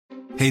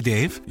Hey,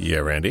 Dave. Yeah,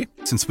 Randy.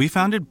 Since we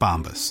founded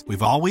Bombas,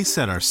 we've always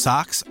said our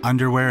socks,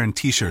 underwear, and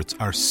T-shirts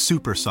are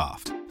super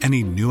soft.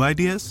 Any new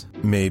ideas?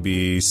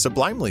 Maybe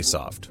sublimely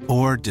soft.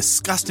 Or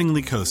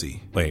disgustingly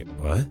cozy. Wait,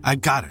 what? I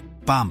got it.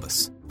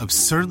 Bombas.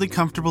 Absurdly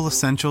comfortable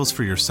essentials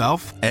for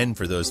yourself and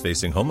for those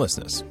facing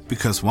homelessness.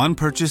 Because one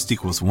purchased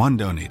equals one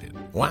donated.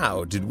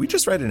 Wow, did we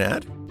just write an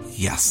ad?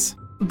 Yes.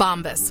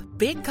 Bombas.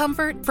 Big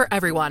comfort for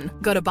everyone.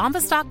 Go to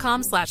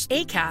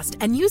bombas.com/ACAST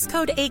and use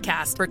code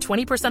ACAST for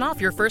 20%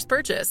 off your first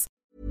purchase.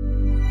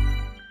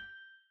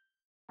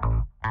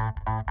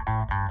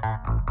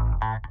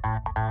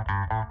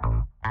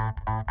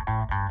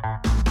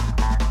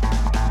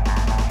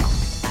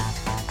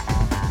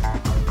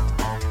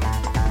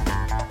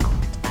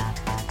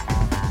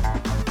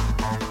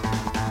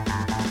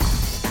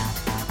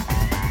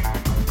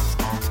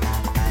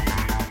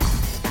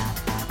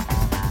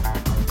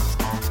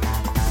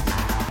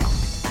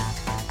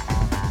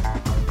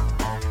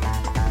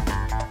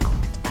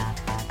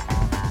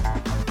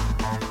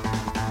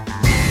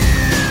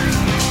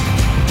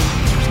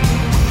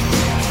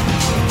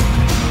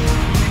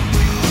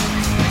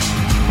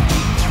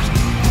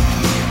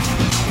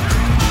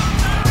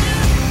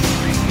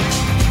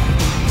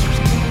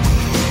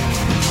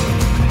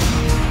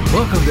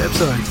 Welcome to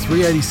episode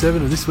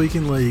 387 of This Week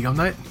in League. I'm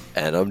Nate.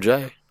 And I'm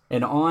Jay.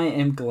 And I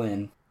am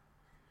Glenn.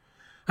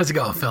 How's it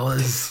going,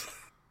 fellas?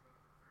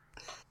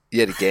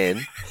 Yet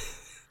again,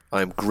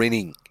 I'm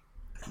grinning.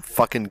 I'm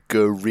fucking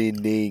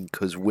grinning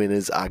because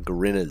winners are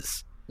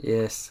grinners.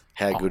 Yes.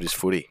 How good is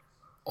footy?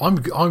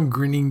 I'm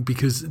grinning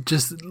because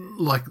just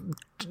like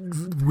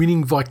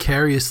winning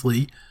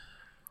vicariously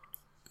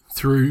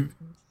through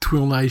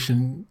Twill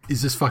Nation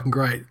is just fucking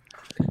great.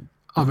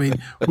 I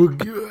mean, we're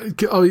going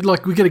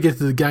to get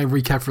to the game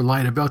recap for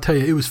later, but I'll tell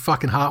you, it was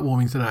fucking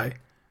heartwarming today.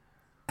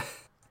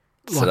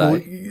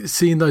 Like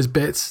seeing those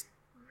bets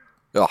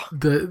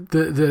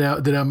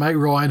that our mate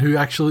Ryan,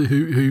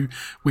 who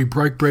we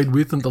broke bread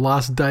with on the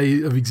last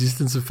day of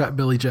existence of Fat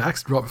Belly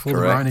Jacks, right before the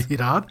Rona hit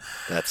hard.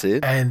 That's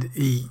it. And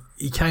he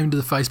came to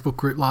the Facebook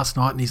group last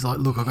night and he's like,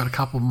 "Look, I've got a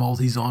couple of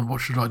multis on. What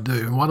should I do?"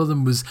 And one of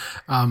them was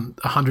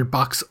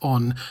 $100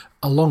 on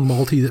a long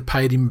multi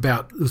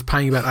that was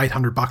paying about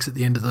 $800 at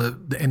the end of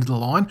the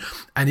line,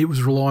 and it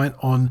was reliant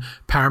on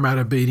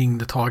Parramatta beating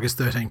the Tigers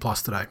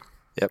 13+ today.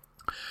 Yep.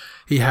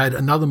 He had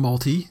another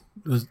multi.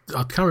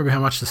 I can't remember how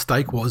much the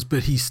stake was,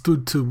 but he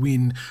stood to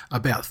win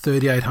about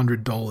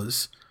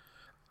 $3,800,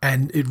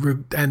 and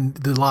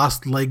the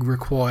last leg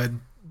required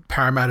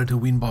Parramatta to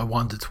win by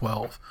 1 to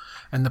 12,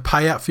 and the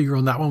payout figure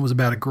on that one was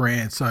about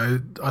 $1,000. So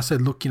I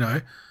said, look,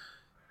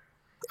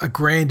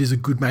 $1,000 is a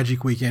good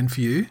magic weekend for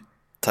you.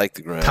 Take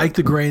the grand. Take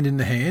the grand in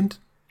the hand.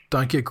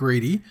 Don't get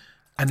greedy.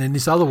 And then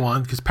this other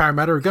one, because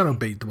Parramatta are going to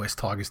beat the West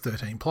Tigers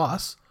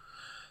 13+.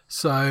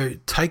 So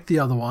take the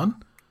other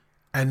one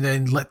and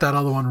then let that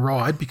other one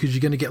ride, because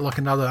you're going to get like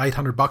another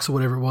 $800 or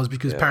whatever it was,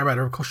 because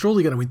Parramatta are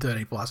surely going to win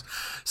 13+.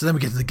 So then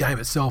we get to the game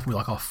itself and we're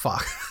like, oh,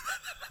 fuck.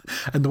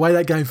 And the way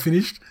that game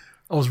finished,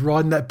 I was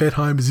riding that bet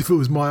home as if it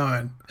was my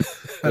own.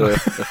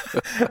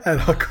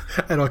 And,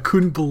 I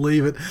couldn't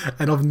believe it.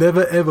 And I've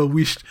never, ever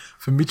wished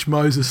for Mitch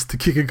Moses to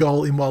kick a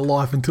goal in my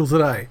life until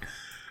today.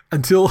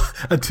 Until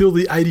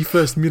the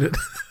 81st minute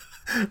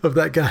of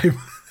that game.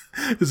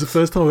 It's the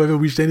first time I've ever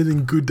wished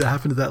anything good to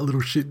happen to that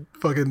little shit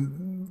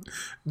fucking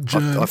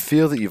germ. I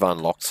feel that you've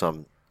unlocked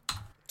some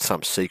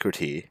secret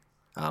here,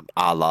 a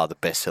la the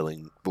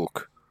best-selling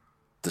book,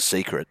 The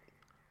Secret.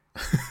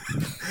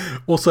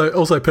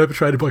 also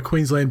perpetrated by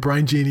Queensland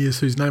brain genius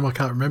whose name I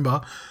can't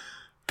remember,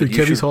 who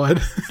kept his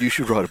hide. You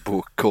should write a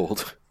book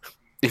called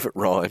If It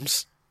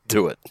Rhymes,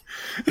 Do It.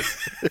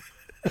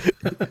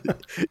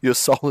 Your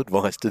sole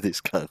advice to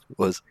this cunt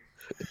was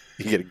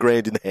you get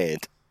 $1,000 in the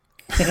hand.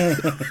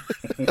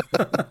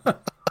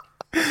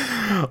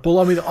 Well,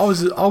 I mean,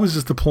 I was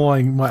just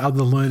applying my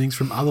other learnings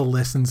from other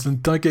lessons,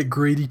 and don't get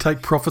greedy,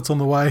 take profits on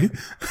the way.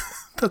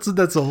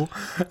 That's all.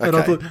 And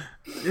I thought,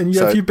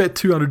 if you bet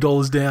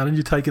 $200 down and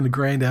you're taking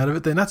 $1,000 out of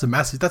it, then that's a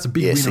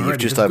big win. So you've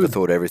already. just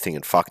overthought everything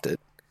and fucked it.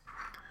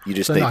 You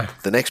just need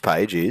the next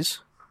page is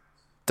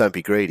don't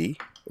be greedy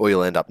or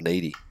you'll end up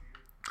needy.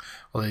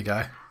 Well, there you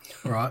go.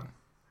 All right,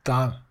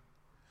 done.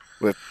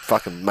 We're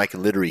fucking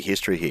making literary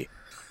history here.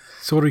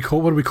 So what do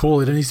we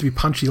call it? It needs to be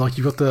punchy. Like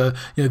you've got the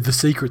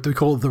secret. Do we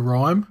call it the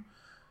rhyme,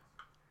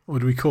 or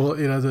do we call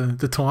it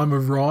the time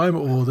of rhyme,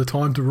 or the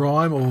time to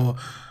rhyme, or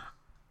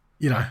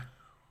we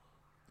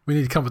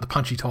need to come up with a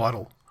punchy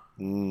title.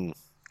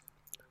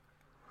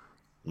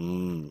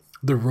 The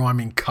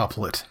rhyming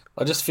couplet.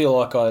 I just feel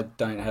like I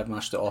don't have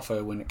much to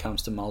offer when it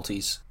comes to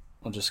multis.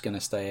 I'm just going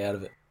to stay out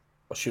of it.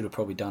 I should have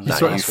probably done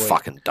that last week.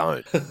 Fucking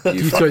don't. Do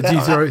you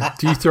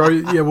throw?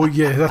 Yeah, well,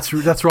 yeah, that's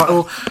right.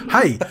 Well,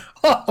 hey,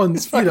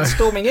 it's fucking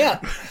storming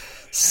out.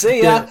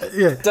 See ya.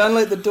 Yeah. Don't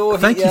let the door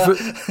hit ya.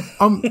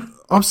 Thank you for.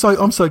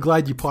 I'm so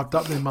glad you piped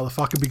up there,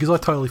 motherfucker, because I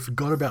totally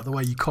forgot about the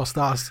way you cost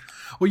us.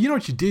 Well, you know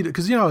what you did,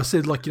 because I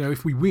said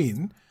if we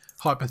win,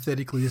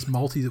 hypothetically, this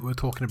multi that we were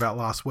talking about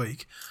last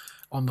week,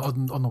 on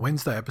the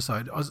Wednesday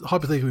episode. I was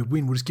hypothetically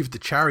win, we'll just give it to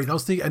charity. And I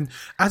was thinking, and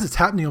as it's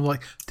happening, I'm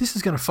like, this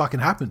is going to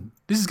fucking happen.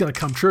 This is going to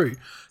come true.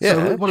 Yeah,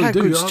 so what do how we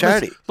do? good's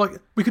charity? Like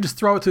we could just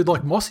throw it to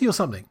like Mossy or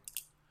something.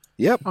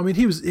 Yep. I mean,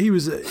 he was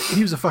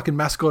a fucking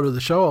mascot of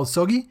the show, old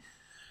Soggy.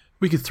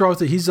 We could throw it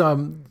to his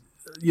learn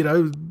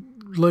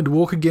to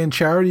walk again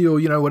charity or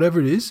whatever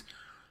it is,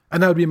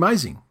 and that would be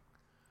amazing.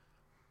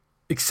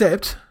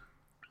 Except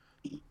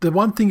the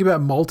one thing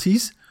about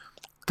multis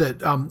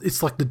that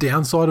it's like the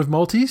downside of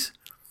multis,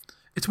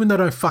 it's when they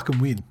don't fucking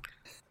win.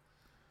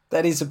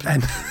 That is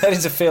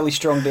a fairly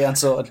strong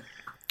downside.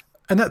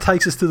 And that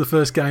takes us to the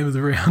first game of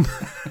the round,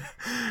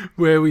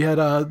 where we had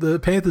the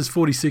Panthers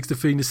 46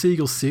 defeating the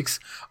Seagulls 6.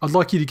 I'd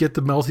like you to get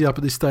the multi up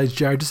at this stage,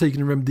 Jared, just so you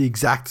can remember the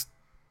exact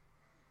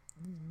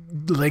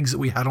legs that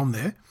we had on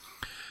there.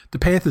 The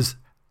Panthers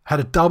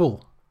had a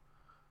double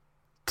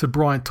to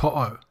Brian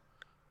To'o.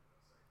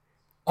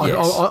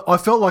 Yes. I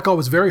felt like I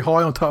was very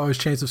high on To'o's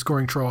chance of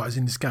scoring tries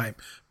in this game,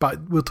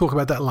 but we'll talk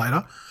about that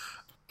later.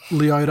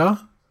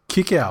 Leota,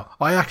 kick out.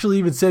 I actually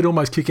even said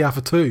almost kick out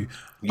for 2.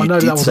 You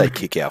did say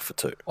kick out for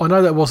 2. I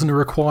know that wasn't a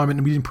requirement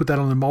and we didn't put that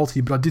on the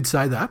multi, but I did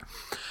say that.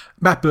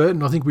 Matt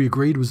Burton, I think we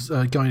agreed, was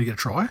going to get a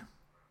try.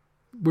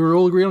 We were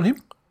all agreed on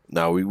him?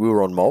 No, we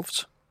were on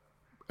Movs.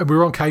 And we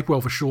were on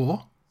Capewell for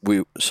sure.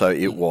 So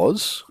it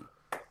was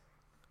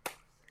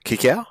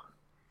kick out,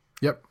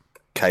 Yep.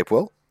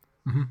 Capewell,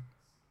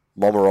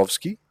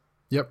 Momirovski,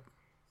 Yep.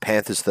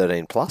 Panthers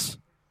 13 plus,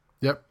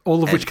 Yep.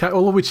 All of which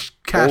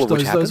cashed.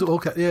 Those all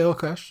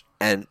cash.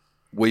 and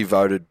we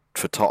voted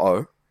for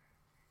To'o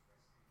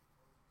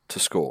to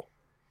score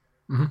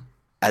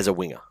as a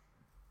winger.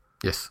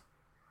 Yes.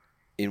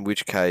 In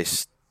which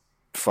case,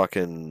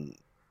 fucking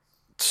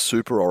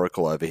Super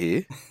Oracle over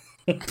here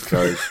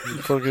goes,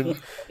 fucking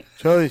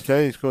Charlie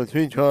Staines scored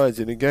 3 tries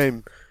in a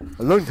game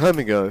a long time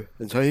ago,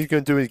 and so he's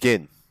going to do it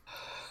again.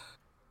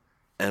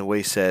 And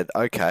we said,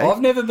 okay. I've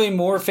never been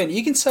more offended.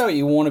 You can say what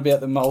you want about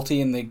the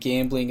multi and the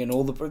gambling and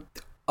all the...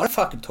 I don't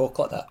fucking talk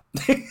like that.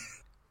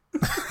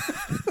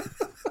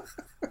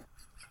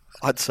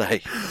 I'd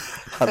say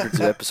hundreds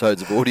of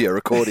episodes of audio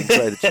recording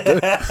say that you do.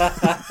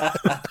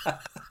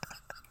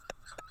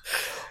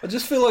 I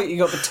just feel like you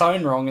got the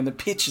tone wrong and the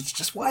pitch is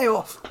just way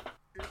off.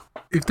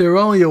 If there were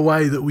only a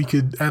way that we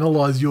could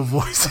analyse your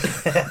voice.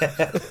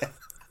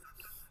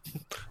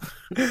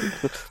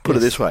 Put it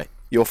this way.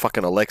 Your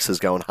fucking Alexa's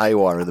going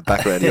haywire in the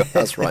background of your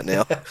house right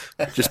now,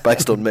 just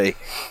based on me.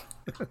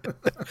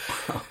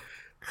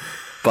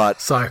 But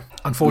So,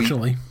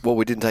 unfortunately... what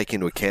we didn't take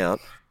into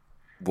account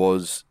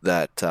was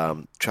that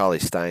Charlie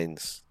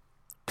Staines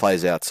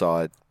plays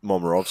outside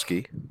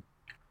Momirovski,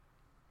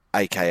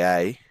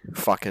 a.k.a.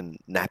 fucking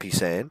Nappy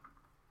San,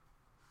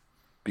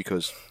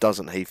 because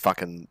doesn't he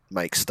fucking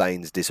make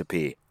Staines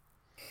disappear?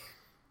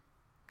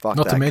 Fuck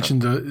Not that to cunt.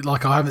 mention,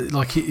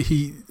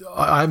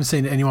 I haven't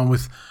seen anyone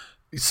with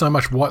so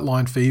much white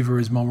line fever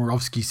as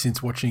Momirovski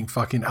since watching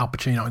fucking Al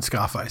Pacino and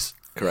Scarface.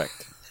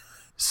 Correct.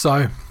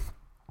 So,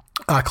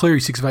 Cleary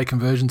 6 of 8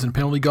 conversions and a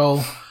penalty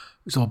goal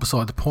is all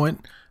beside the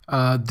point.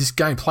 This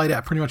game played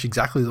out pretty much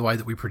exactly the way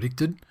that we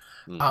predicted.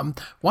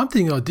 One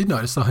thing I did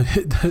notice, though,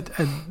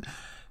 and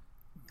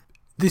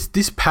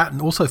this pattern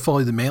also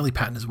followed the Manly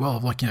pattern as well,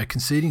 of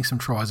conceding some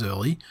tries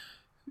early,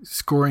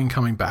 scoring,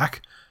 coming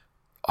back,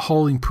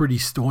 holding pretty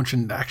staunch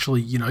and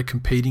actually,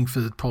 competing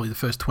for probably the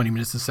first 20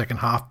 minutes of the second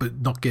half,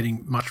 but not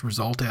getting much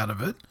result out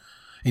of it.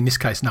 In this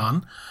case,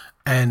 none.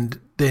 And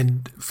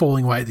then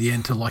falling away at the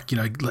end to let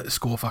the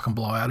score fucking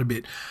blow out a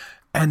bit.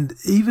 And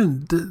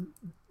even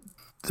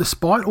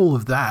despite all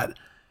of that,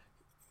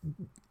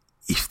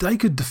 if they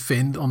could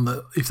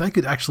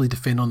actually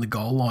defend on the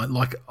goal line,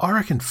 I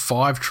reckon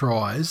 5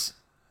 tries,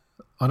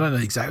 I don't know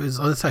exactly,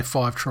 let's say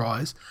 5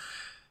 tries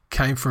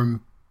came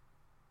from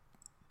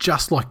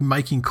just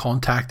making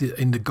contact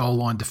in the goal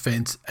line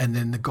defense and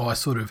then the guy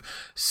sort of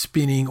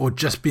spinning or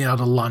just being able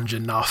to lunge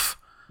enough.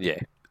 Yeah.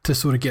 To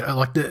sort of get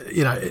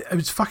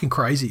it's fucking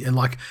crazy. And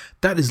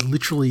that is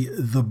literally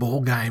the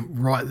ball game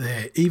right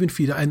there. Even if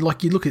you don't, and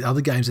you look at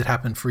other games that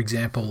happened, for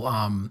example,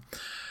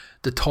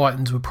 the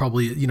Titans were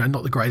probably,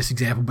 not the greatest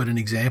example, but an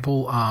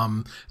example.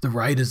 The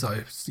Raiders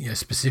though,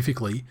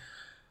 specifically,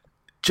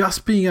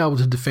 just being able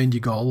to defend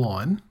your goal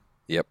line.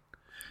 Yep.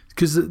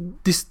 Because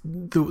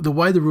the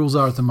way the rules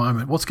are at the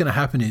moment, what's going to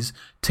happen is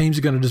teams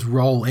are going to just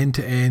roll end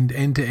to end,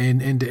 end to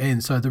end, end to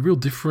end. So the real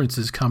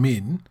differences come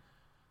in.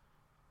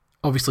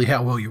 Obviously,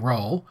 how well you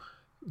roll,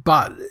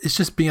 but it's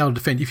just being able to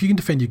defend. If you can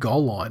defend your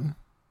goal line,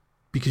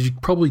 because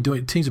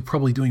teams are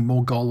probably doing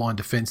more goal line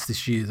defense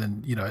this year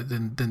than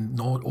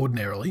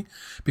ordinarily,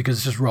 because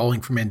it's just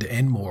rolling from end to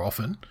end more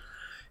often.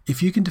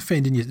 If you can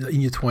defend in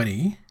your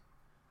 20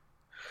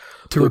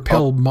 to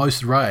repel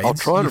most raids, I'll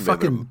try and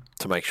remember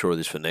to make sure of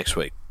this for next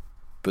week.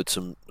 But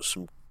some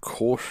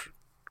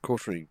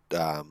cautionary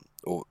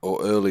or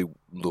early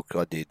look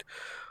I did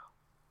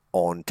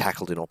on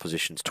tackled in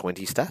opposition's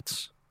 20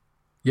 stats.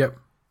 Yep.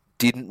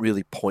 Didn't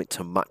really point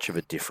to much of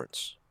a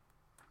difference.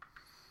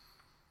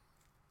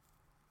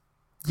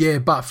 Yeah,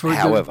 but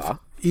however,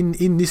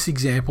 in this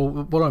example,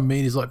 what I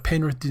mean is like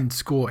Penrith didn't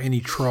score any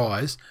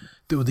tries.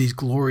 There were these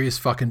glorious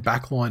fucking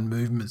backline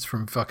movements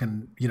from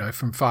fucking,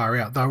 from far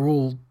out. They were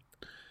all,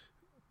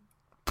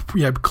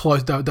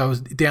 close. They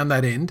was down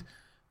that end,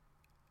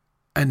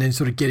 and then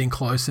sort of getting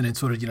close, and then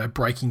sort of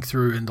breaking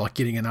through and like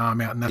getting an arm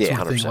out and that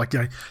sort of 100%. thing.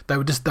 Like they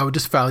were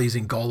just failures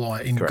in goal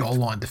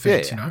line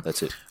defense.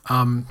 That's it.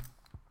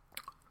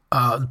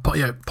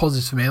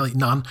 Positives for Manly,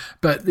 none.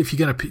 But if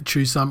you're going to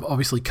choose some,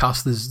 obviously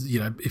Custer's,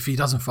 if he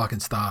doesn't fucking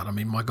start, I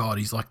mean, my God,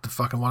 he's like the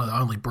fucking one of the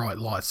only bright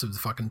lights of the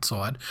fucking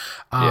side.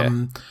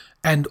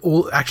 And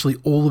all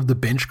of the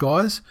bench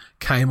guys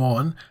came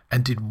on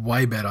and did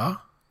way better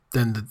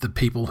than the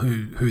people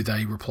who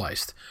they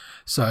replaced.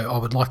 So I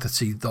would like to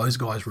see those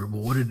guys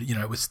rewarded,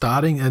 with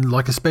starting, and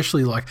like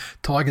especially like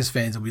Tigers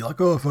fans will be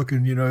like, oh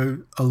fucking,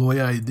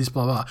 Aloye, this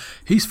blah blah.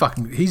 He's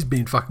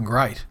been fucking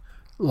great.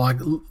 Like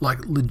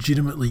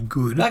legitimately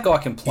good. That guy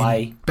can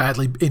play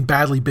in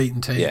badly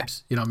beaten teams. Yeah.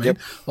 You know what I mean? Yep.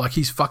 Like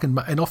he's fucking,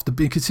 and off the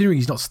considering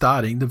he's not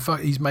starting,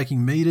 he's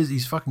making meters.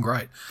 He's fucking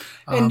great.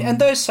 And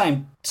those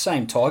same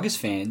Tigers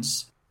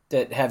fans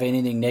that have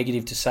anything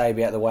negative to say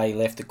about the way he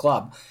left the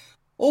club,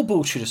 all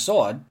bullshit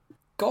aside,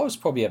 guy was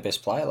probably our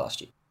best player last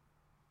year.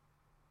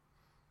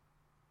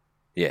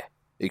 Yeah,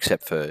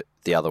 except for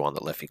the other one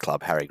that left your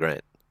club, Harry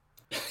Grant.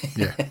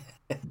 Yeah.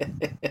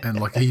 And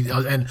like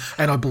and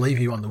I believe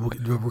he won the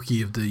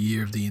rookie of the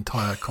year of the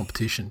entire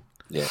competition.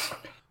 Yeah,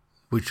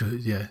 which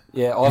Yeah,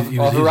 I've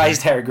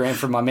erased Harry Grant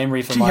from my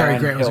memory for my Harry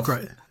own Grant health.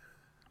 was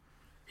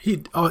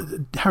great.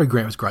 Harry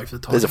Grant was great for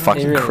the Tigers. there's a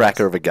fucking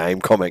cracker of a game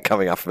comment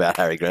coming up about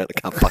Harry Grant. I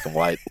can't fucking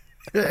wait.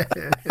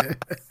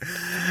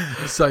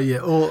 So yeah,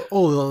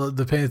 all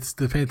the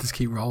Panthers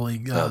keep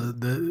rolling.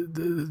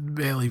 The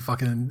Manly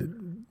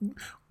fucking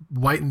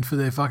waiting for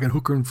their fucking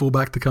hooker and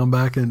fullback to come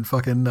back and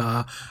fucking.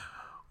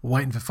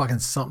 Waiting for fucking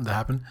something to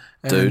happen,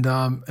 and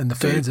the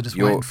fans are just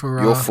waiting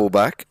for your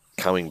fullback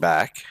coming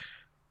back.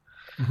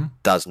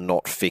 Does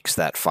not fix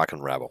that fucking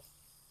rabble.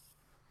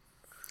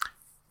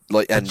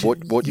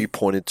 What you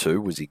pointed to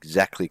was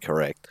exactly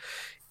correct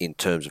in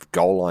terms of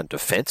goal line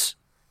defense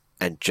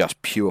and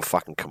just pure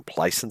fucking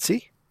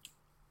complacency.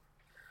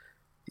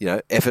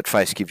 Effort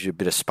face gives you a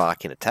bit of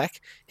spark in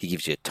attack. He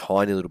gives you a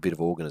tiny little bit of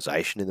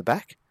organisation in the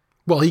back.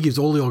 Well, he gives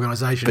all the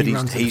organisation, but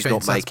he's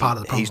not making. Part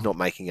of the problem. He's not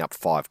making up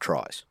 5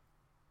 tries.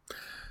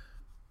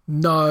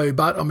 No,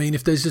 but I mean,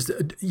 if there's just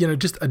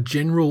a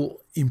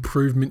general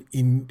improvement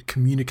in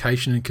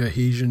communication and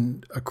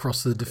cohesion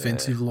across the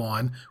defensive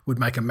line would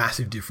make a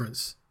massive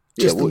difference.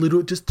 Just a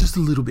little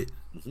bit,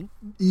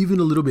 even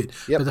a little bit.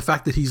 Yep. But the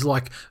fact that he's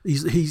like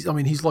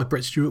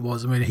Brett Stewart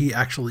was. I mean, he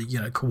actually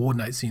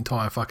coordinates the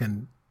entire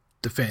fucking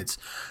defense.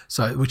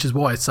 So, which is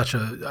why it's such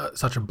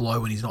a blow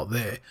when he's not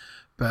there.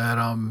 But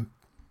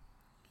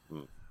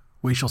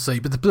we shall see.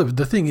 But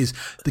the thing is,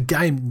 the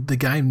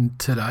game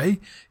today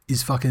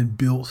is fucking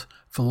built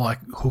for like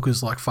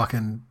hookers like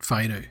fucking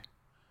Fainu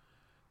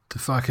to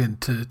fucking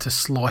to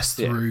slice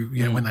through.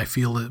 When they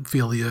feel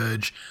the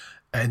urge,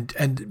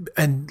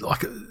 and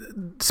like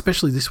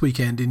especially this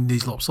weekend in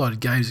these lopsided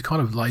games, it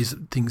kind of lays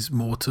things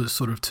more to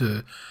sort of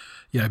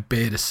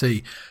bear to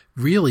see.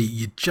 Really,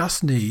 you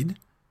just need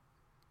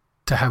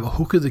to have a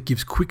hooker that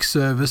gives quick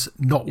service,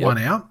 not one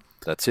out.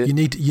 That's it.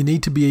 You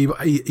need to be able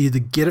either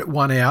get it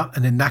one out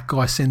and then that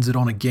guy sends it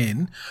on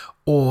again,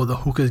 or the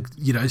hooker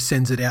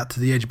sends it out to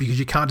the edge, because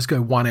you can't just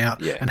go one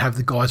out and have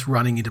the guys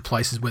running into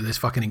places where there's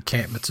fucking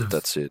encampments of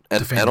That's it.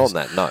 defenders. And on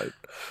that note,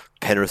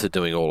 Penrith are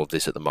doing all of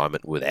this at the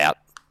moment without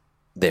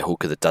their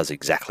hooker that does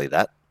exactly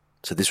that.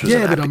 So this was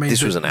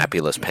this was an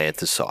Apulus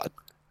Panthers side.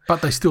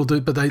 But they still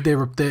do. But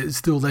they're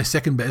still their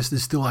second best. They're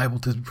still able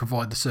to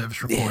provide the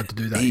service required to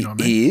do that. You know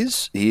what I mean?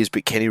 He is.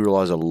 But Kenny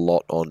relies a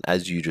lot on,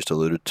 as you just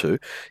alluded to,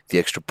 the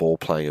extra ball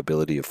playing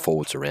ability of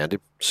forwards around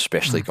him,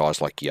 especially guys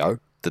like Yo,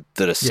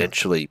 that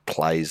essentially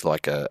plays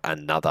like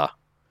another,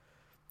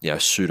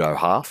 pseudo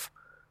half.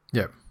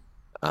 Yeah.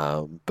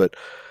 But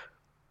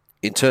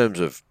in terms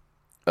of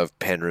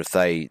Penrith,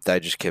 they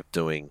just kept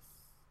doing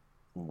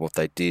what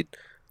they did.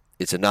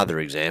 It's another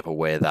example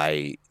where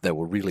they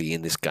were really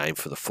in this game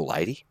for the full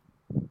 80.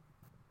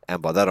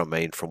 And by that I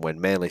mean from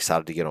when Manly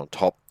started to get on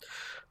top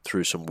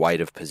through some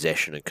weight of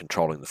possession and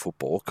controlling the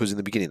football, because in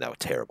the beginning they were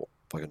terrible,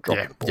 fucking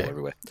dropping the ball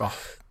everywhere. Oh,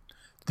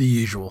 the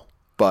usual.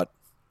 But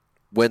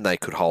when they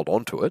could hold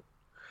on to it,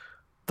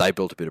 they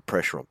built a bit of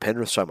pressure on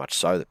Penrith, so much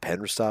so that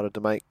Penrith started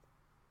to make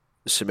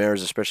some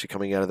errors, especially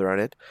coming out of their own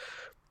end.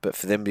 But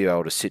for them to be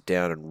able to sit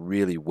down and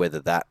really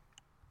weather that,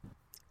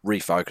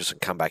 refocus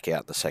and come back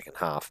out in the second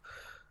half,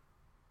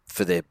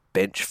 for their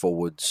bench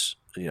forwards,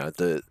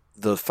 the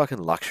fucking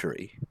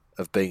luxury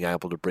of being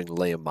able to bring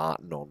Liam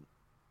Martin on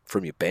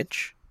from your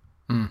bench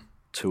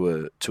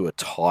to a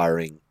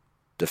tiring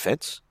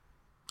defence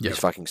is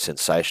fucking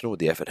sensational with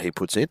the effort he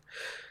puts in.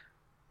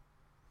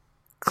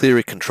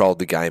 Cleary controlled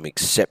the game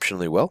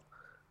exceptionally well,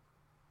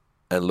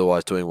 and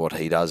Luai's doing what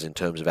he does in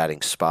terms of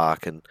adding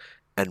spark and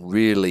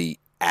really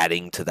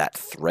adding to that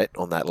threat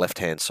on that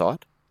left-hand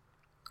side.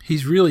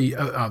 He's really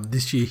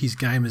this year his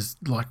game is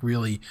like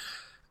really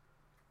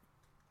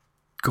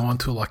gone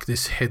to like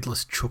this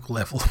headless chook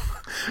level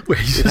where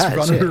he's just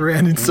running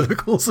around in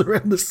circles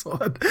around the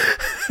side.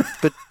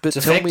 But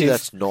It's tell me effective.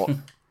 that's not.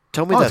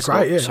 Tell me Oh, that's it's great,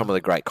 not yeah. some of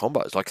the great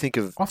combos. Like think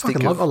of I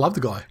love the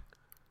guy.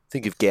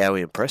 think of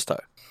Gowie and Presto.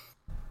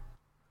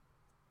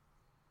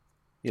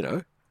 You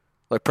know,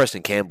 like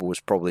Preston Campbell was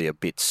probably a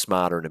bit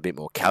smarter and a bit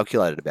more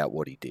calculated about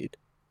what he did,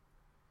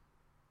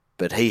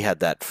 but he had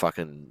that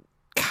fucking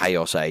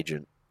chaos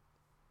engine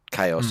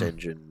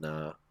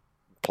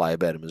play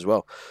about him as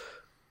well.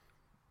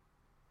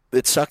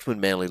 It sucked when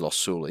Manly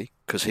lost Sully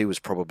because he was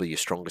probably your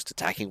strongest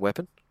attacking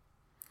weapon.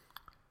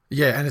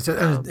 Yeah,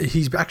 and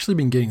he's actually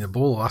been getting the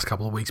ball the last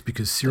couple of weeks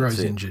because Ciro's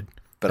That's it. injured.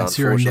 But and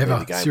Ciro unfortunately,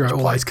 the game Ciro was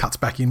always played. cuts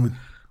back in with.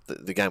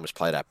 The game was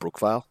played at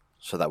Brookvale,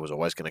 so that was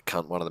always going to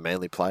cunt one of the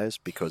Manly players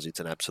because it's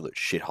an absolute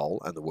shithole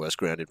and the worst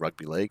ground in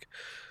rugby league.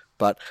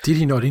 But Did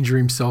he not injure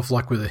himself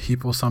like with a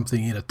hip or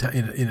something in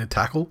a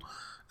tackle?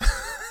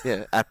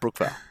 yeah, at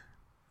Brookvale.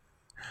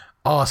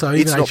 Oh, so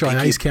It's even not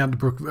HIAs picky. count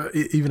to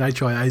even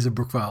HIAs are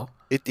Brookvale.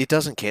 It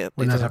doesn't count.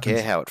 When It that doesn't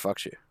care happens. how it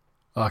fucks you.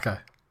 Okay.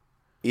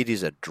 It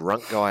is a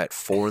drunk guy at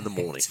 4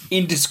 a.m.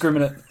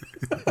 Indiscriminate.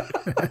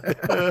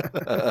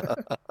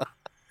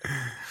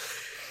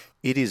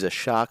 It is a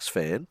Sharks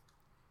fan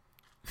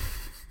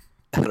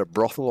at a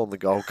brothel on the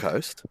Gold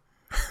Coast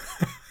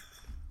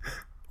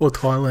Or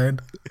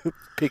Thailand.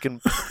 picking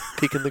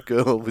the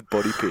girl with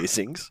body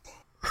piercings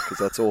because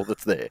that's all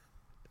that's there.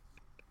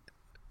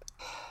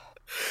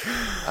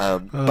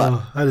 But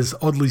Oh, that is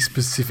oddly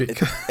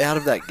specific. out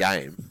of that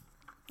game,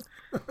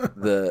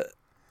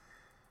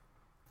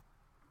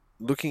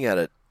 looking at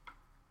it,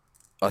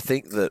 I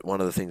think that one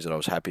of the things that I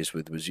was happiest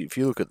with was if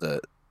you look at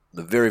the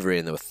very, very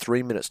end, there were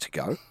 3 minutes to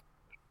go,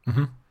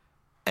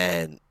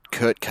 and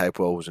Kurt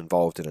Capewell was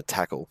involved in a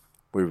tackle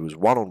where he was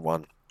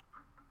one-on-one.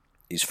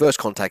 His first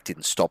contact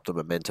didn't stop the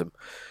momentum.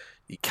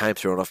 He came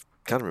through, and I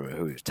can't remember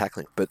who he was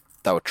tackling, but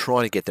they were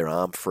trying to get their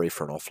arm free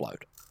for an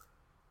offload.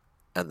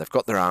 And they've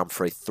got their arm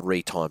free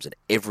 3 times, and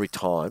every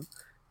time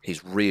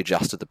he's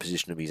readjusted the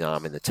position of his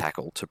arm in the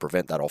tackle to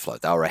prevent that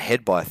offload. They were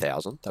ahead by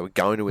 1,000. They were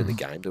going to win the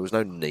game. There was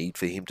no need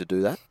for him to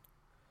do that.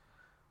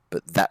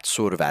 But that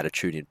sort of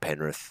attitude in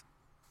Penrith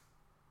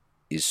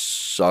is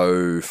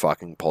so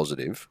fucking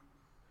positive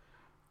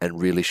and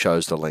really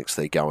shows the lengths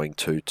they're going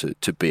to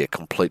be a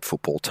complete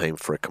football team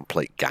for a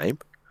complete game.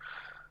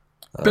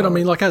 But I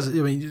mean, like as a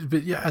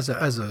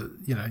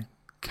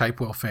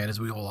Capewell fan as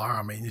we all are,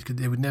 I mean,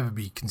 it would never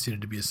be considered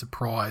to be a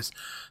surprise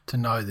to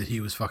know that he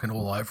was fucking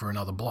all over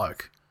another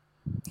bloke.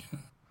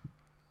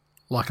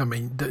 Like, I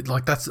mean, that's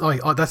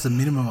the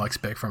minimum I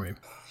expect from him.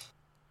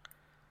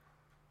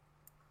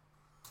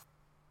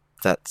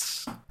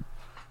 That's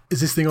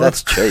Is this thing on?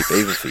 that's cheap,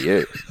 even for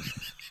you.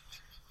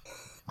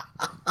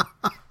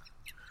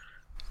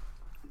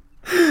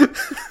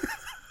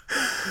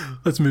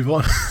 Let's move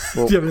on.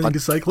 Well, Do you have anything to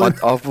say, Glenn?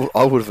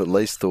 I would have at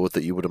least thought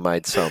that you would have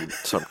made some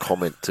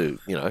comment to,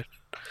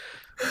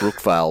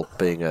 Brookvale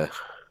being a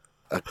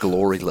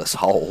gloryless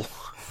hole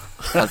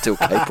until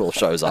Capewell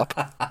shows up.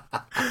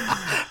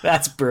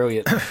 That's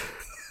brilliant.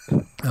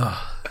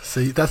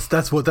 See,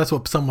 that's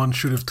what someone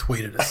should have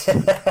tweeted us,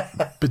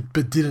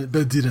 but didn't.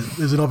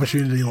 There's an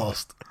opportunity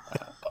lost.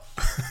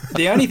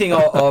 The only thing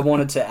I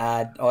wanted to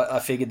add, I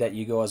figured that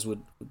you guys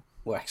would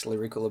wax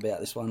lyrical about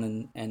this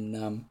one,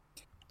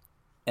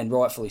 and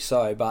rightfully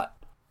so. But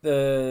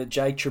the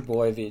Jake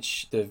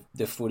Trbojevic,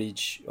 the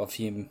footage of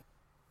him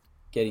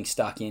getting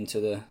stuck into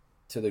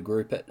the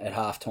group at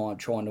halftime,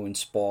 trying to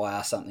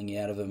inspire something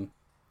out of him,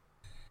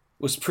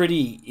 was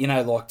pretty.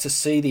 Like to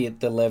see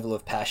the level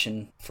of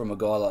passion from a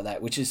guy like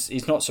that, which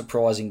is not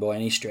surprising by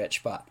any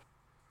stretch, but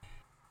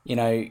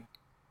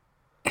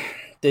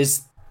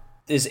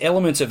there's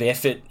elements of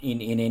effort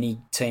in any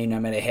team, no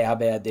matter how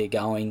bad they're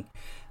going,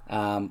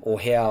 or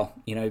how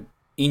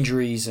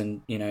injuries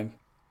and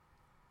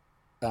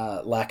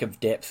lack of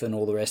depth and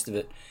all the rest of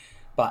it.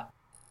 But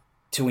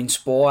to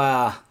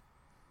inspire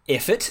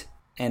effort,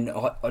 and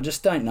I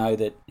just don't know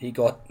that he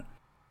got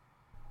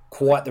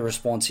quite the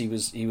response he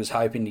was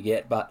hoping to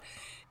get. But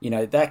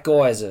that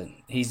guy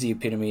he's the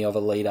epitome of a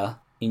leader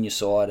in your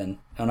side, and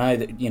I know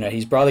that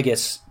his brother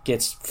gets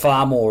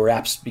far more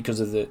raps because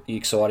of the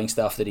exciting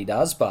stuff that he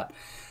does. But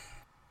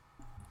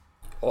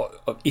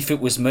if it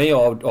was me,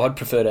 I'd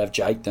prefer to have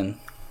Jake than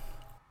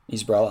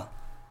his brother.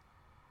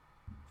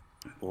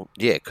 Well,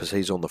 yeah, because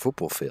he's on the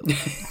football field.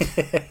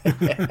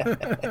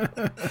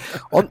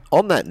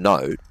 On that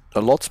note,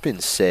 a lot's been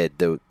said.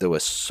 There were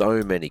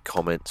so many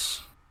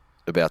comments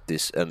about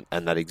this and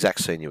that exact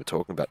scene you were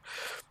talking about,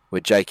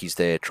 where Jakey's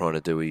there trying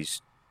to do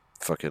his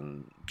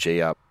fucking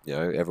G up,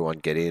 everyone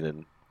get in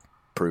and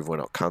prove we're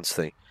not cunts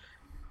thing.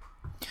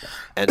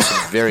 And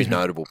some very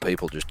notable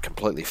people just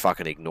completely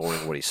fucking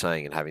ignoring what he's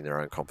saying and having their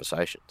own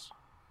conversations.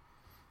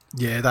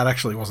 Yeah, that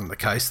actually wasn't the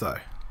case though.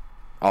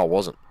 Oh, it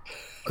wasn't.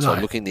 So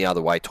No. looking the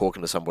other way,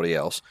 talking to somebody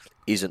else,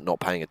 isn't not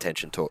paying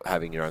attention to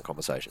having your own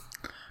conversation.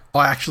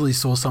 I actually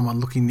saw someone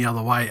looking the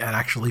other way and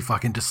actually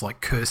fucking just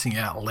like cursing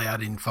out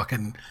loud in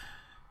fucking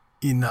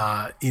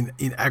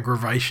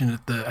aggravation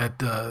at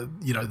the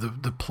you know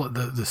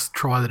the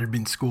try that had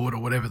been scored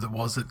or whatever that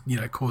was that you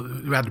know it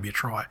had to be a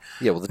try.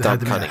 Yeah, well, the dumb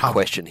cunt in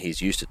question,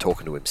 he's used to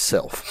talking to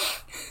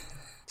himself.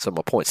 So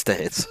my point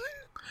stands.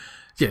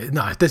 Yeah,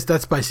 no, that's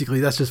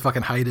just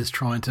fucking haters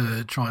trying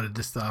to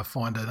just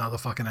find another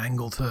fucking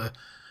angle to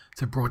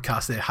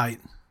broadcast their hate.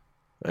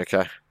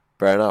 Okay,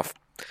 fair enough.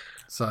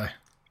 So,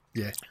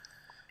 yeah.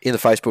 In the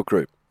Facebook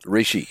group,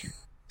 Rishi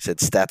said,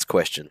 stats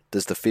question.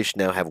 Does the Fish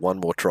now have one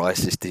more try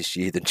assist this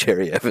year than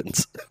Cherry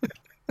Evans?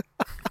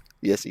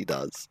 Yes, he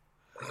does.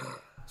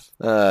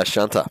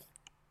 Shunter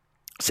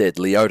said,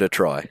 Leota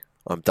try.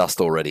 I'm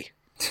dust already.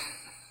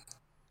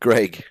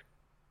 Greg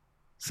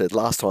said,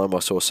 last time I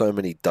saw so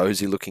many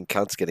dozy-looking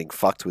cunts getting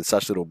fucked with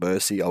such little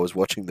mercy, I was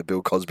watching the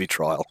Bill Cosby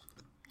trial.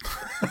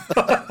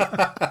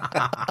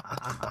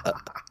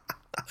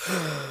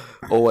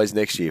 Always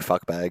next year,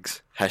 fuck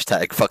bags.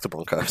 Hashtag fuck the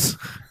Broncos.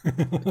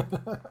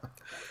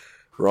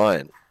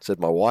 Ryan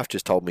said, my wife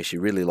just told me she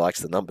really likes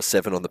the number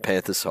 7 on the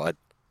Panthers side.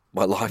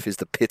 My life is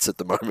the pits at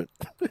the moment.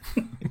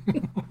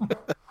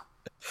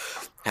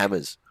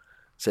 Hammers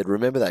said,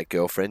 remember that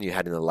girlfriend you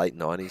had in the late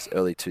 90s,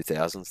 early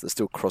 2000s that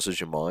still crosses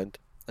your mind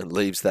and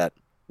leaves that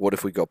what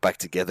if we got back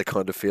together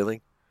kind of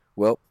feeling?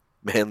 Well,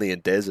 Manly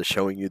and Des are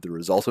showing you the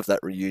result of that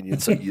reunion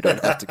so you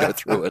don't have to go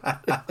through it.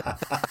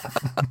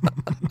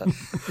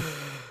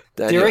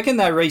 Do you reckon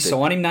they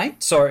re-sign him,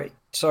 Nate? Sorry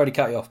to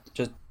cut you off.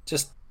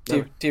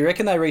 Do you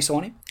reckon they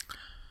re-sign him?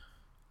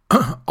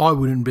 I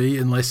wouldn't be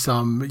unless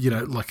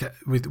like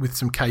with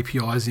some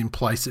KPIs in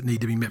place that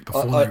need to be met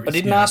before. I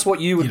didn't ask what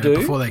you would do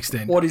before they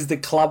extend. What is the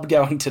club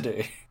going to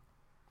do?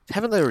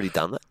 Haven't they already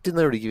done that? Didn't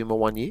they already give him a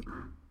 1 year?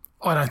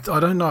 I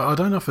don't know. I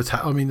don't know if it's.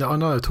 I mean, I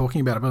know they're talking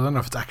about it, but I don't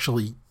know if it's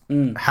actually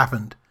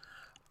happened.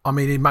 I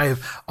mean, it may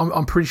have.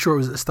 I'm pretty sure it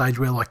was at a stage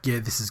where, like, yeah,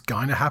 this is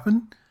going to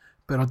happen,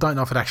 but I don't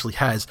know if it actually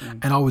has.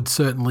 And I would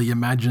certainly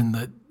imagine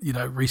that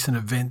recent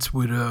events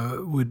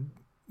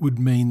would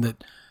mean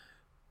that.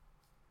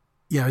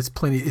 Yeah, it's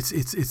plenty.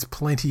 It's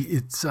plenty.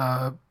 It's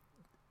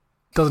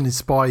doesn't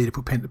inspire you to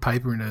put pen to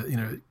paper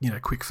in a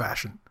quick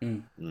fashion.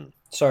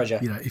 Sorry, Joe.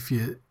 If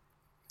you.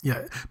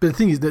 Yeah, but the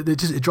thing is that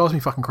it drives me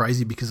fucking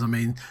crazy because I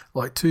mean,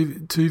 like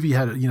Tuvi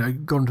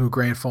had gone to a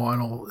grand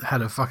final,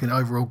 had a fucking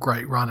overall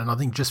great run, and I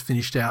think just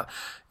finished out,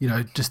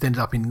 just ended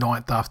up in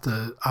 9th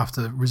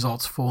after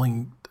results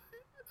falling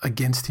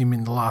against him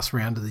in the last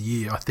round of the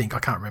year. I think I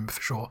can't remember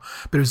for sure,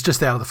 but it was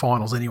just out of the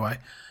finals anyway,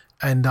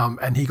 and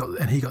he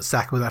got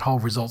sacked with that whole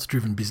results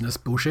driven business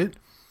bullshit,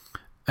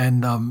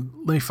 and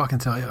let me fucking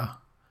tell you,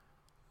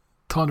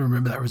 time to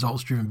remember that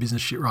results driven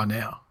business shit right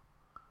now.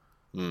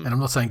 And I'm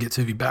not saying get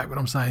Tuvi back, but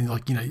I'm saying,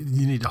 like, you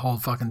need to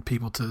hold fucking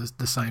people to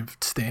the same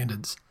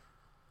standards.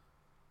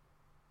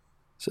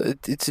 So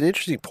it's an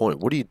interesting point.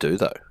 What do you do,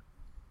 though?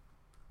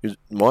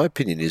 My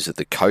opinion is that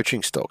the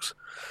coaching stocks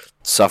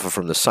suffer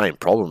from the same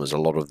problem as a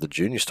lot of the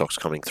junior stocks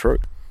coming through.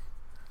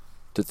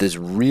 That there's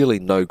really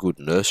no good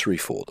nursery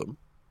for them.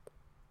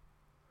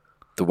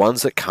 The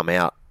ones that come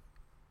out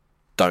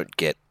don't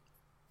get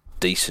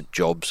decent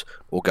jobs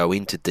or go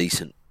into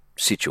decent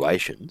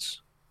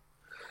situations.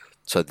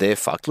 So they're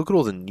fucked. Look at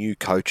all the new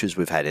coaches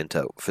we've had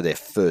enter for their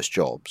first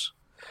jobs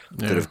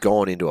that have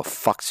gone into a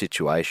fucked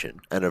situation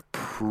and have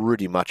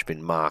pretty much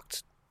been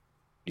marked,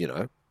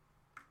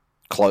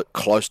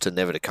 close to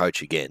never to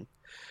coach again,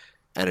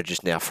 and are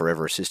just now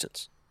forever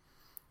assistants.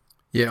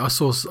 Yeah, I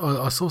saw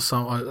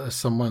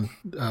someone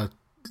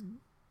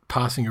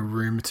passing a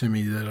rumour to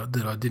me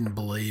that I didn't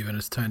believe, and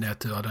it's turned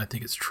out I don't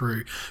think it's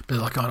true. But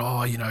like, they're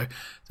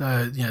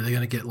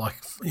going to get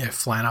like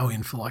Flano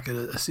in for like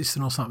an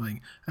assistant or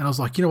something, and I was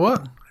like, you know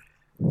what,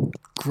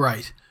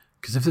 great,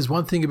 because if there's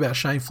one thing about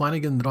Shane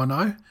Flanagan that I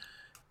know,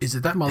 is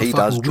that motherfucker he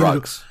does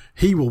drugs.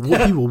 He will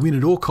win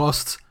at all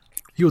costs.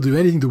 He will do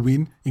anything to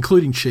win,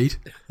 including cheat,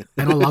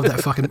 and I love that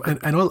fucking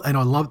and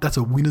I love that's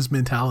a winner's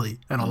mentality,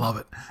 and I love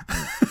it.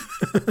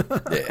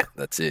 Yeah,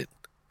 that's it.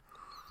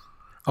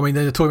 I mean,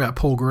 they're talking about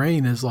Paul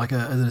Green as like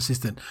as an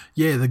assistant.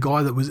 Yeah, the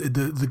guy that was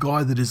the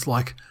guy that is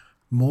like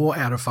more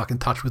out of fucking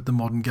touch with the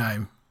modern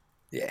game.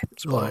 Yeah,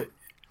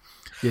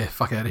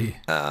 fuck out of here.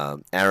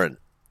 Aaron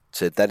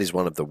said that is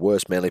one of the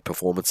worst Manly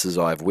performances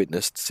I have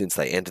witnessed since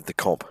they entered the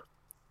comp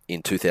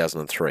in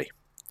 2003.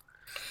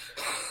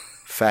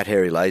 Fat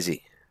Hairy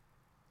Lazy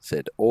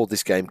said all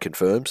this game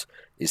confirms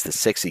is the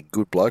sexy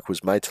good bloke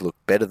was made to look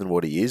better than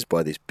what he is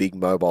by this big,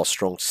 mobile,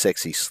 strong,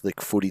 sexy, slick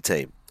footy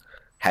team.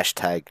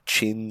 Hashtag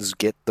chins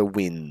get the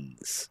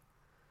wins.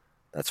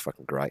 That's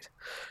fucking great.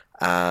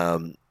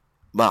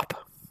 Mup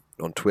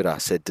on Twitter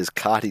said, does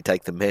Carty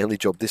take the Manly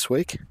job this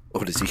week,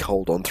 or does he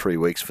hold on 3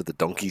 weeks for the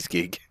Donkeys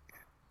gig?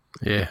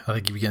 Yeah, I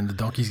think if you're getting the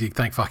Donkeys gig,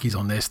 thank fuck he's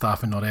on their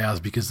staff and not ours,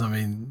 because, I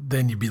mean,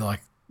 then you'd be like,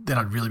 then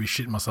I'd really be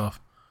shitting myself.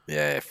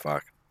 Yeah,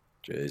 fuck.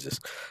 Jesus.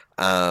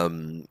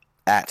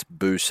 At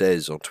Boo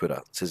Says on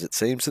Twitter, says, it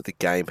seems that the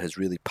game has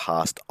really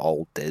passed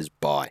old Des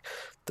by.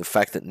 The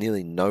fact that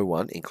nearly no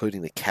one,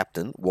 including the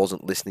captain,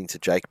 wasn't listening to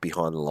Jake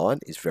behind the line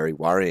is very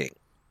worrying.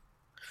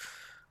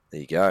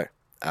 There you go.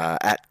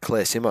 At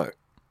Claire Simo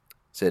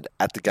said,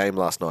 at the game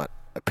last night,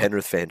 a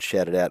Penrith fan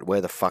shouted out,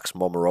 "Where the fuck's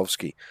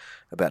Momirovski?"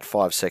 about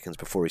 5 seconds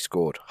before he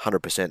scored.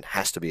 100%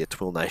 has to be a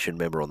Twill Nation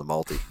member on the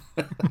multi.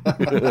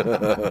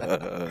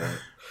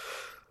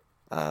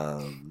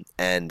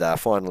 And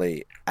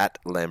finally, at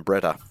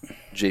Lambretta,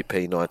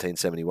 GP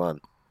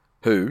 1971,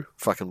 who,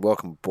 fucking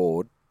welcome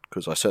aboard,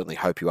 because I certainly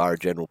hope you are a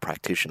general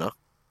practitioner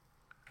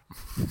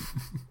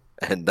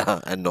and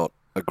not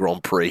a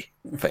Grand Prix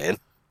fan.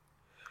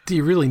 Do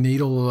you really need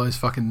all of those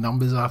fucking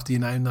numbers after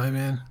your name, though,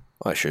 man?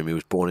 I assume he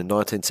was born in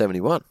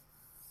 1971.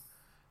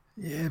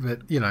 Yeah,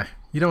 but you don't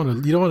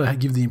want to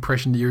give the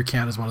impression that your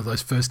account is one of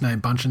those first name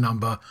bunch of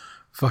number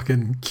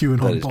fucking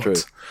QAnon bots. True.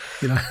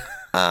 You know.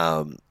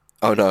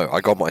 Oh no,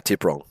 I got my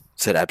tip wrong.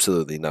 Said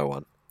absolutely no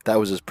one. That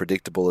was as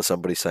predictable as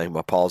somebody saying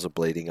my piles are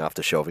bleeding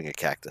after shelving a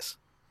cactus.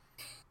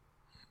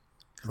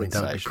 I mean,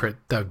 that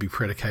would be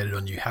predicated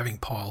on you having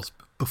piles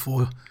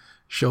before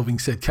shelving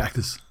said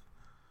cactus.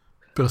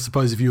 But I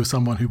suppose if you were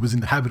someone who was in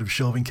the habit of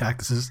shelving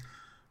cactuses,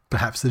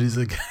 perhaps it is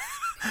a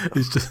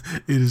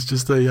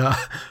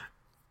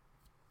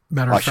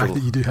matter of fact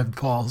that you do have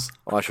piles.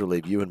 I shall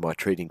leave you and my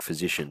treating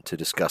physician to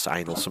discuss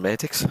anal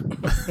semantics.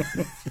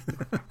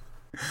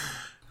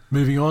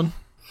 Moving on.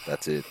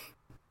 That's it.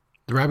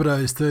 The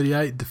Rabbitohs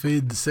 38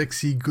 defeated the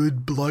sexy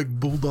good bloke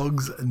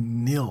Bulldogs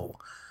 0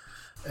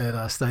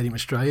 at Stadium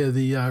Australia.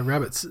 The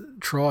Rabbits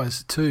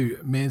tries to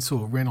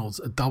Mansour, Reynolds,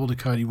 a double to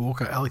Cody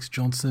Walker, Alex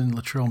Johnson,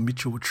 Latrell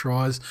Mitchell with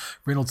tries,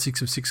 Reynolds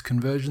 6 of 6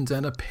 conversions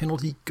and a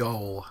penalty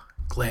goal.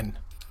 Glenn.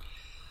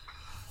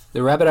 The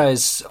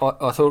Rabbitohs,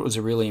 I thought it was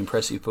a really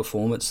impressive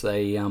performance.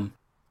 They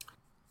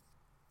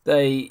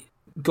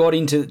got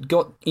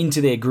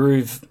into their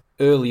groove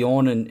early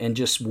on and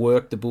just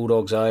worked the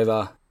Bulldogs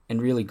over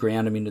and really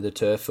ground them into the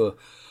turf for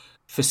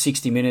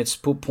 60 minutes,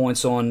 put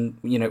points on,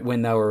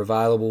 when they were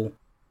available,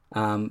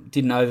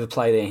 didn't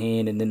overplay their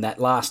hand, and then that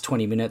last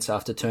 20 minutes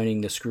after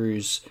turning the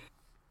screws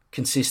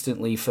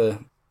consistently for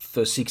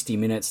 60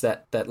 minutes,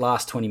 that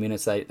last 20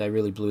 minutes they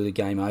really blew the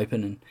game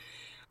open.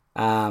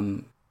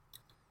 And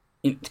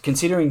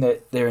considering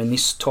that they're in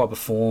this type of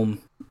form,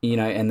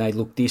 and they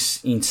look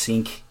this in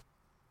sync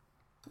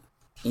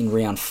in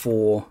round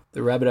 4, the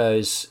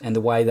Rabbitohs and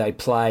the way they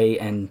play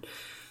and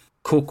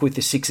cook with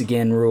the 6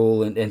 again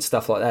rule and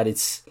stuff like that,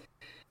 it's,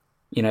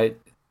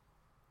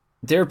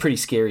 they're a pretty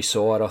scary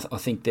side. I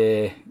think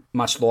they're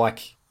much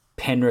like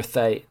Penrith.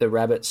 The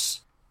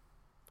Rabbits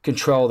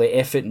control their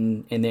effort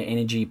and their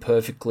energy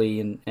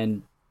perfectly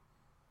and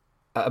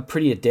are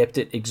pretty adept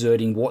at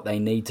exerting what they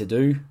need to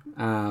do.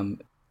 As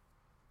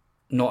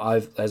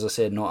I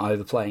said, not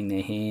overplaying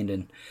their hand,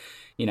 and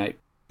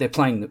they're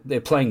playing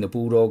the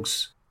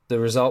Bulldogs. The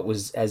result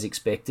was as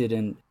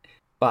expected,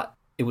 but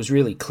it was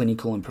really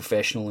clinical and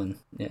professional, and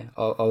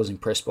I was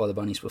impressed by the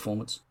Bunnies'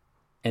 performance,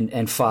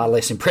 and far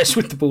less impressed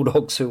with the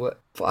Bulldogs, who were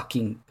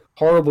fucking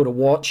horrible to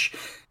watch.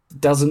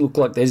 Doesn't look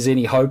like there's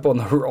any hope on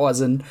the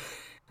horizon.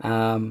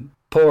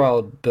 Poor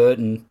old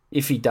Burton,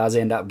 if he does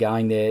end up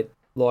going there,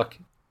 like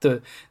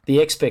the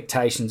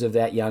expectations of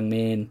that young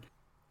man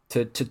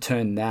to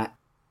turn that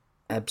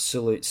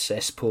absolute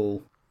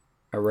cesspool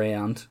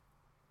around,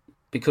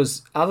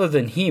 because other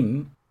than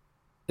him,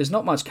 there's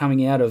not much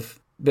coming out of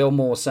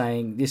Belmore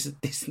saying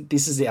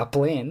this is our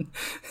plan.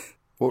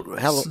 Well,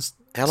 how long?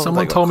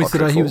 Someone told me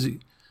today he was.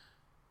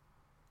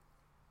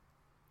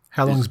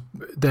 How long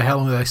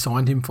have they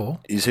signed him for?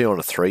 Is he on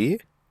a 3-year?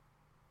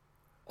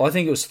 I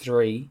think it was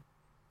 3.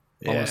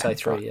 I want to say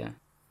 3. Right. Yeah.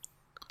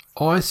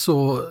 I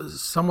saw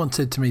someone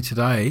said to me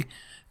today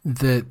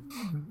that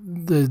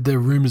the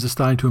rumours are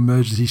starting to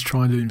emerge that he's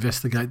trying to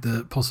investigate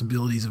the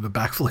possibilities of a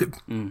backflip.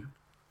 Mm.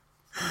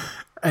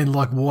 And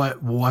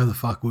why the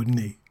fuck wouldn't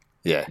he?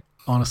 Yeah.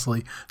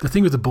 Honestly, the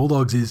thing with the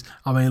Bulldogs is,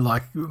 my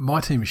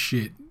team is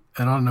shit,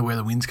 and I don't know where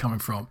the win's coming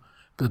from.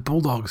 But the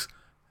Bulldogs,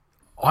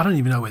 I don't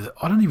even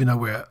know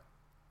where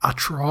a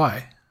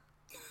try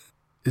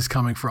is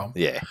coming from.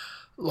 Yeah.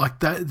 Like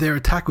that, their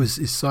attack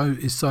is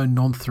so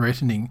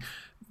non-threatening.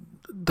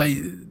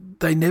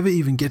 They never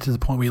even get to the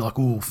point where you're like,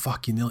 oh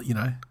fuck, you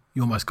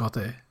almost got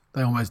there.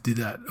 They almost did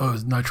that. Oh, it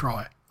was no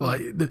try.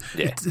 Like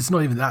it's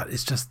not even that.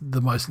 It's just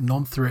the most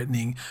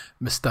non-threatening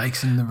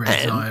mistakes in the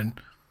red zone.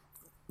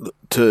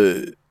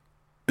 To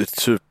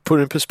put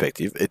in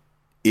perspective,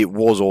 it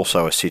was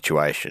also a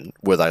situation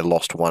where they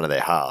lost one of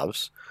their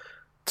halves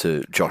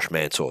to Josh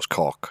Mansour's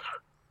cock.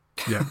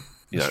 Yeah,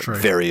 true.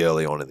 Very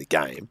early on in the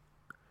game.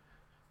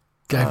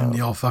 Gave him the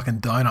old fucking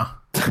donor.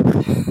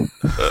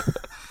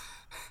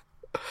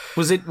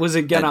 Was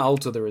it gonna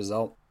alter the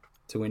result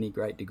to any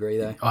great degree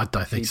though? I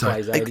don't think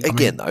so.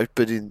 Though,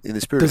 but in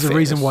the spirit there's of a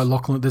fairness,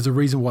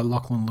 reason why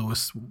Lachlan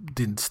Lewis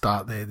didn't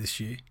start there this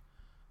year.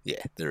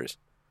 Yeah, there is.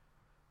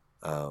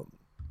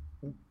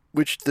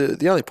 Which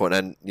the only point,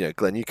 and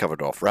Glenn, you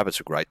covered it off. Rabbits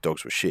were great,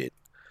 dogs were shit.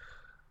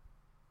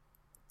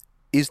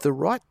 Is the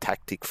right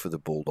tactic for the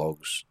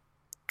Bulldogs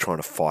trying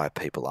to fire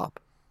people up?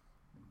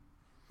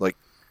 Like,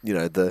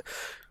 the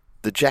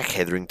Jack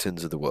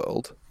Hetheringtons of the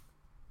world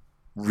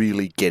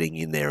really getting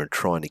in there and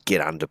trying to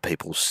get under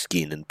people's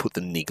skin and put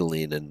the niggle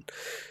in and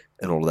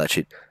all of that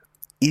shit.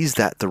 is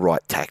that the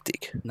right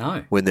tactic?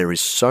 No. When there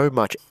is so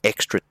much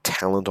extra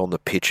talent on the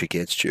pitch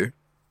against you,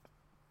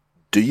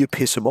 do you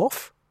piss them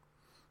off?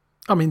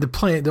 I mean,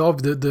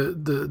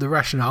 the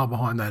rationale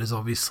behind that is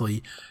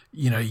obviously,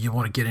 you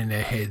want to get in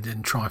their head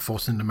and try and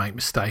force them to make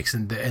mistakes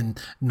and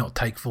not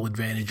take full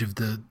advantage of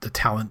the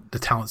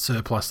talent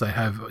surplus they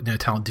have,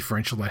 talent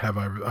differential they have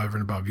over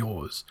and above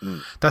yours.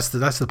 That's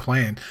the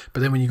plan.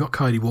 But then when you got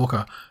Cody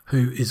Walker,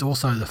 who is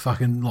also the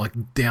fucking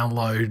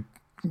download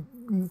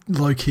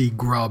low key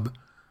grub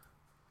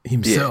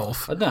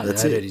himself. I don't know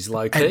that he's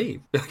low key.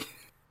 I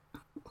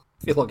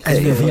feel like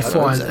and then he he's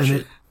fires,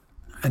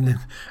 and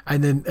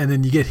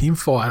then you get him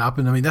fired up,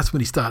 and I mean that's when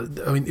he started.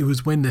 I mean it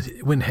was when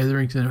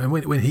Hetherington and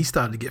when he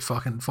started to get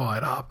fucking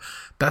fired up,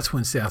 that's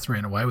when South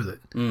ran away with it.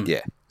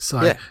 Yeah. So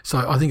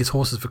I think it's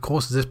horses for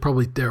courses.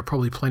 There are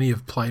probably plenty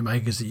of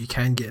playmakers that you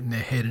can get in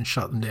their head and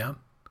shut them down.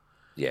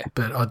 Yeah.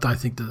 But I don't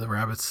think that the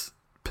Rabbits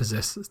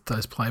possess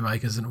those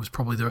playmakers, and it was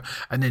probably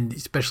and then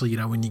especially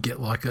when you get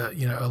like a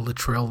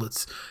Latrell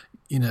that's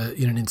in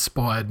an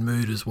inspired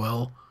mood as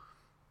well.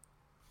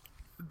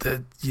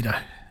 That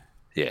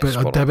Yeah,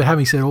 but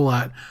having said all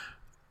that,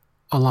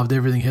 I loved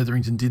everything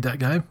Hetherington did that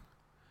game.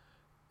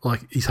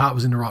 Like, his heart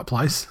was in the right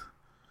place.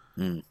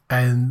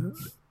 And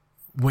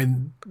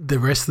when the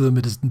rest of them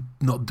are just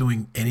not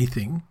doing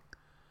anything,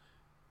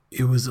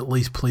 it was at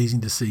least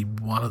pleasing to see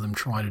one of them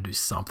trying to do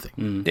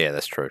something. Yeah,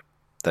 that's true.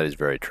 That is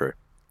very true.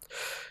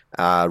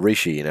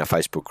 Rishi in our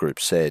Facebook group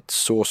said,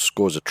 Sauce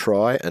scores a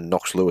try and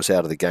knocks Lewis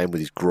out of the game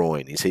with his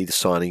groin. Is he the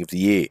signing of the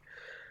year?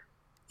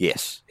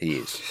 Yes, he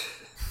is.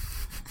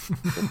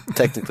 Well,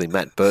 technically,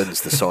 Matt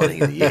Burton's the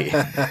signing of the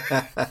year.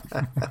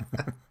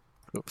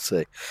 We'll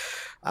see.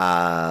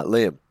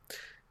 Liam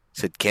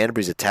said,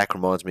 Canterbury's attack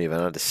reminds me of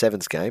an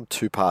under-7s game.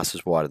 2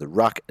 passes wide of the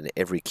ruck and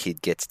every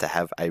kid gets to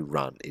have a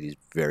run. It is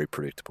very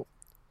predictable.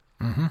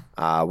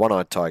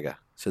 One-Eyed Tiger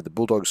said, the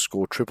Bulldogs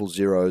score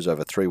 000s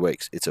over 3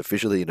 weeks. It's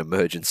officially an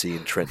emergency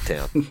in Trent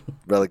Town.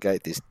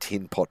 Relegate this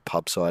tin pot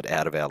pub side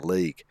out of our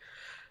league.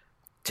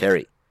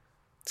 Terry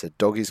said,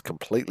 Doggies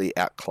completely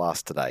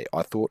outclassed today.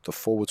 I thought the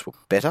forwards were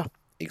better,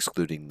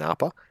 excluding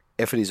Napa.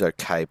 Effort is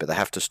okay, but they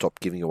have to stop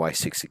giving away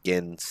 6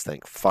 again.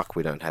 Thank fuck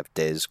we don't have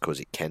Des, because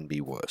it can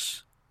be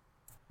worse.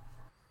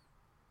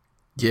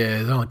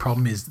 Yeah, the only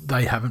problem is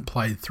they haven't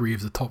played 3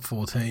 of the top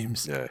 4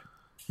 teams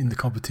in the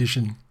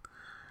competition.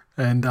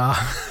 And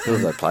who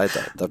have they played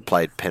though? They've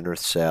played Penrith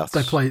South.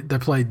 They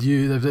played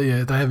you. They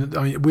haven't.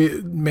 I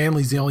mean,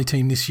 Manly's the only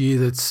team this year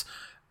that's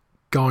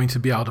going to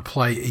be able to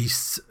play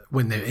Easts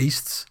when they're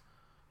Easts.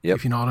 Yep.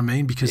 If you know what I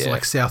mean, because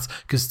like South,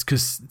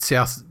 because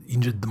South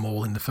injured them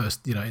all in the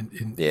first,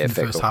 in the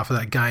first half of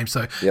that game.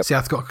 So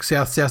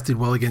South did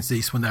well against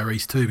East when they were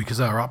East too, because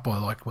they were up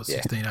by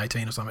 16,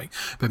 18 or something.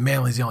 But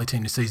Manly's the only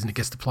team this season that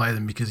gets to play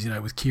them because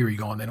with Kiri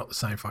gone, they're not the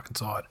same fucking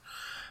side.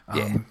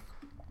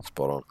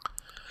 Spot on.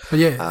 But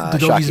the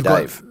Doggies have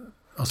Dave.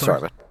 got.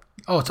 Sorry, man.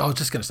 I was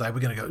just going to say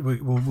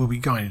we'll be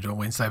going into a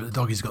Wednesday, but the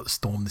Doggies have got the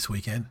Storm this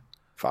weekend.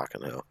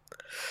 Fucking hell!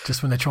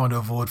 Just when they're trying to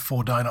avoid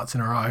 4 donuts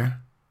in a row.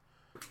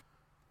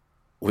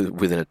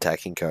 With an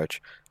attacking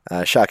coach.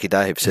 Sharky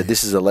Dave said,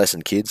 this is a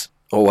lesson, kids.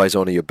 Always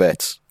honour your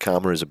bets.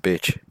 Karma is a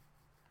bitch.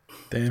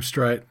 Damn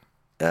straight.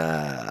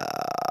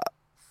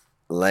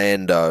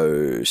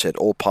 Lando said,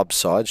 all pub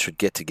sides should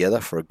get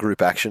together for a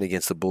group action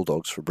against the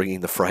Bulldogs for bringing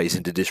the phrase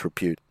into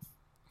disrepute.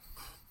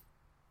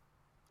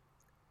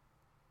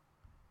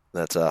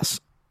 That's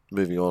us.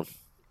 Moving on.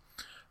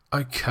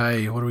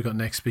 Okay, what do we got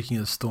next? Speaking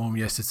of the Storm,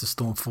 yes, it's the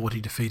Storm 40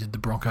 defeated the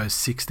Broncos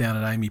 6 down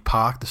at Amy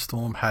Park. The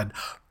Storm had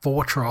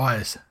 4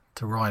 tries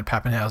to Ryan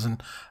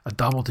Pappenhausen, a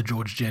double to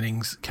George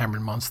Jennings,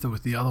 Cameron Munster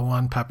with the other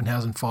one,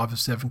 Pappenhausen 5 of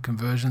 7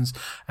 conversions,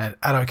 and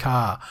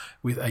Addo-Carr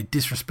with a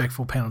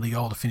disrespectful penalty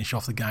goal to finish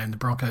off the game. The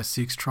Broncos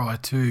 6 try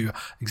to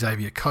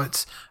Xavier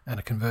Coates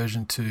and a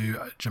conversion to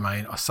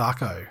Jermaine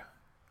Osako.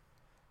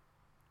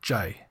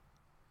 Jay.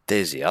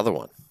 There's the other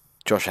one.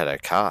 Josh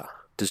Addo-Carr.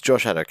 Does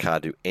Josh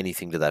Addo-Carr do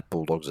anything to that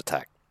Bulldogs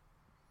attack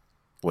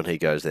when he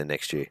goes there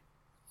next year?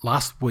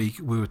 Last week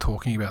we were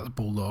talking about the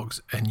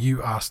Bulldogs and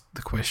you asked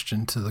the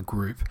question to the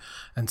group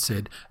and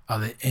said, are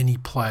there any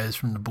players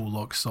from the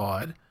Bulldogs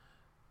side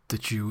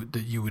that you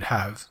would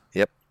have?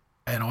 Yep.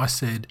 And I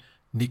said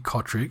Nick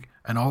Kotrick,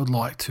 and I would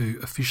like to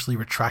officially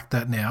retract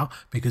that now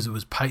because it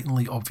was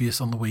patently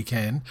obvious on the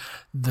weekend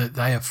that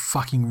they have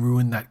fucking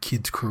ruined that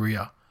kid's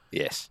career.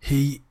 Yes.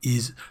 He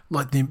is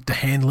like the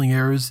handling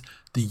errors,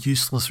 the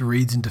useless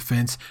reads in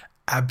defence,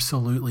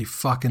 absolutely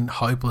fucking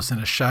hopeless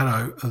and a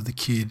shadow of the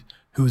kid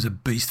who was a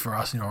beast for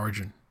us in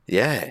Origin.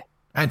 Yeah.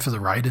 And for the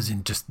Raiders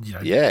in just,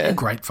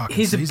 great fucking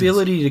his seasons.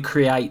 Ability to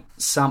create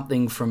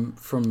something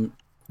from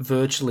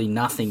virtually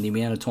nothing, the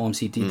amount of times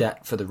he did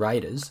that for the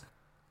Raiders.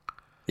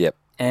 Yep.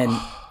 And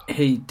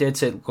he dead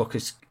set, look,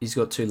 he's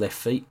got 2 left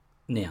feet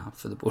now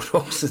for the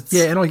Bulldogs.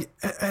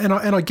 And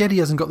I get he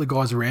hasn't got the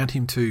guys around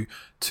him to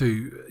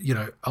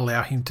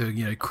allow him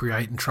to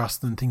create and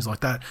trust and things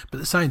like that. But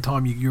at the same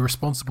time, you're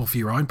responsible for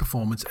your own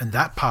performance, and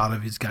that part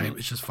of his game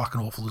is just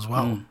fucking awful as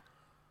well.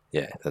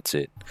 Yeah, that's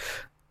it.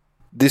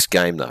 This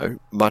game, though,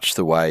 much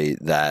the way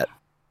that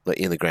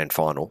in the grand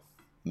final,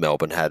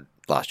 Melbourne had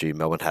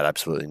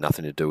absolutely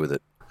nothing to do with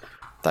it.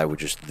 They were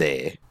just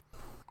there,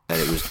 and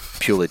it was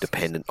purely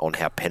dependent on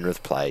how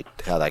Penrith played,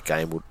 how that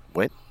game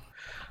went.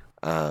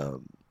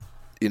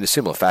 In a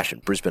similar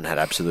fashion, Brisbane had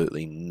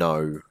absolutely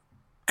no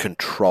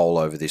control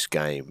over this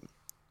game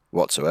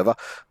whatsoever.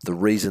 The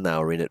reason they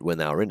were in it when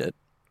they were in it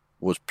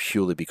was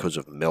purely because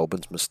of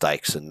Melbourne's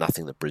mistakes and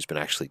nothing that Brisbane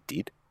actually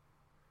did.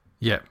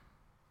 Yeah.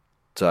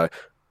 So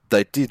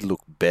they did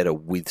look better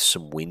with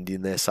some wind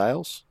in their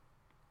sails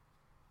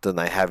than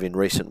they have in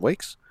recent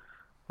weeks.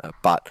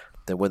 But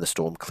then when the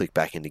Storm clicked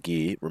back into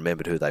gear,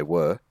 remembered who they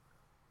were,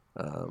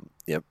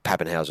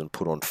 Pappenhausen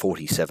put on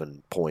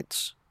 47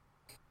 points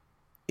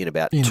in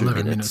about 2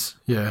 minutes.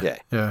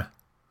 Yeah.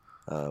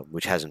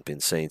 Which hasn't been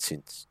seen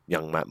since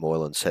young Matt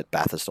Moylan set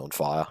Bathurst on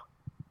fire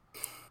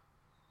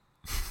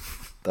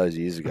those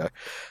years ago.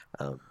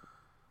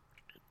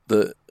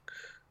 The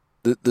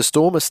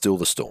Storm are still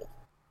the Storm,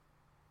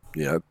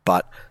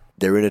 but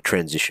they're in a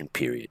transition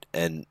period.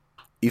 And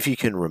if you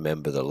can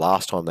remember, the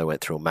last time they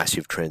went through a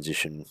massive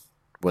transition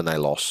when they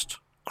lost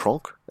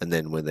Cronk, and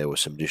then when there were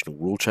some additional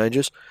rule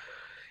changes,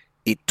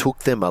 it took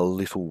them a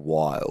little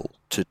while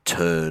to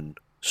turn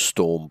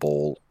Storm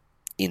ball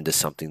into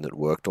something that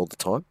worked all the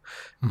time.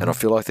 Mm-hmm. And I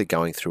feel like they're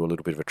going through a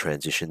little bit of a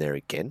transition there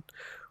again,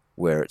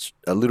 where it's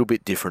a little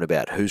bit different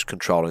about who's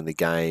controlling the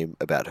game,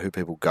 about who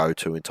people go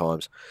to in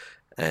times.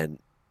 And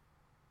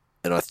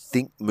I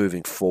think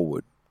moving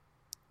forward,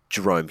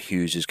 Jerome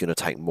Hughes is going to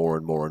take more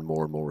and more and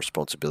more and more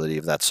responsibility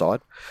of that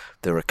side.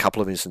 There were a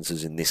couple of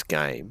instances in this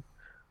game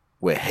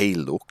where he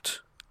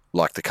looked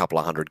like the couple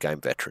of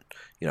 100-game veteran.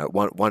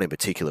 One in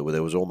particular where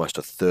there was almost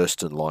a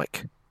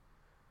Thurston-like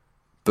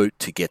boot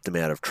to get them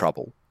out of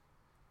trouble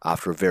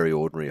after a very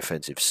ordinary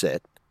offensive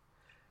set,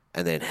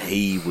 and then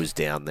he was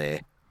down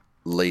there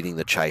leading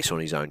the chase on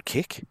his own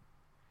kick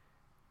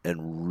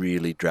and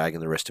really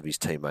dragging the rest of his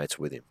teammates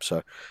with him.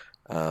 So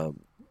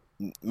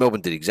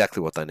Melbourne did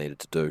exactly what they needed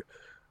to do.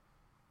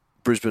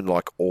 Brisbane,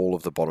 like all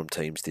of the bottom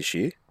teams this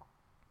year,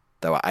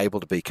 they were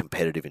able to be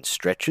competitive in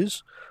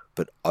stretches,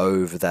 but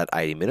over that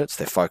 80 minutes,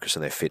 their focus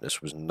and their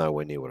fitness was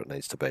nowhere near what it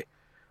needs to be.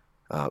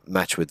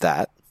 Match with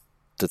that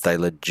they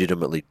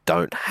legitimately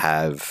don't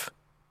have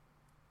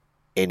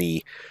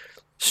any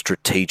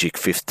strategic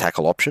fifth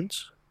tackle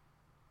options.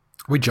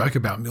 We joke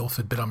about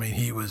Milford, but I mean,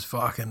 he was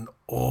fucking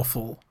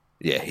awful.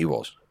 Yeah, he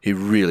was. He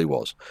really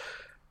was.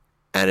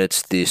 And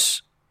it's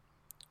this,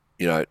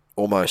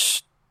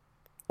 almost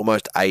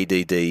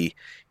ADD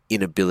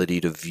inability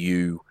to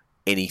view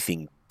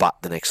anything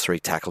but the next three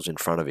tackles in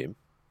front of him.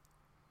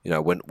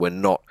 When we're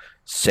not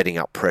setting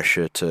up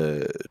pressure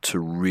to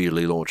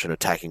really launch an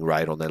attacking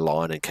raid on their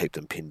line and keep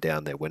them pinned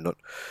down there. We're not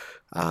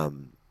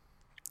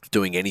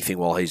doing anything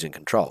while he's in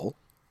control.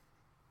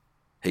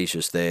 He's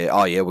just there.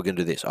 Oh, yeah, we're going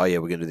to do this. Oh, yeah,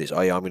 we're going to do this.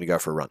 Oh, yeah, I'm going to go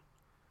for a run.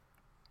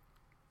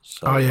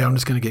 So, I'm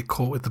just going to get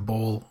caught with the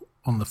ball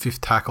on the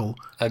fifth tackle,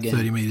 again,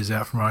 30 metres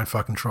out from my own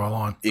fucking try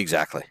line.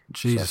 Exactly.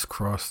 Jesus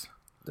Christ.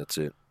 That's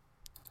it.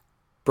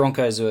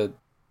 Broncos are,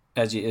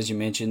 as you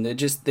mentioned, they're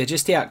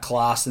just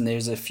outclassed, and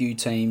there's a few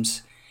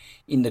teams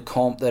in the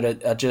comp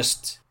that are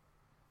just,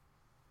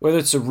 whether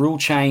it's a rule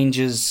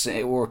changes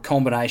or a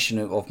combination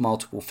of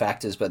multiple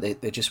factors, but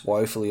they're just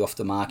woefully off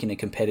the mark in a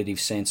competitive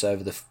sense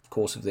over the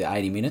course of the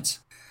 80 minutes.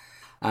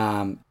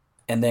 And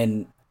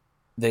then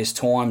there's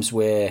times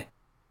where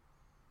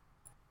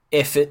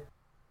effort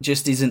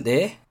just isn't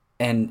there.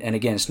 And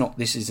again,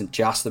 this isn't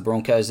just the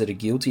Broncos that are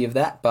guilty of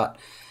that, but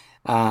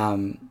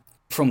from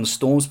the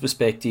Storm's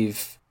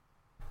perspective,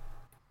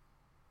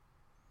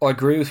 I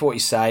agree with what you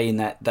say in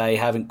that they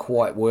haven't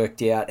quite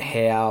worked out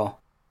how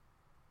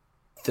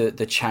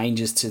the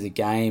changes to the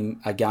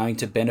game are going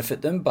to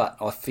benefit them, but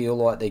I feel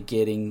like they're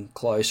getting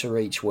closer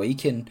each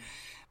week, and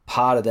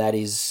part of that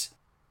is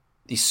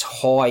this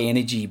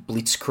high-energy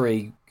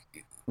blitzkrieg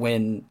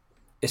when,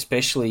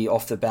 especially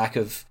off the back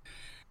of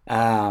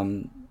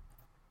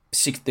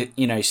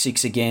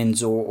six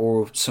agains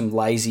or some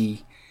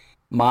lazy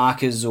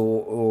markers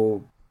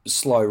or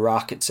slow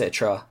ruck,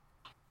 etc.,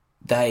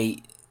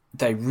 they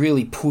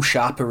really push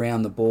up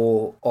around the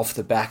ball off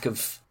the back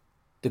of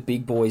the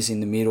big boys in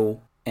the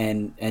middle,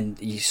 and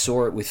you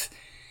saw it with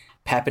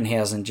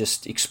Pappenhausen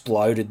just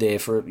exploded there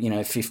for a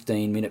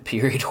 15-minute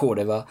period or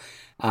whatever.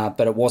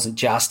 But it wasn't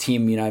just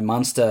him.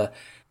 Munster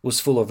was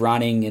full of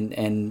running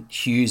and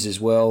Hughes as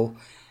well.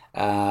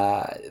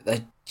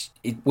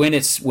 When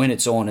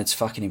it's on, it's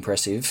fucking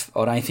impressive.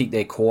 I don't think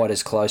they're quite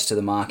as close to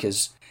the mark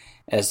as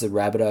the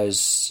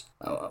Rabbitohs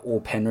or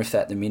Penrith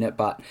at the minute,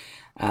 but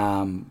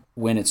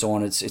when it's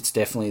on, it's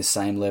definitely the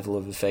same level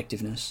of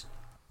effectiveness.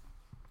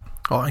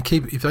 Oh, and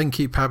if they can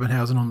keep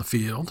Pappenhausen on the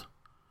field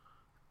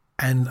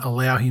and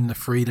allow him the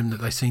freedom that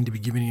they seem to be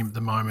giving him at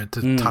the moment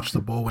to touch the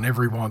ball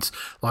whenever he wants.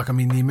 Like, I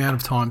mean, the amount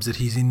of times that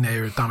he's in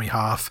there at dummy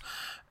half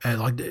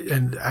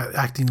and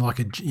acting like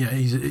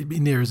he's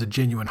in there as a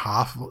genuine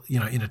half,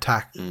 in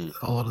attack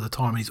a lot of the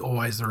time. He's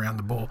always around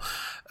the ball.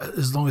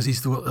 As long as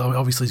he's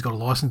obviously he's got a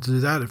license to do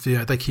that.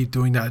 If they keep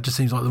doing that, it just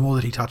seems like the more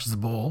that he touches the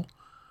ball,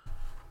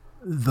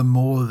 the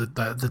more that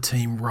the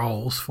team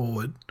rolls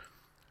forward.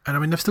 And I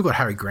mean, they've still got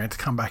Harry Grant to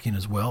come back in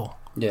as well.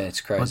 Yeah,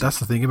 it's crazy. Like, that's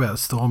the thing about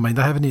Storm. I mean,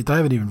 they haven't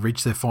even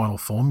reached their final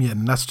form yet,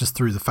 and that's just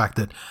through the fact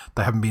that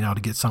they haven't been able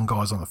to get some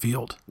guys on the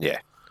field. Yeah.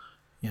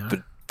 You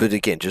know? But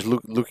again, just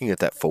looking at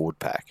that forward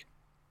pack,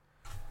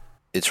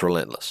 it's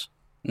relentless.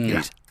 It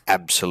is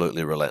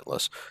absolutely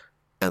relentless.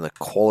 And the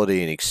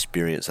quality and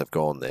experience have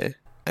gone there.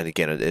 And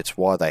again, it's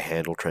why they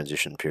handle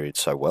transition periods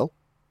so well.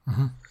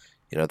 Mm-hmm.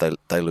 You know,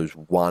 they lose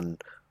one,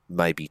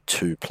 maybe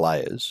two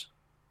players,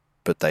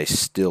 but they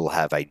still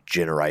have a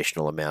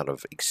generational amount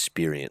of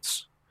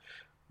experience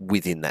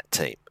within that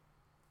team.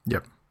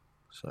 Yep.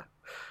 So,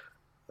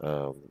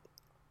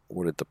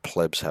 what did the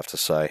plebs have to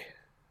say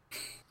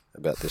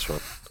about this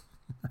one?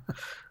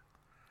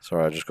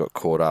 Sorry, I just got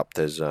caught up.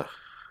 There's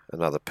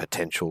another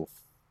potential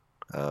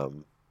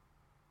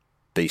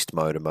beast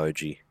mode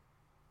emoji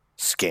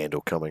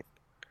scandal coming.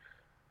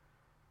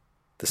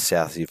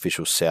 The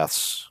official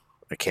South's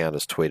account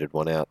has tweeted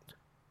one out.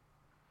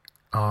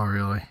 Oh,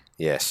 really?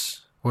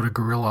 Yes. What a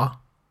gorilla.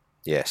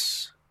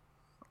 Yes.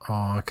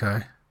 Oh,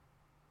 okay.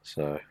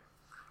 So,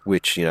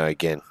 which, you know,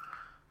 again...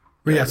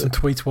 Read out some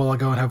tweets while I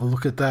go and have a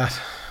look at that.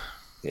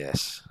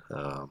 Yes.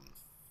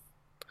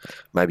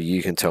 Maybe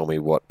you can tell me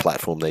what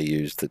platform they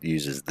use that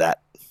uses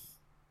that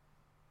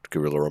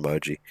gorilla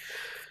emoji.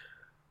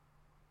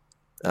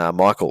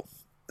 Michael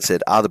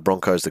said, are the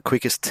Broncos the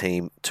quickest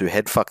team to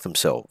headfuck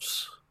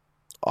themselves?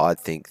 I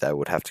think they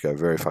would have to go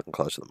very fucking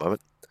close at the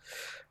moment.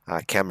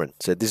 Cameron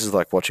said, this is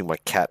like watching my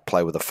cat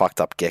play with a fucked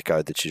up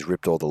gecko that she's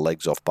ripped all the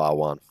legs off bar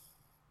one.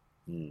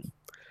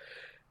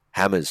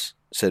 Hammers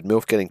said,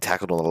 Milf getting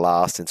tackled on the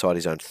last inside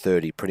his own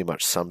 30 pretty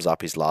much sums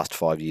up his last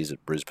 5 years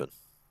at Brisbane.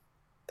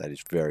 That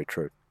is very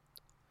true.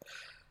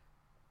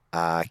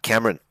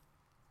 Cameron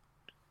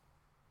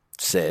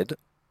said,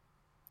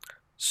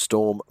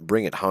 Storm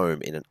bring it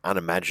home in an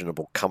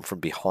unimaginable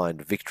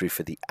come-from-behind victory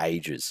for the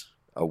ages.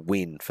 A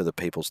win for the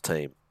people's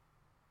team.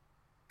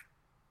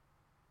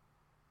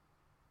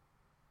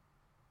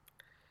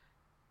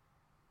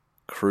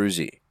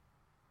 Cruzy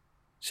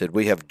said,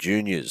 we have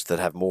juniors that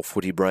have more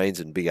footy brains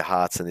and bigger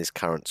hearts than this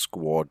current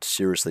squad.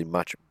 Seriously,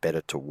 much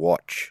better to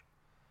watch.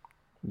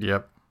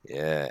 Yep.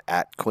 Yeah,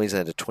 at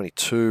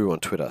Queenslander22 on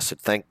Twitter said,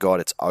 thank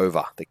God it's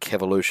over. The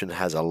Kevolution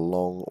has a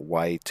long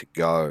way to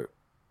go.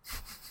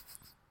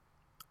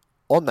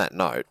 On that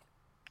note,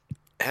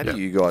 how do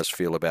you guys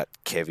feel about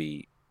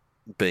Kevy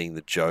being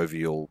the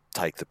jovial,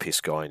 take the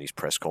piss guy in his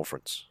press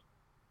conference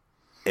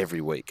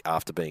every week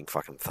after being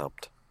fucking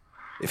thumped?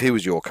 If he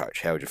was your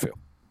coach, how would you feel?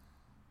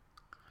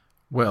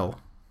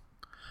 Well,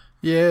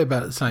 yeah,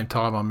 but at the same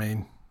time, I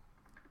mean,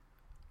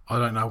 I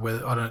don't know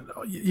whether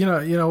you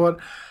know what,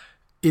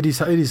 it is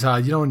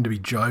hard. You don't want him to be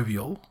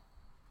jovial,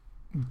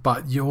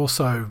 but you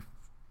also,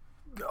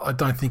 I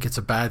don't think it's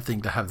a bad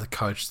thing to have the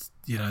coach,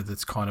 you know,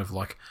 that's kind of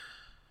like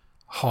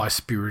high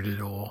spirited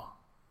or,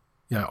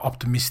 you know,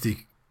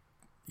 optimistic,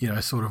 you know,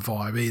 sort of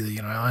vibe either.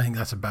 You know, I don't think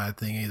that's a bad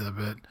thing either.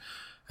 But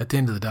at the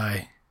end of the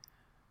day,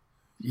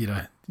 you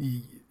know,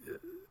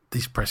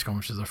 these press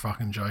conferences are a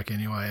fucking joke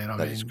anyway. And I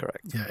mean, is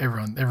correct. Yeah,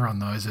 everyone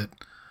knows it.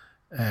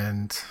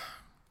 And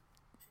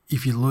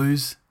if you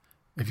lose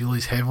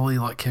heavily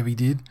like Kevy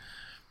did,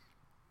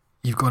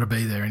 you've got to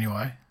be there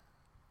anyway.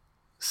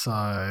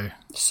 So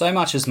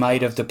much is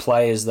made of the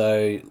players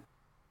though,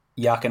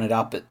 yucking it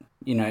up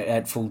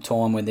at full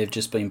time when they've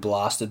just been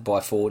blasted by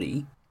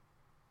 40.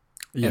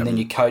 yeah, And then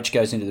your coach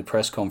goes into the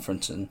press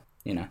conference and,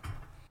 you know,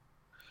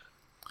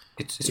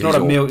 it's not a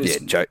million.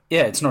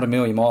 It's not a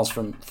million miles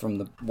from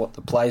what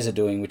the players are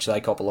doing, which they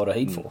cop a lot of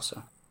heat for.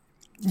 So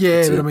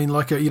yeah, but I mean,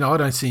 like, you know, I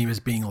don't see him as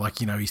being like,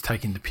 you know, he's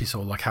taking the piss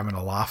or like having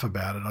a laugh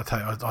about it.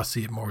 I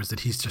see it more as that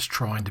he's just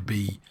trying to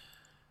be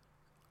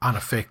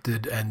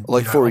unaffected and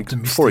like, you know,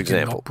 optimistic. For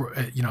example,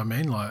 you know what I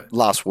mean? Like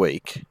last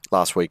week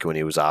when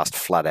he was asked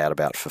flat out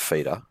about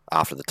Fafita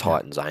after the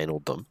Titans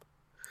analed them.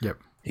 Yep.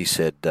 He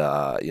said,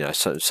 you know,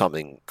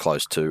 something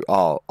close to,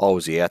 oh,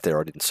 was he out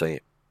there? I didn't see him.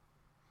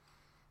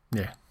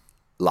 Yeah.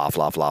 Laugh.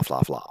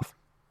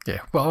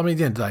 Yeah. Well, I mean, at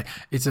the end of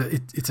the day,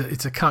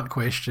 it's a cunt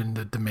question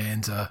that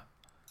demands a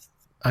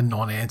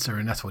non-answer,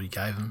 and that's what he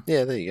gave him.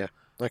 Yeah, there you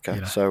go. Okay,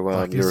 you know, so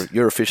like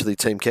you're officially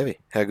Team Kevy.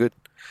 How good?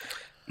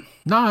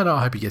 No,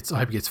 I hope he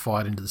gets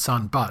fired into the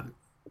sun. But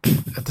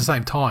at the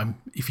same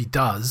time, if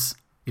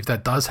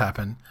that does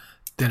happen,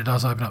 then it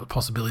does open up the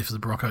possibility for the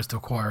Broncos to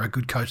acquire a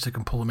good coach that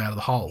can pull them out of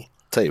the hole.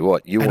 Tell you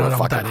what, you And I want to don't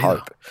want fucking that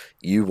hope.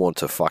 You want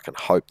to fucking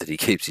hope that he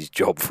keeps his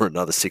job for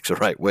another 6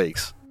 or 8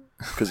 weeks.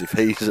 Because if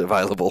he's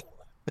available,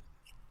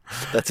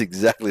 that's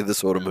exactly the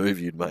sort of move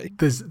you'd make.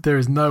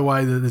 There's no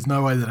way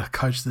that a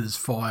coach that is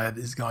fired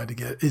is going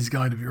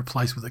to be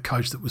replaced with a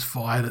coach that was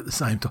fired at the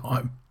same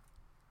time.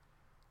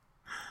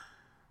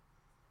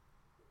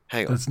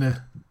 Hang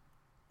on.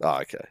 Oh,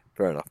 okay.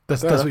 Fair enough.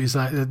 That's what you're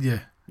saying. Yeah.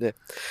 Yeah.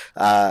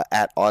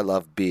 At I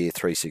Love Beer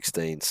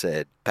 316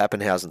 said,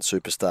 Pappenhausen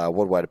superstar,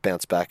 what a way to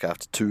bounce back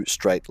after 2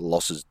 straight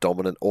losses,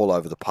 dominant all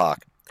over the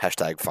park. #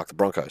 fuck the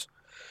Broncos.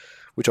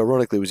 which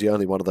ironically was the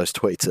only one of those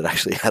tweets that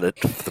actually had it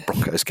for the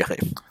Broncos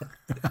game.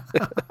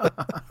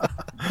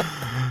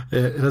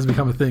 Yeah, it has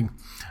become a thing.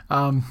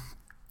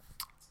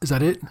 Is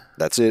that it?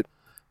 That's it.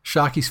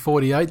 Sharkies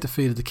 48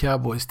 defeated the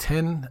Cowboys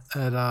 10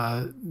 at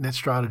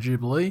Netstrata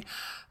Jubilee.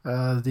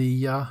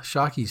 The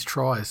Sharkies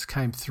tries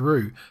came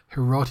through.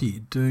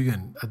 Hiroti,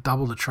 Dugan, a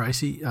double to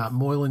Tracy,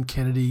 Moylan,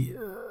 Kennedy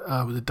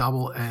with a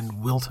double,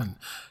 and Wilton.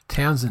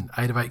 Townsend,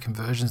 8 of 8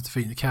 conversions,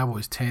 defeating the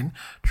Cowboys 10.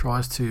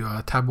 Tries to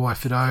Tabwai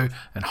Fido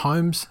and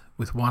Holmes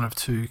with 1 of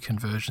 2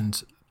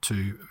 conversions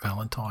to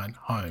Valentine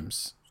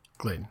Holmes.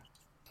 Glenn.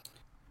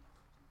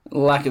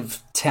 Lack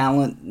of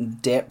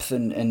talent, depth,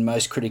 and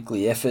most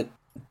critically effort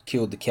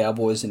killed the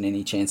Cowboys and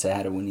any chance they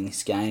had of winning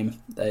this game.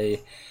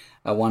 They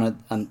are one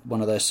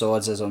of those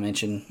sides, as I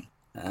mentioned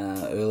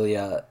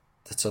earlier,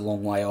 that's a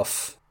long way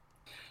off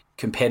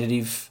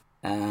competitive.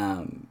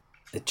 They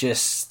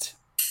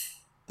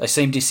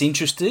seem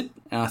disinterested,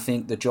 and I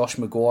think the Josh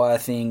Maguire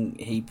thing,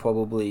 he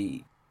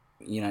probably,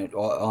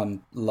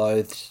 I'm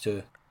loath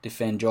to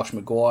defend Josh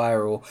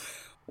Maguire or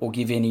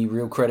give any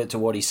real credit to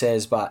what he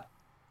says, but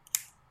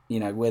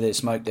where there's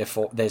smoke,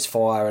 there's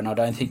fire, and I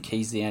don't think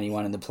he's the only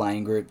one in the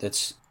playing group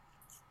that's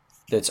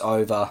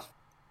over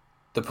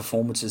the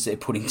performances they're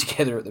putting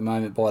together at the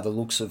moment by the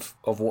looks of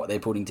what they're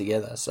putting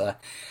together. So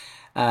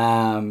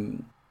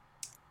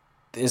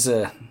there's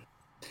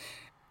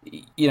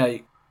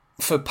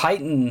for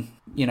Peyton,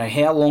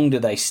 how long do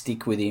they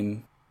stick with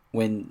him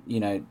when,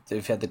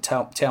 they've had the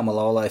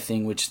Taumalolo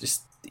thing, which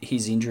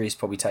his injury has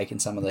probably taken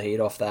some of the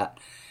heat off that.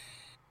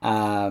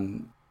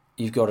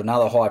 You've got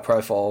another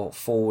high-profile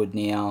forward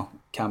now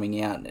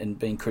coming out and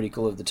being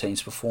critical of the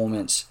team's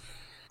performance.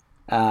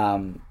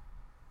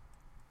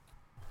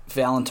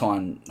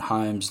 Valentine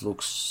Holmes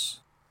looks,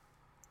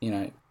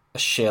 a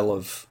shell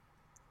of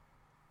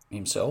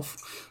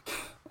himself,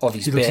 of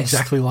his he best. Looks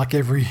exactly like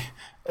every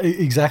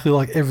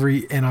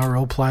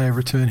NRL player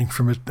returning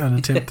from an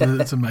attempt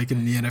to make it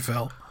in the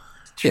NFL.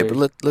 True. Yeah,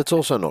 but let's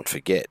also not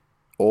forget,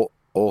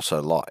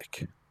 also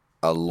like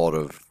a lot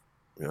of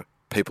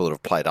people that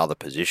have played other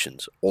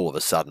positions all of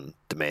a sudden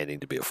demanding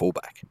to be a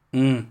fullback.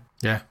 Mm.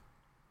 Yeah.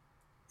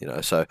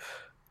 So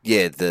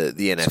yeah, the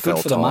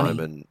NFL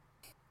time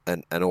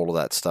and all of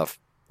that stuff,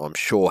 I'm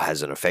sure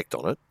has an effect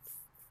on it.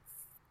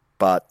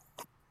 But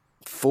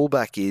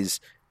fullback is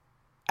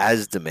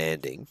as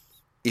demanding,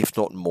 if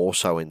not more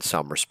so in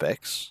some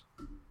respects,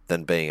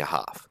 than being a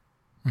half.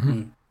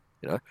 Mm-hmm.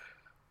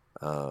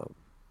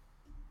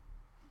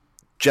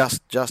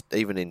 Just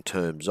even in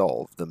terms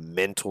of the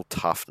mental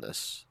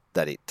toughness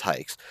that it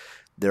takes,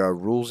 there are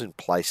rules in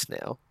place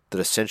now that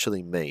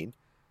essentially mean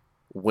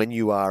when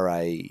you are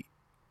a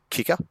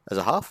kicker as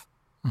a half,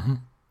 mm-hmm.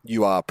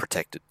 you are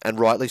protected, and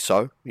rightly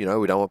so. We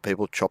don't want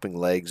people chopping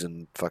legs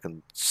and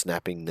fucking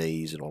snapping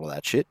knees and all of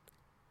that shit.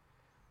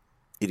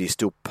 It is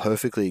still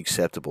perfectly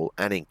acceptable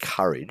and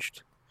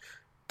encouraged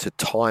to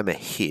time a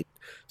hit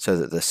so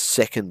that the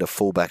second a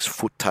fullback's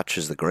foot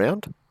touches the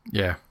ground,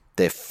 yeah,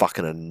 they're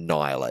fucking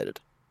annihilated.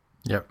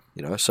 Yep.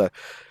 So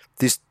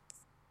this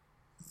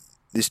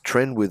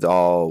trend with,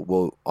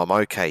 I'm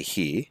okay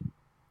here,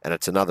 and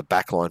it's another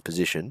backline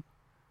position.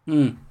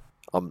 Mm.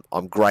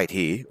 I'm great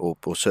here or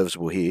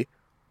serviceable here.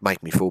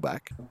 Make me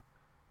fullback.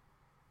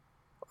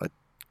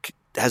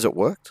 Has it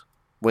worked?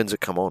 When's it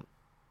come on?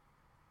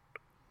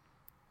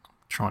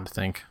 Trying to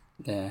think.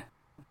 Yeah,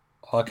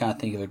 I can't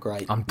think of a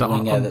great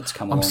winger that's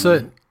come along.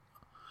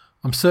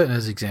 I'm certain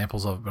there's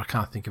examples of it, but I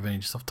can't think of any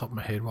just off the top of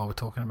my head while we're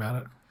talking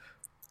about it.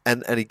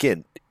 And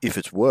again, if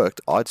it's worked,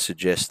 I'd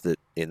suggest that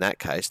in that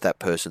case, that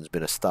person's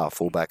been a star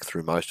fullback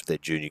through most of their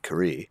junior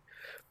career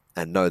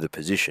and know the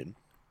position,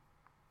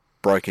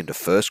 broke into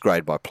first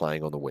grade by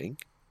playing on the wing,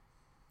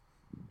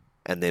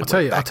 and then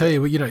I'll tell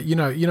you, you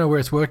know where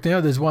it's worked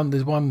now. There's one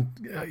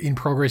in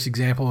progress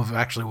example of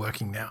actually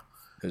working now.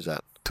 Who's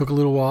that? Took a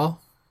little while,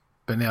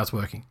 but now it's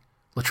working.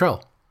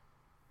 Latrell.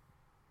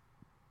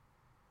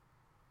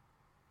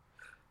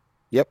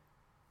 Yep.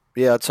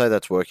 Yeah, I'd say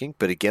that's working.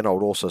 But again, I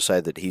would also say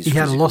that he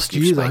had a lost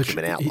year though. Make him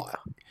an outlier.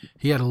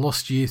 He had a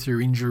lost year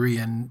through injury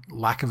and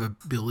lack of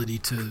ability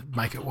to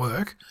make it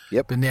work.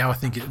 Yep. But now I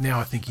think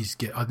he's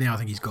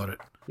got it.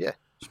 Yeah,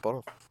 spot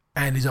on.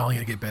 And he's only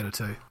going to get better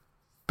too.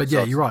 But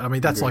yeah, you're right. I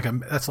mean, that's like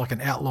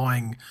an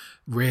outlying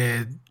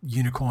rare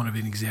unicorn of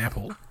an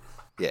example.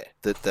 Yeah,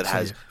 that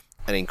has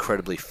an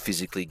incredibly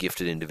physically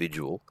gifted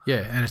individual.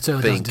 Yeah, and it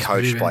certainly being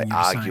coached by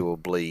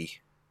arguably,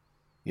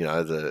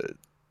 the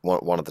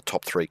one of the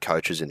top 3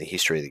 coaches in the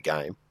history of the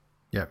game.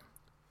 Yeah.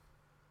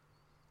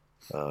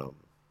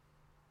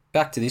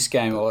 Back to this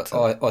game,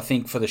 I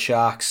think for the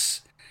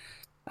Sharks,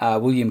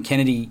 William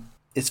Kennedy,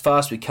 it's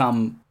fast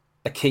become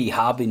a key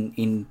hub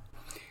in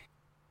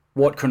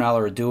what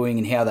Cronulla are doing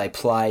and how they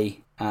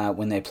play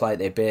when they play at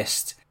their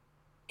best.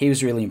 He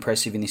was really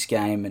impressive in this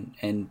game,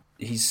 and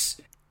he's,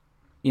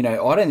 I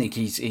don't think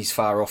he's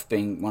far off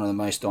being one of the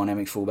most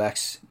dynamic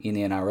fullbacks in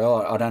the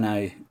NRL. I don't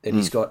know that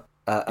he's got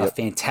a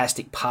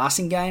fantastic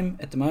passing game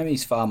at the moment.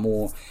 He's far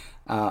more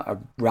a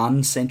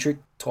run-centric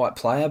type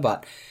player,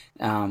 but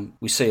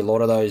we see a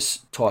lot of those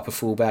type of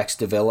fullbacks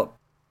develop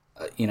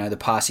the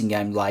passing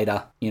game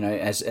later,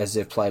 as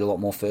they've played a lot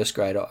more first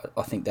grade.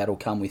 I think that'll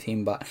come with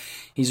him, but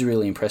he's a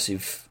really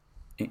impressive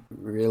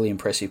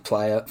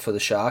player for the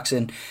Sharks.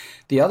 And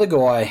the other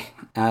guy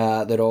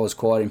that I was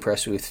quite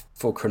impressed with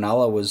for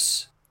Cronulla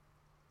was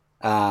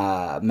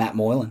Matt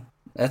Moylan.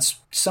 That's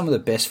some of the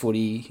best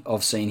footy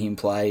I've seen him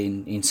play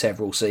in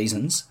several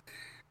seasons.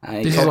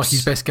 This is like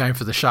his best game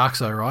for the Sharks,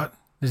 though, right?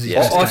 This is his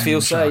best I game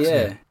feel for the so.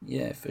 Sharks,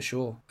 Yeah, for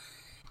sure.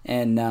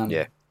 And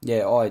Yeah.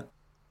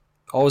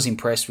 I was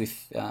impressed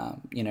with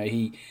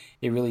he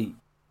really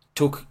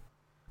took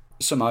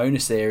some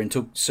onus there and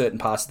took certain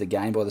parts of the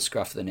game by the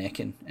scruff of the neck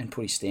and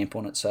put his stamp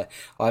on it. So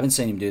I haven't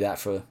seen him do that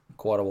for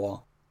quite a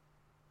while.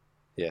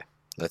 Yeah,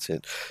 that's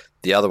it.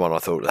 The other one I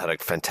thought had a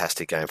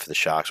fantastic game for the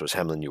Sharks was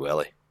Hamlin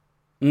Uele,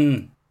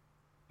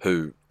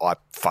 who I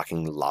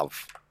fucking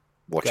love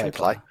watching Great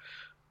play.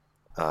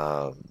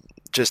 player.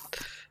 Just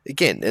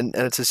again, and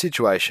it's a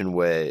situation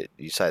where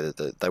you say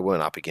that they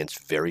weren't up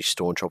against very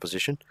staunch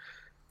opposition,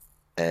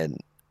 and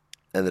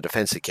the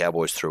defence the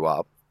Cowboys threw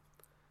up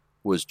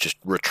was just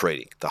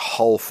retreating the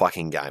whole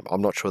fucking game.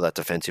 I'm not sure that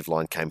defensive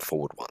line came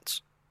forward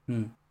once,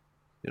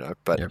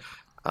 but Yep.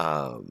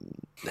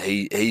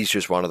 he's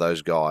just one of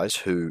those guys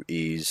who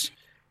is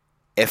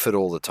effort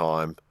all the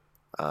time,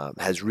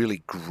 has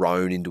really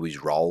grown into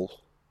his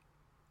role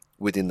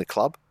within the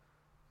club,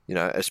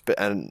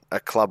 and a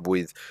club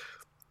with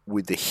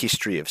the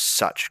history of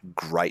such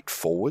great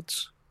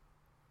forwards.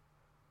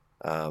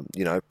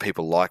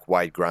 People like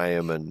Wade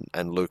Graham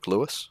and Luke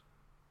Lewis,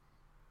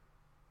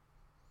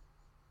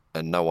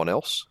 and no one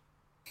else.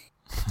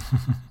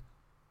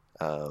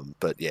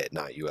 But yeah,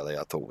 no, Uele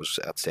I thought was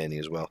outstanding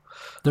as well.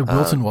 The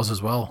Wilson was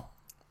as well.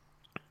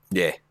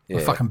 Yeah. A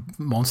fucking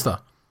monster.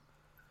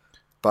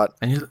 But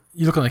And you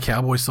look on the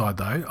Cowboys side,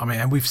 though, I mean,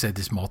 and we've said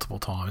this multiple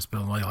times,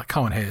 but like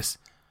Cohen Hess,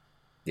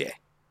 yeah,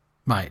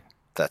 mate,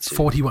 that's it.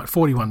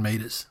 41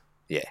 metres.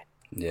 Yeah,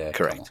 Come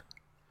correct.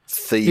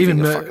 Thieving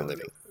Even a fucking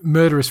living.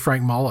 Murderous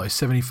Frank Molo,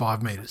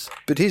 75 metres.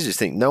 But here's the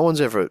thing: no one's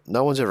ever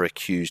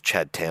accused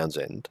Chad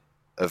Townsend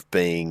of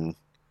being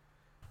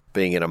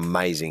an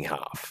amazing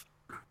half.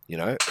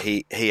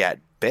 He at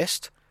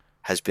best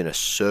has been a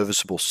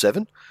serviceable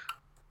 7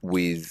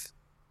 with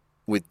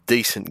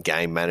decent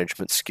game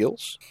management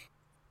skills.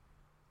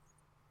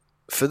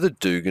 For the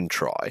Dugan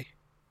try,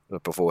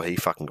 before he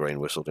fucking green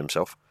whistled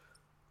himself,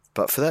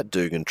 but for that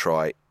Dugan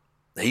try,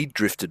 he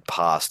drifted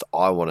past,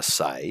 I want to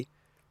say,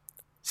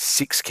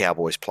 6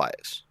 Cowboys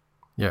players.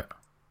 Yeah.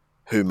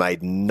 Who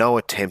made no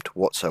attempt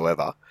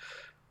whatsoever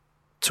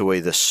to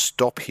either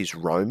stop his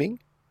roaming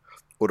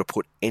or to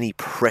put any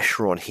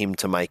pressure on him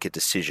to make a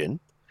decision.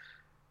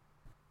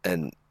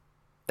 And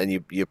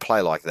you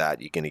play like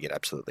that, you're going to get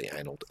absolutely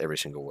analled every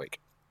single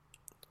week.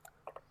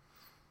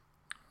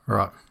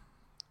 Right.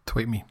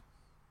 Tweet me.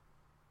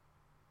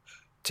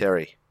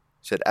 Terry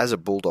said, as a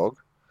Bulldog,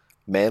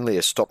 Manly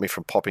has stopped me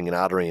from popping an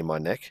artery in my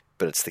neck,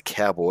 but it's the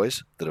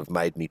Cowboys that have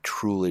made me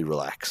truly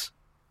relax.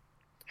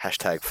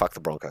 Hashtag fuck the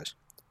Broncos.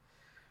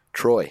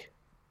 Troy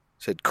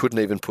said, couldn't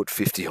even put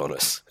 50 on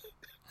us.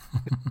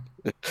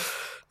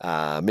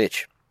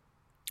 Mitch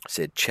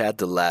said, Chad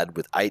the lad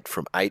with 8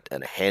 from 8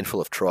 and a handful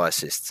of try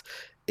assists.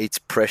 Eats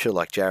pressure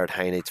like Jared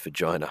Hayne eats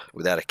vagina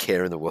without a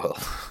care in the world.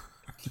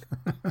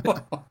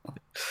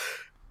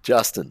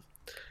 Justin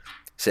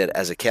said,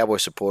 as a Cowboy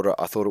supporter,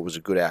 I thought it was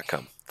a good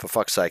outcome. For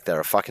fuck's sake, they're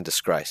a fucking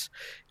disgrace.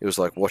 It was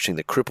like watching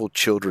the crippled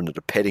children at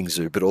a petting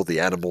zoo, but all the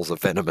animals are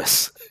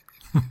venomous.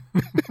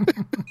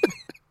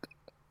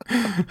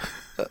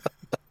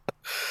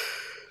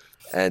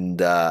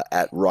 And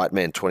at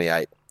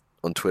Rightman28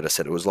 on Twitter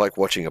said, it was like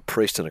watching a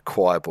priest and a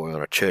choir boy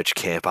on a church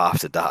camp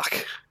after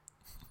dark.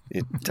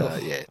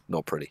 Yeah,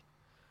 not pretty.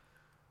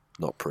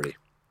 Not pretty.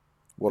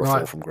 What a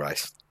fall from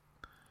grace.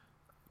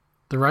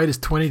 The Raiders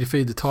 20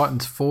 defeated the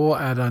Titans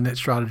 4 at Net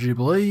Strata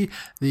Jubilee.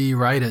 The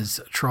Raiders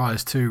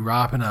tries to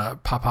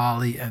Rapana,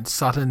 Papali and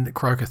Sutton.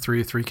 Croker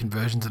 3 of 3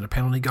 conversions and a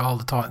penalty goal.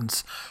 The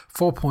Titans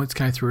 4 points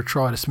came through a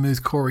try to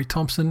smooth Corey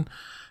Thompson.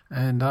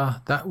 And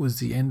that was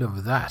the end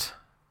of that.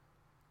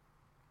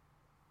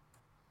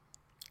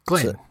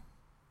 Glenn.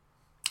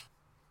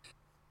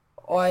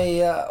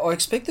 I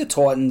expect the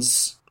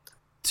Titans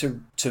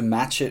to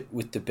match it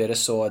with the better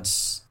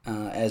sides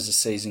as the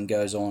season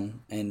goes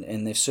on.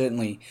 And they've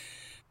certainly...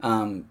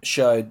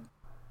 showed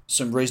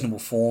some reasonable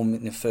form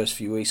in the first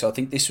few weeks. I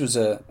think this was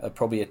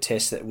probably a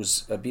test that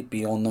was a bit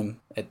beyond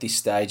them at this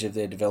stage of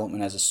their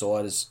development as a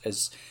side,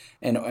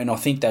 and I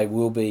think they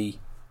will be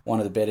one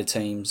of the better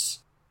teams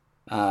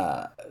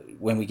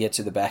when we get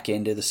to the back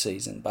end of the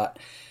season. But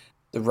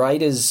the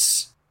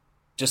Raiders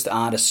just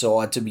aren't a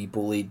side to be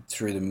bullied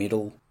through the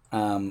middle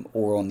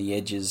or on the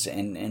edges,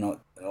 and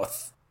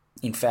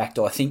in fact,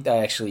 I think they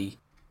actually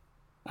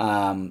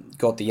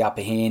got the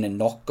upper hand and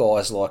knocked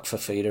guys like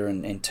Fafita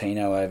and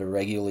Tino over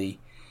regularly,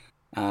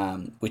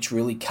 which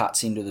really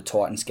cuts into the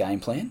Titans' game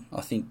plan.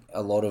 I think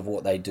a lot of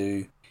what they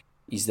do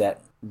is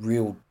that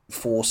real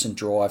force and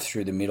drive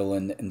through the middle,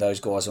 and those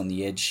guys on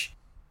the edge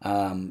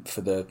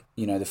for the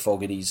the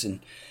Fogartys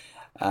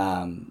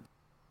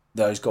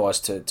those guys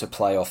to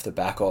play off the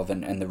back of,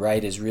 and the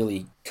Raiders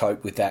really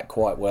coped with that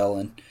quite well.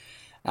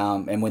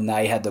 And when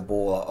they had the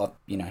ball,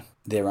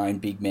 their own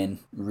big men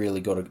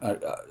really got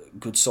a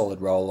good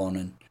solid roll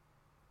on,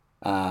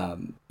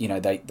 and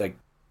they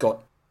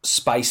got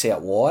space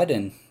out wide,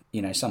 and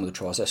some of the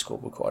tries they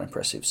scored were quite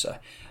impressive. So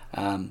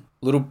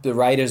the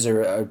Raiders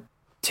are a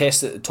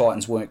test that the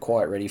Titans weren't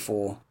quite ready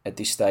for at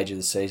this stage of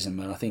the season,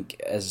 but I think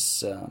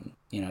as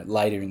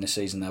later in the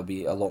season they'll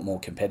be a lot more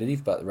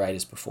competitive. But the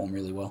Raiders perform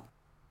really well.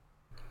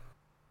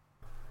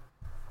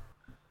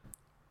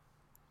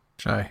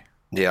 Jay.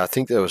 Yeah, I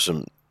think there were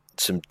some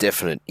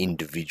definite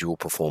individual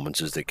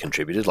performances that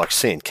contributed. Like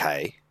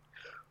CNK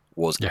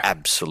was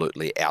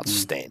absolutely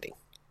outstanding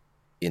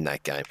in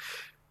that game.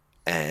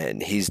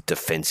 And his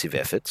defensive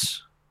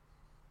efforts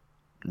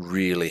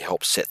really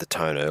helped set the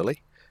tone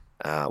early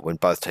when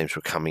both teams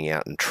were coming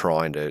out and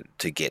trying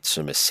to get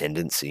some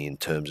ascendancy in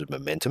terms of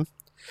momentum.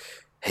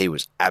 He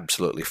was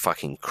absolutely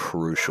fucking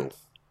crucial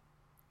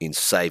in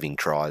saving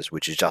tries,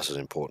 which is just as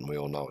important, we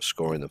all know, as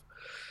scoring them.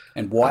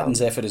 And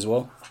Whiten's effort as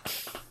well.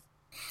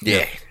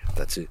 Yeah,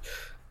 that's it.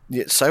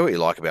 Yeah, say what you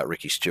like about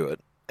Ricky Stewart,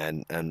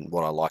 and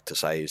what I like to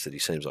say is that he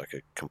seems like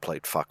a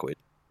complete fuckwit.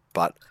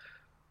 But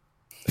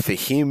for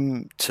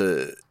him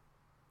to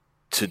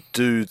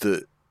do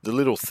the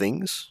little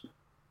things,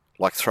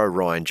 like throw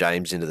Ryan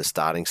James into the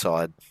starting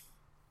side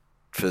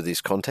for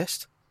this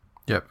contest,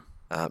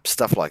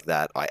 stuff like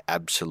that, I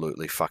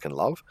absolutely fucking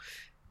love.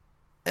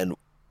 And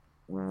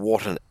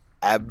what an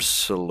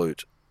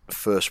absolute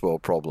first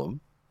world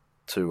problem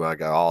to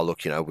go, oh,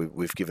 look,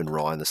 we've given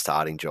Ryan the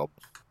starting job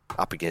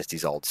up against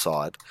his old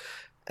side,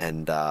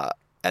 and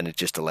it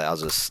just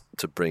allows us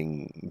to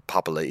bring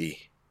Papali'i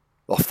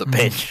off the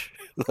bench.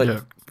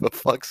 For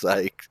fuck's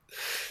sake,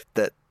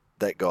 that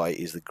guy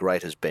is the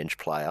greatest bench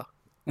player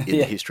in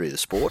the history of the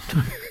sport.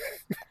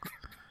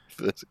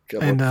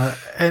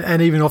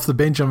 And even off the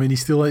bench, I mean, he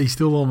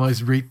still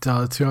almost reached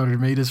 200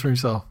 metres for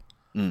himself.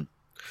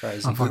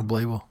 Crazy.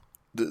 Unbelievable.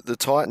 The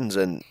Titans,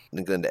 and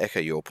Glenn, to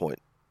echo your point,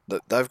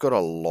 they've got a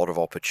lot of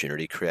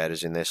opportunity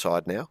creators in their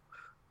side now.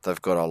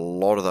 They've got a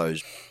lot of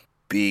those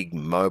big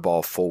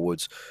mobile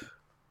forwards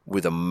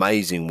with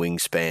amazing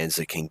wingspans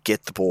that can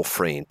get the ball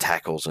free in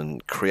tackles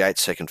and create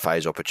second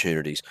phase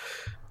opportunities.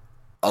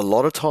 A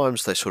lot of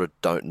times they sort of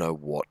don't know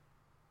what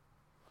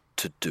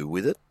to do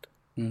with it.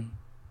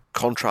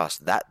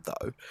 Contrast that,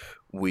 though,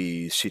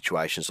 with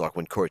situations like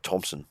when Corey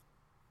Thompson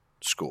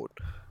scored.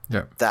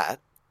 Yeah. That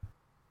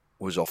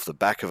was off the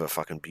back of a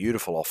fucking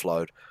beautiful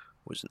offload,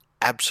 was an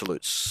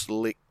absolute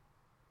slick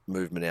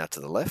movement out to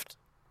the left.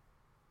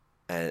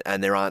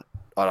 And there aren't,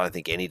 I don't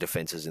think, any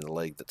defences in the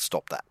league that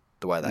stopped that,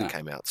 the way that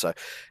came out. So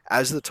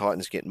as the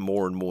Titans get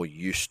more and more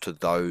used to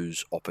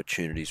those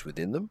opportunities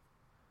within them,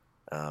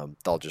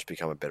 they'll just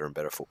become a better and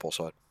better football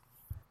side.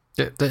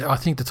 Yeah, I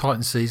think the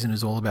Titans season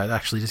is all about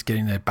actually just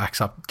getting their backs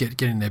up,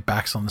 getting their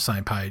backs on the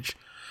same page,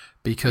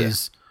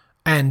 because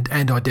and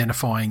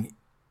identifying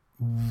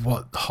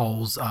what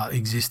holes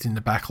exist in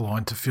the back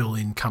line to fill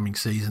in coming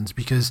seasons.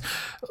 Because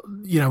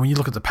when you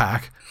look at the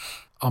pack,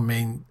 I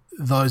mean,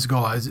 those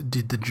guys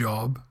did the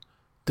job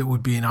that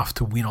would be enough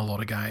to win a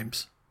lot of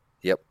games.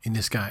 In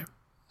this game,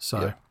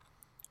 so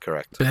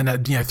correct. But and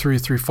through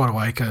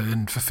Fodawaker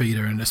and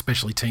Fafita and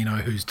especially Tino,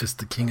 who's just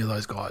the king of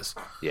those guys.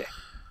 Yeah.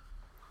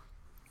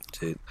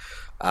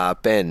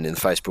 Ben in the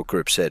Facebook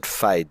group said,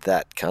 "Fade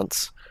that,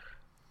 cunts."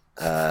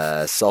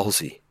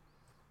 Solzy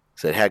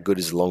said, "How good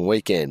is a long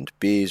weekend?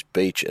 Beers,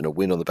 beach, and a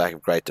win on the back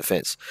of great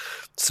defence.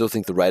 Still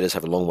think the Raiders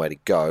have a long way to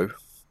go,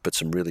 but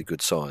some really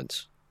good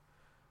signs."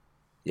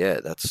 Yeah,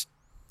 that's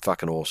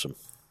fucking awesome.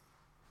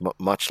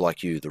 Much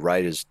like you, the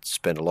Raiders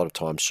spend a lot of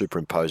time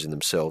superimposing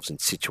themselves in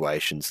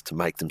situations to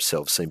make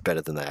themselves seem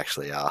better than they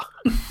actually are.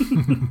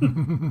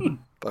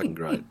 Fucking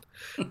great.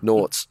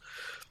 Norts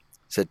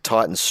said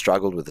Titans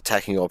struggled with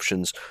attacking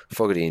options.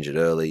 Fogarty injured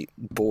early.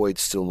 Boyd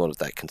still not at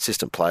that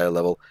consistent player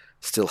level.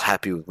 Still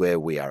happy with where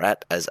we are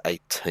at as a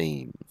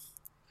team.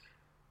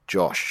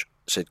 Josh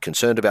said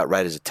concerned about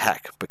Raiders'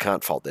 attack, but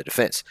can't fault their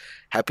defence.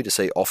 Happy to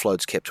see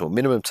offloads kept to a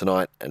minimum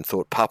tonight and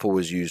thought Papa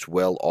was used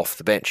well off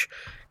the bench.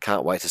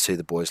 Can't wait to see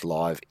the boys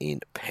live in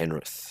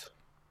Penrith.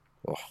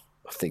 Oh,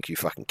 I think you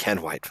fucking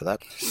can wait for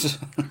that.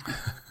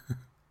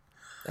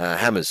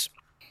 Hammers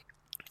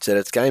said,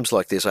 it's games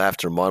like this I have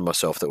to remind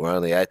myself that we're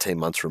only 18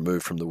 months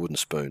removed from the wooden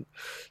spoon.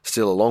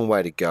 Still a long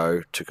way to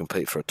go to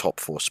compete for a top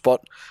 4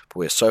 spot, but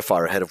we're so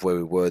far ahead of where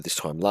we were this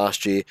time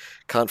last year.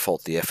 Can't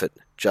fault the effort,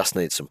 just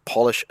need some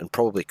polish and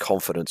probably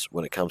confidence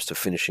when it comes to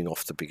finishing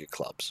off the bigger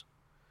clubs.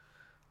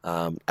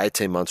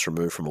 18 months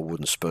removed from a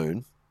wooden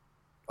spoon.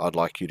 I'd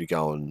like you to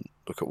go and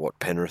look at what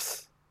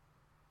Penrith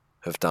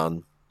have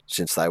done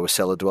since they were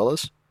cellar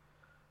dwellers.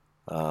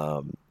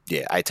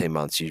 18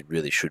 months, you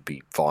really should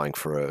be vying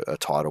for a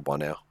title by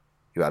now.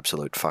 You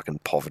absolute fucking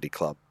poverty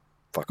club.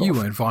 Fuck off. You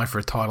weren't vying for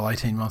a title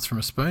 18 months from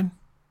a spoon?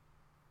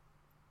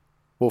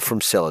 Well,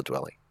 from cellar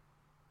dwelling.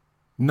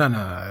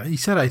 No. He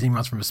said 18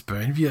 months from a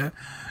spoon. Yeah.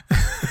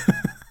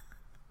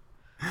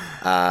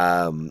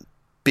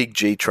 Big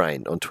G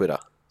Train on Twitter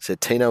said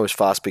Tino is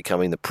fast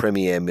becoming the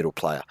premier middle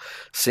player.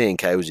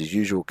 CNK was his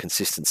usual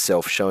consistent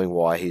self, showing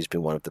why he's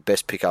been one of the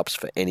best pickups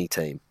for any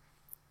team.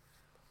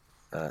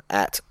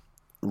 At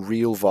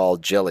Real Vile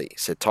Jelly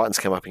said Titans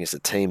came up against a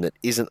team that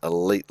isn't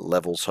elite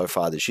level so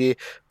far this year,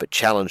 but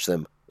challenged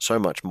them so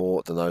much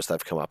more than those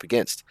they've come up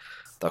against.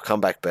 They'll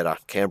come back better.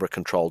 Canberra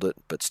controlled it,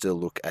 but still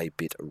look a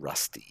bit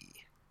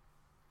rusty.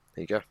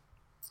 There you go.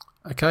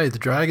 Okay, the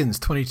Dragons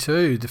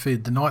 22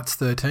 defeated the Knights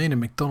 13 and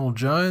McDonald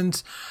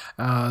Jones.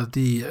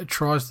 The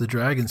tries of the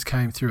Dragons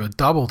came through a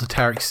double to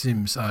Tarek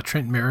Sims.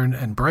 Trent Merrin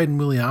and Braden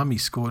Williami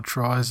scored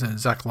tries, and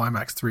Zach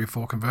Lomax 3 or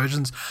 4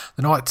 conversions.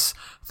 The Knights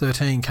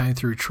 13 came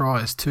through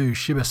tries to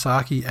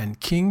Shibasaki and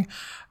King,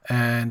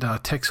 and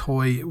Tex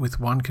Hoy with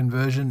 1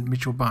 conversion,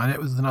 Mitchell Barnett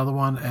with another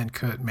one, and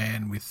Kurt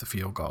Mann with the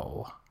field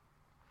goal.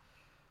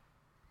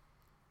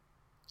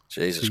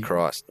 Jesus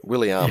Christ.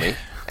 Williami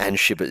and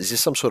Shibba. Is this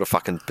some sort of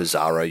fucking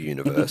bizarro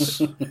universe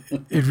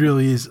It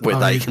really is. where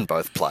they can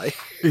both play?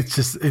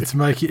 It's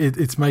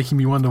making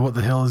me wonder what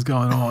the hell is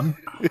going on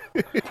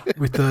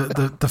with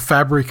the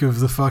fabric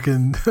of the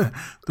fucking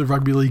the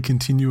rugby league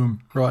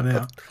continuum right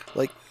now.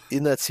 Like,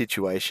 in that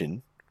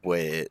situation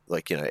where,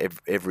 like, you know,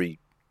 every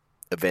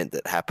event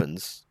that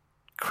happens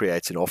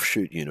creates an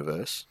offshoot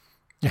universe.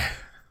 Yeah.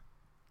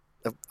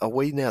 Are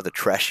we now the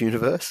trash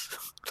universe?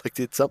 Like,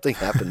 did something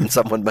happen and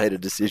someone made a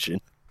decision?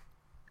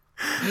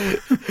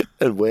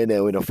 And we're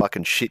now in a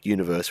fucking shit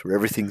universe where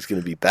everything's going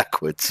to be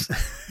backwards.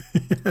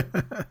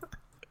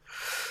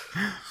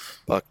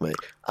 Fuck me.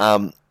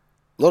 A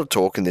lot of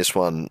talk in this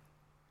one.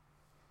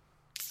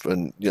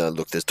 And, you know,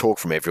 look, there's talk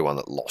from everyone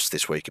that lost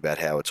this week about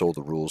how it's all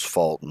the rules'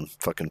 fault and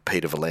fucking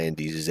Peter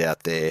V'landys is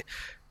out there,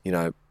 you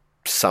know,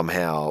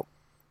 somehow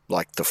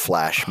like the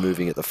Flash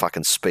moving at the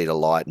fucking speed of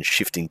light and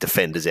shifting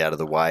defenders out of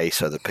the way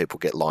so that people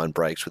get line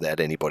breaks without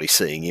anybody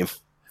seeing him.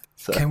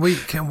 So,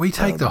 can we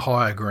take the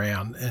higher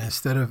ground, and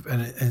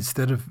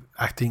instead of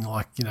acting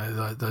like, you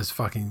know, those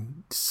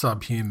fucking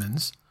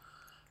subhumans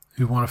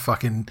who want to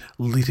fucking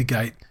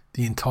litigate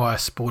the entire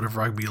sport of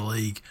rugby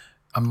league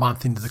a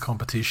month into the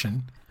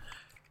competition,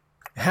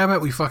 how about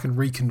we fucking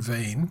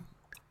reconvene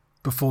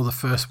before the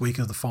first week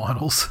of the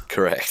finals?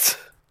 Correct.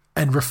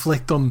 And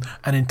reflect on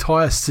an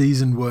entire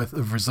season worth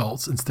of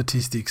results and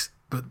statistics,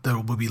 but that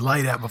will be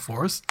laid out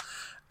before us,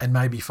 and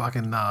maybe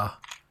fucking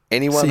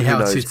anyone see who how it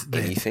knows sits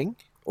there. anything,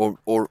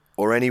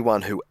 or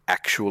anyone who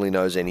actually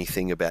knows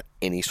anything about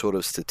any sort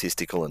of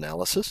statistical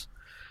analysis,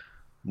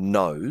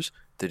 knows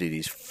that it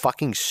is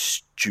fucking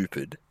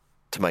stupid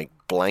to make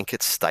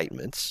blanket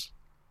statements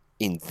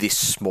in this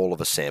small of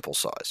a sample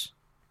size.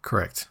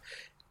 Correct.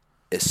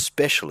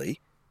 Especially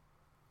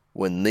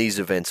when these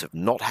events have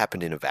not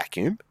happened in a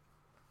vacuum,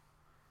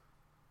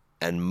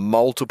 and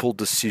multiple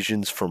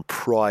decisions from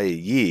prior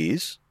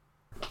years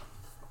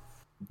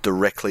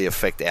directly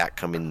affect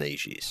outcome in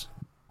these years.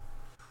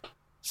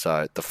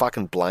 So the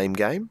fucking blame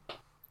game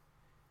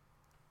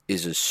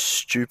is as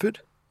stupid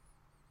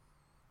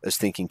as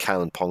thinking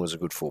Kalen Pong is a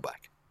good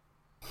fullback.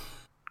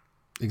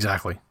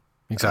 Exactly.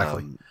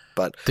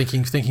 But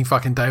thinking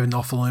fucking David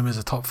Nofaluma is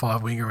a top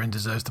 5 winger and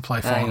deserves to play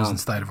finals in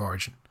State of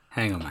Origin.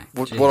 Hang on, mate.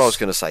 What I was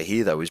going to say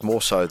here, though, is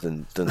more so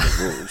than the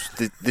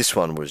rules. This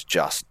one was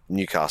just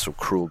Newcastle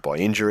cruelled by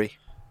injury.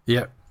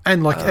 Yeah,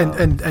 and like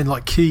and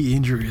like key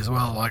injury as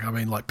well. Like, I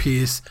mean, like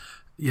Pierce,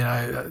 you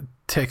know,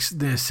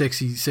 their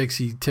sexy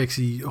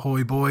Texie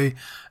Hoy boy,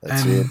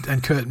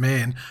 and Kurt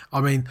Mann.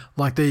 I mean,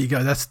 like, there you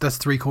go. That's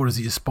 3/4 of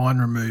your spine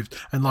removed.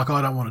 And like,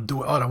 I don't want to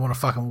do it. I don't want to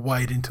fucking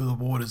wade into the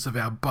waters of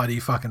our buddy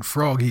fucking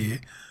frog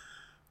here.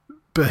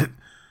 But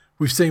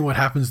we've seen what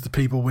happens to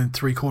people when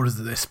 3/4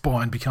 of their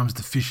spine becomes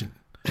deficient.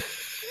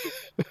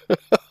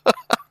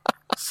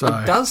 So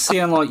it does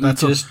sound like you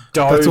just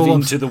dove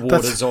into the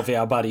waters of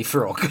our buddy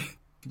frog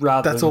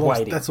rather than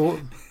waiting. That's all.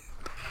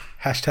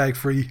 Hashtag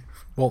free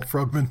Walt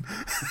Frogman.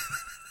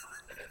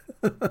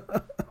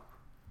 Look,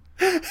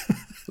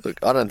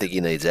 I don't think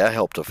he needs our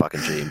help to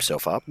fucking G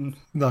himself up.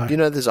 No. You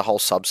know, there's a whole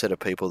subset of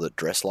people that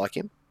dress like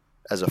him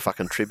as a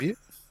fucking tribute.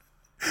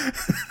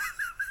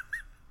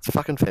 It's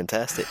fucking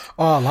fantastic.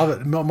 Oh, I love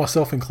it.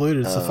 Myself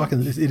included.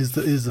 It's it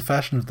is the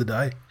fashion of the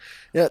day.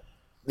 Yeah,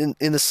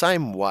 in the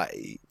same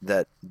way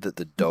that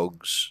the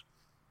Dogs'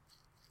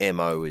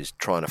 MO is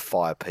trying to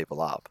fire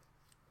people up,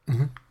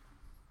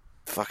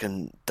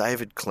 fucking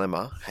David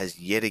Klemmer has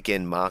yet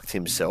again marked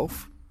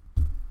himself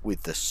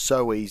with the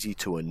so easy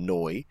to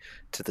annoy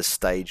to the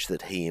stage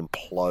that he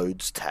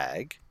implodes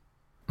tag,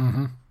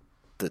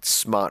 that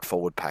smart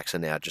forward packs are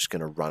now just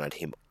going to run at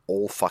him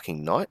all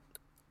fucking night.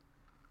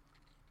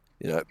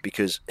 You know,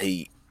 because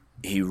he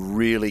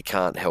really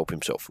can't help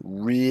himself.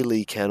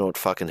 Really cannot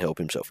fucking help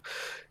himself.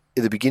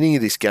 At the beginning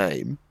of this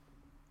game,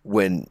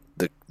 when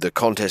the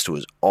contest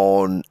was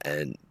on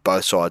and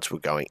both sides were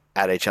going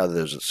at each other,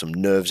 there was some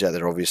nerves out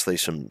there, obviously,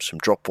 some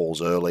drop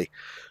balls early.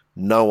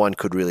 No one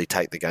could really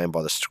take the game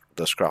by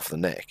the scruff of the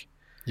neck.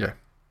 Yeah.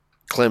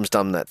 Clem's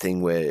done that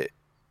thing where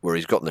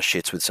he's gotten the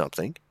shits with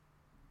something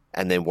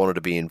and then wanted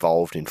to be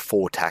involved in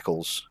 4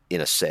 tackles in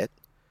a set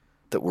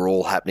that were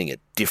all happening at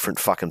different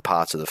fucking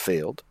parts of the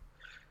field,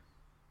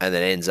 and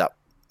then ends up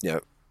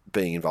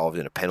being involved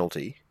in a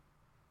penalty,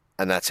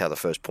 and that's how the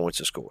first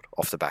points are scored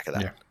off the back of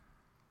that.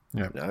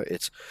 Yeah.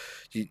 It's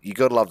you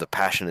got to love the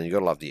passion and you got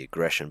to love the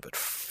aggression, but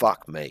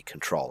fuck me,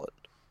 control it,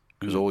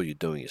 because all you're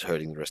doing is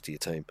hurting the rest of your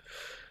team.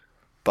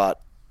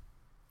 But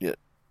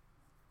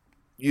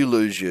you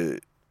lose your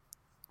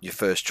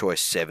first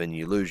choice 7,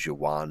 you lose your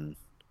 1.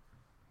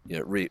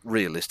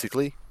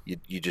 Realistically,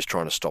 you're just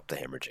trying to stop the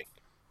hemorrhaging.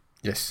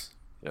 Yes.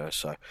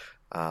 So.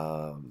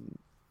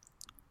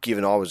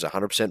 Given I was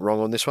 100% wrong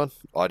on this one,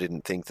 I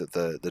didn't think that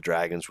the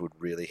Dragons would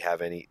really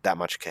have that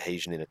much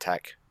cohesion in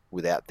attack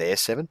without their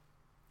 7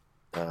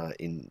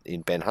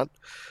 in Ben Hunt.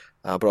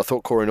 But I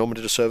thought Corey Norman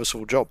did a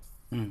serviceable job.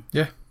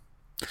 Yeah.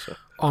 So.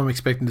 I'm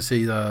expecting to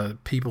see the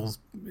people's,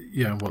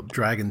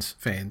 Dragons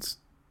fans'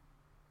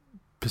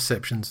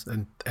 perceptions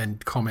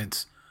and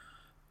comments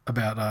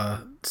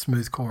about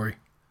Smooth Corey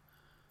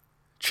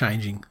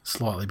changing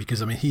slightly, because,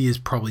 he is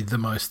probably the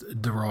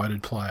most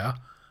derided player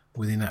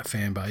within that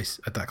fan base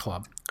at that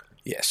club.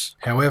 Yes.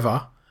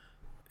 However,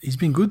 he's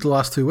been good the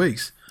last 2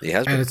 weeks. He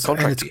has been. It's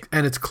clear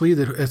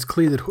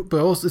that,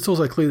 but it's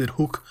also clear that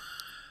Hook,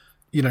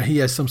 he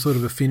has some sort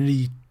of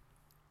affinity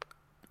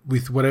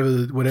with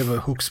whatever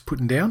Hook's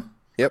putting down.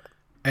 Yep.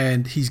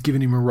 And he's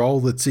given him a role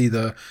that's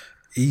either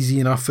easy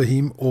enough for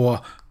him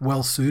or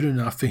well suited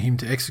enough for him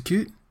to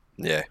execute.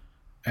 Yeah.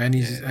 And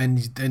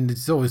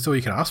it's all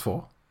you can ask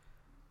for.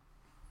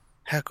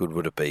 How good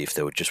would it be if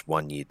there were just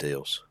 1-year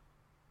deals?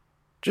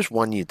 Just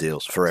 1-year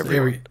deals for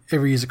everyone.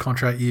 Every year's a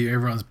contract year.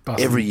 Everyone's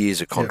busting. Every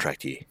year's a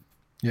contract year.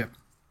 Yep.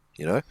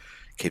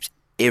 Keeps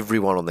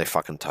everyone on their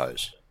fucking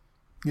toes.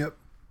 Yep.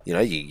 You're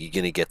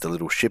going to get the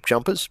little ship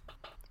jumpers,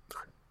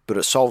 but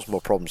it solves more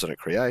problems than it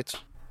creates.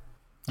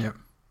 Yep.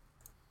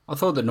 I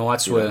thought the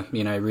Knights were,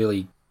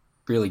 really,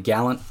 really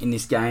gallant in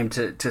this game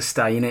to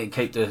stay in it,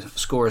 keep the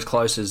score as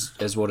close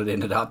as what it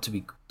ended up. To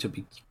be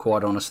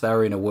quite honest, they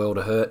were in a world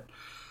of hurt.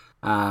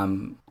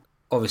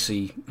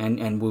 Obviously,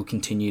 and will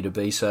continue to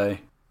be so.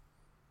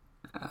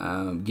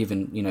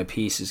 Given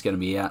Pearce is going to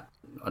be out,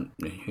 I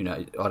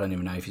don't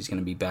even know if he's going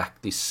to be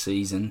back this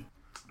season,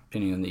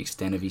 depending on the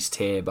extent of his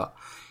tear. But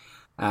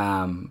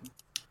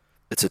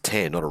it's a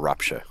tear, not a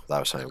rupture. They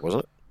were saying,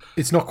 wasn't it?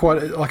 It's not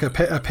quite like a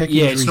pec injury.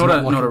 Yeah, it's not a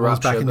it was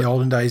rupture back in the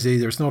olden days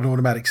either. It's not an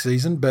automatic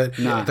season, but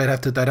No. they'd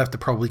have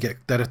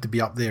to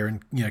be up there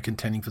and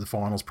contending for the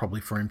finals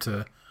probably for him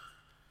to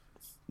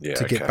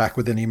get back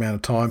within the amount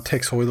of time.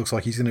 Tex Hoy looks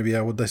like he's going to be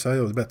able. What they say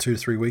it was about 2 to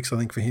 3 weeks, I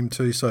think, for him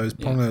too. So is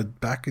Ponga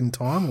back in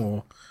time,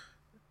 or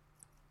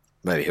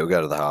maybe he'll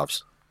go to the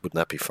halves? Wouldn't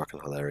that be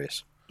fucking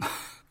hilarious?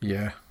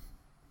 Yeah.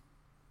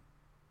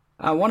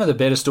 One of the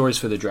better stories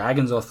for the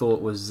Dragons, I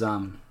thought, was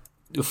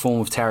the form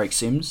of Tariq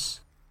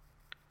Sims.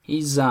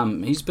 He's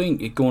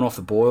been gone off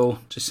the boil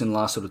just in the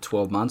last sort of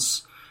 12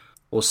 months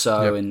or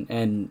so,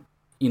 and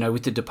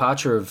with the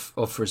departure of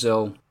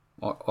Frizzell,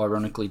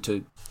 ironically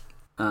to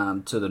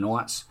the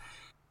Knights,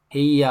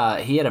 he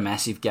had a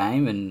massive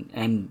game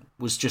and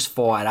was just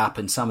fired up,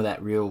 and some of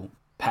that real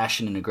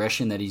passion and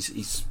aggression that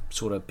he's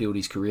sort of built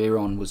his career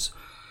on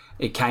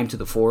it came to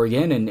the fore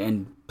again,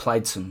 and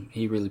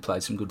he really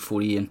played some good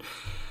footy, and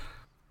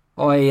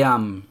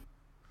I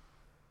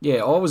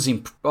was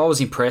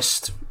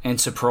impressed and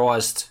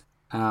surprised,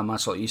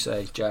 much like you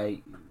say,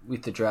 Jay,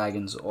 with the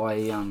Dragons.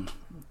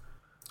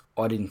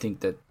 I didn't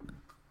think that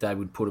they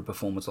would put a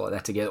performance like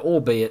that together,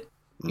 albeit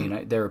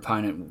their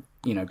opponent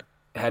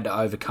had to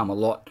overcome a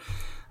lot.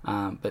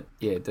 But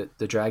yeah,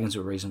 the Dragons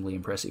were reasonably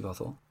impressive, I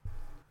thought.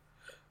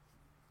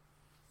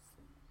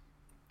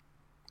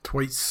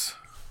 Tweets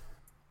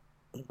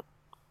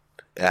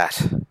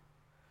at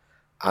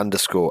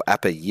 _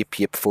 Appa Yip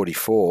Yip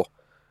 44.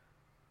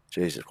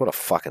 Jesus, what a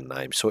fucking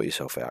name. Sort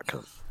yourself out,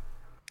 cunt.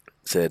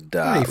 Said,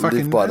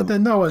 live by the...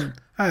 No one...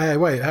 Hey,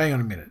 wait, hang on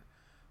a minute.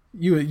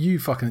 You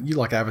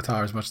like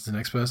Avatar as much as the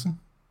next person?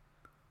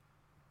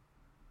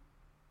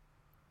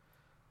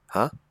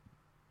 Huh?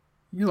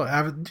 Do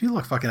you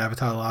like fucking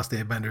Avatar: The Last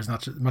Airbender as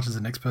much as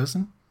the next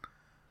person?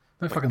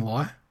 Don't fucking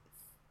lie.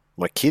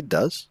 My kid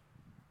does.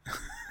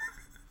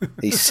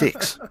 He's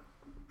 6.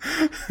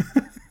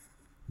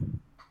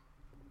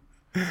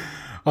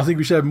 I think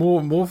we should have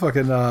more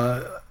fucking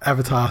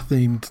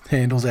Avatar-themed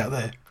handles out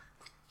there.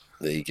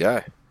 There you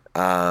go.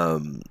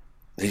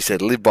 He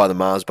said, live by the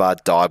Mars bar,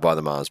 die by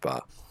the Mars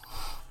bar.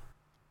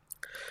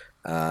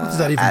 What does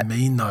that even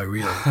mean, though,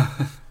 really?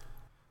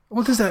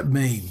 What does that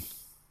mean?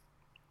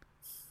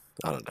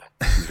 I don't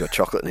know. He's got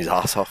chocolate in his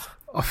arsehole.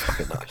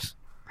 Fucking knows.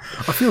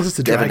 I feel just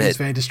a Dragons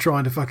fan just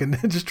trying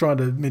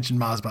to mention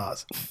Mars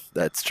bars.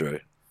 That's true.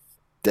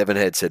 Devon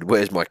Head said,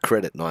 where's my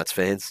credit, Knights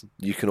fans?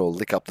 You can all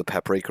lick up the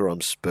paprika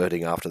I'm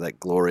spurting after that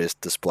glorious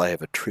display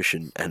of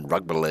attrition and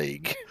rugby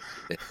league.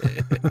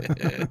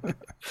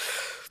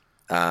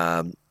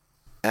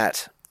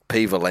 At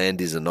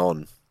Peverland is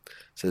anon.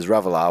 Says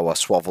Ravalawa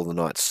swavel the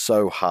Knights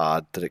so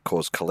hard that it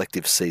caused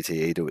collective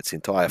CTE to its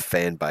entire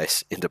fan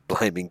base into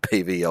blaming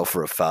PVL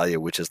for a failure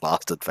which has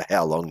lasted for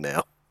how long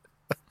now?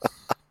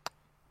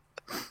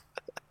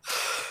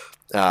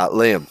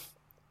 Liam,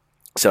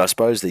 So I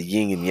suppose the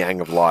yin and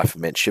yang of life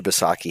meant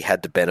Shibasaki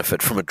had to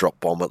benefit from a drop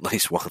bomb at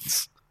least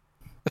once.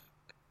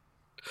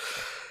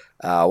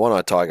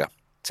 One-Eyed Tiger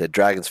said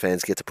Dragons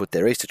fans get to put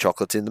their Easter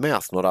chocolates in the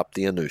mouth, not up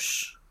the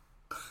anus.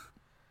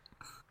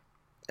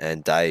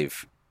 And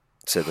Dave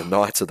said the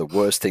Knights are the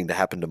worst thing to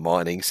happen to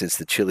mining since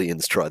the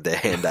Chileans tried their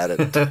hand at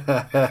it.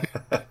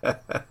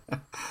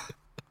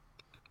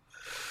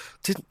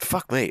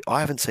 Fuck me, I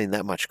haven't seen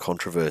that much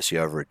controversy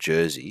over a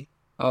jersey.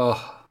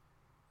 Oh,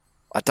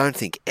 I don't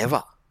think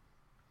ever.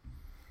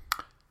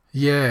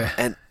 Yeah.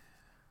 And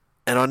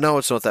I know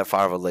it's not that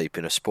far of a leap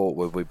in a sport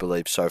where we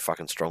believe so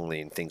fucking strongly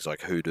in things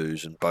like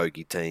hoodoos and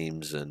bogey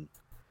teams and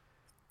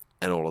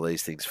all of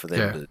these things for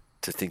them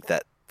to think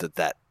that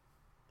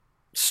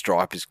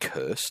stripe is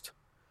cursed.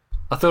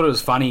 I thought it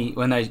was funny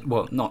when they,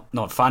 well,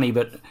 not funny,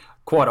 but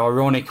quite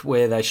ironic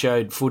where they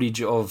showed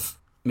footage of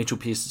Mitchell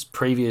Pearce's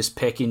previous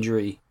pec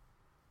injury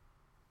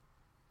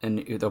and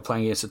they were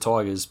playing against the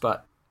Tigers,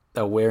 but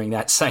they were wearing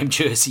that same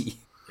jersey.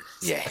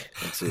 Yeah,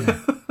 that's it.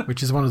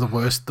 Which is one of the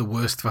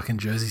worst fucking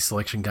jersey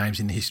selection games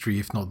in history,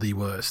 if not the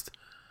worst.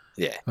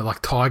 Yeah. But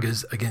like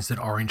Tigers against an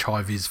orange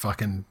high-vis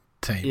fucking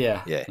team.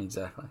 Yeah, Yeah.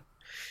 exactly.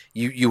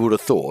 You would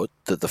have thought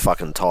that the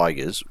fucking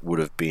Tigers would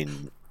have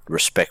been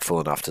respectful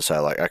enough to say,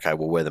 like, okay,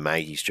 we'll wear the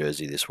Maggie's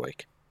jersey this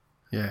week.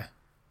 Yeah.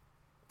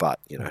 But,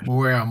 you know. We'll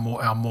wear our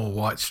more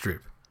white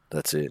strip,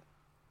 That's it.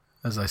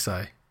 as they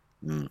say.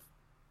 Mm.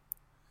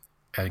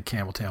 Out in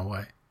Campbelltown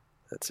Way.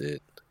 That's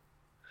it.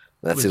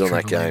 That's Where it the on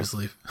that Trevor game. Leavers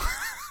live.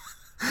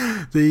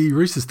 The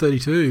Roosters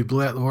 32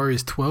 blew out the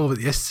Warriors 12 at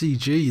the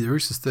SCG. The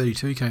Roosters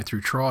 32 came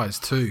through tries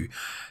to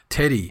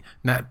Teddy,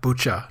 Nat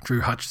Butcher,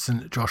 Drew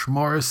Hutchison, Josh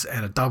Morris,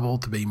 and a double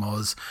to B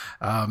Moz.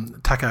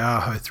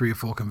 Takeaho 3 or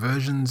 4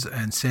 conversions,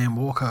 and Sam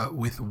Walker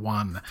with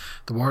 1.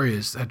 The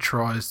Warriors had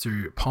tries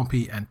through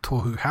Pompey and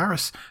Tohu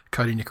Harris.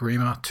 Cody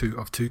Nikorima 2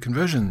 of 2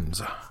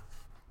 conversions.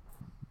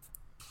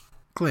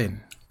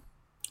 Glenn.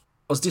 I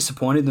was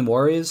disappointed in the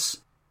Warriors.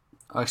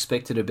 I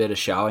expected a better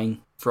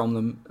showing from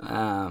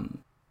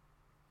them.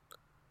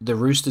 The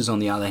Roosters, on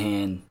the other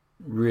hand,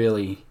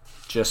 really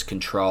just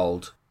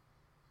controlled.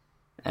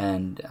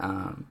 And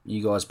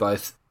you guys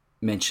both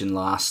mentioned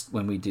last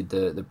when we did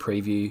the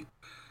preview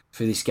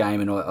for this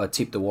game, and I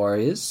tipped the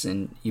Warriors,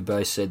 and you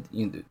both said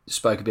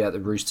spoke about the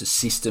Roosters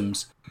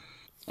systems,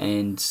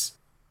 and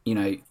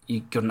you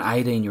got an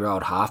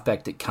 18-year-old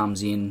halfback that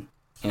comes in,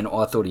 and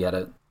I thought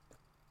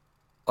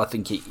I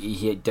think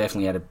he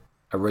definitely had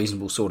a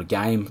reasonable sort of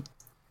game,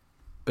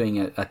 being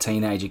a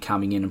teenager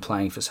coming in and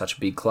playing for such a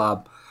big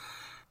club.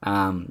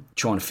 Trying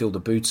to fill the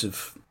boots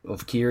of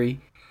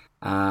Kiri.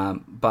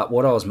 But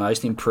what I was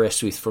most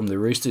impressed with from the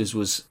Roosters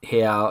was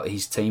how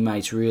his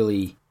teammates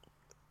really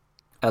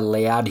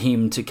allowed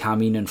him to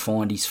come in and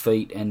find his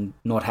feet and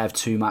not have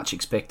too much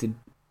expected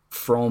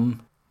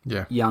from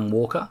young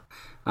Walker.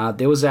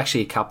 There was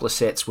actually a couple of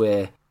sets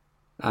where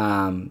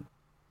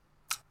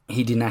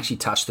he didn't actually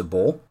touch the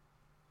ball.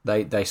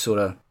 They sort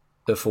of,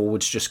 the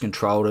forwards just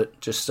controlled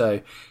it just so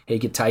he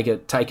could take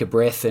a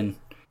breath and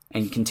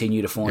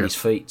continue to find his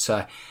feet.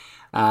 So,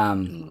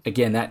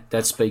 again,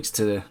 that speaks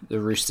to the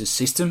Roosters'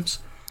 systems.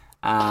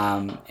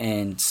 And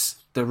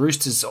the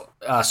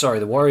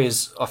the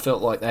Warriors, I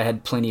felt like they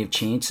had plenty of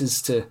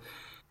chances to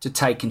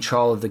take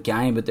control of the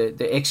game, but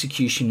the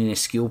execution in their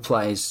skill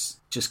plays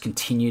just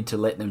continued to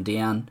let them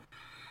down.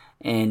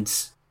 And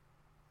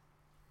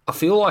I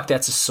feel like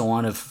that's a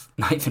sign of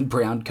Nathan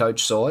Brown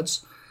coach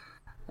sides.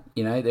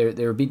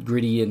 They're a bit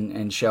gritty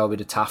and show a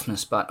bit of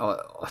toughness, but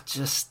I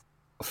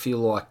feel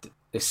like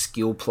the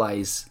skill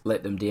plays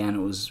let them down.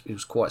 It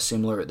was quite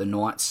similar at the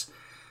Knights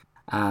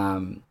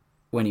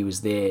when he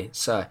was there.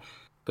 So,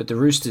 but the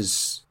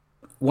Roosters,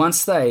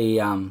 once they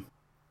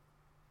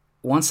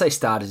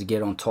started to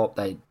get on top,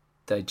 they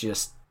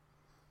just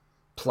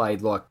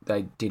played like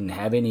they didn't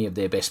have any of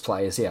their best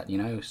players out.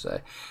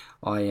 So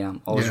I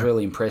was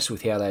really impressed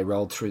with how they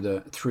rolled through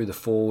the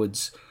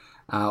forwards.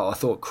 I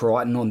thought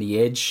Crichton on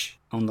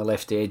the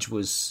left edge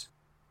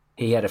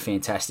he had a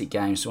fantastic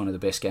game. It's one of the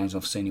best games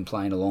I've seen him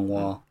play in a long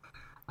while.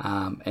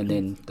 And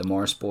then the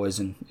Morris boys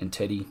and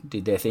Teddy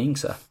did their thing.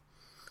 So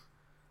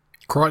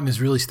Crichton is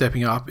really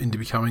stepping up into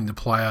becoming the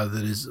player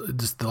that is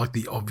just like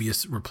the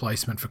obvious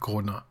replacement for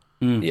Cordner.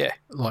 Yeah.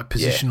 Like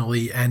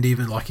positionally and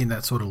even like in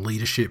that sort of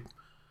leadership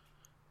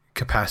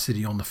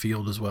capacity on the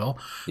field as well.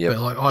 Yep.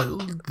 But like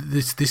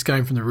this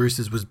game from the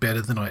Roosters was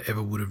better than I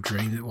ever would have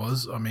dreamed it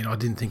was. I mean, I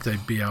didn't think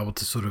they'd be able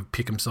to sort of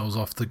pick themselves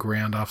off the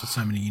ground after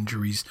so many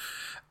injuries,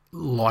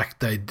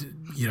 like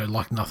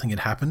like nothing had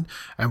happened.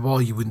 And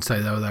while you wouldn't say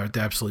they were at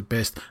the absolute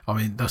best, I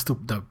mean,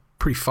 they're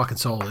pretty fucking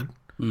solid.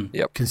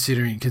 Yep.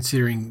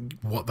 Considering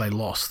what they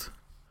lost,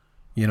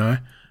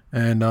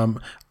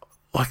 and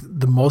like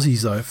the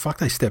Mozzies though, fuck,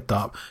 they stepped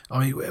up. I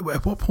mean,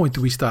 at what point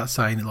do we start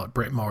saying that like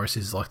Brett Morris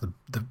is like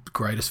the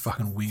greatest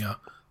fucking winger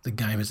the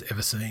game has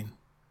ever seen?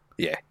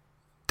 Yeah.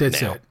 Dead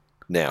set.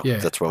 Now, Yeah.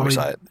 that's when we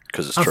say it,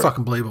 because it's true.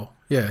 Unfucking believable.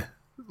 Yeah.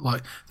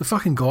 Like the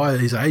fucking guy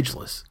is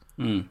ageless.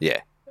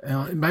 Yeah.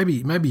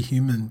 Maybe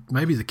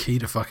the key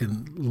to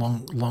fucking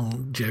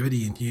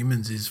longevity in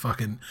humans is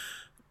fucking,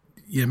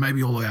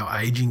 maybe all of our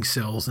aging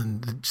cells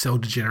and the cell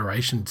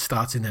degeneration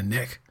starts in their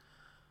neck.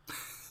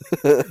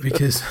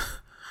 Because,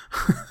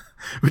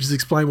 which is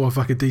explained why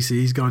fucking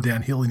DCE's going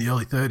downhill in the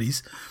early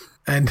 30s.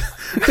 And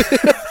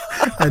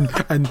and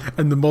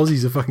the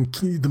Mozzies are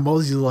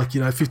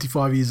like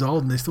 55 years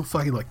old and they're still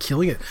fucking like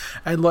killing it.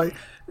 And like,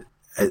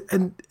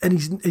 and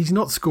he's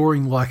not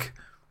scoring like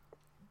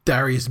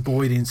Darius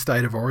Boyd in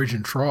State of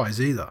Origin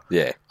tries either.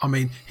 Yeah. I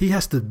mean, he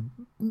has to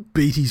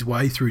beat his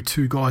way through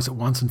two guys at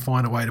once and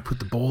find a way to put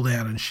the ball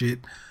down and shit.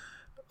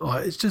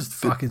 Like, it's just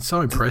fucking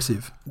so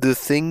impressive. The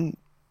thing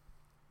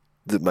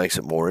that makes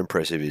it more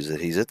impressive is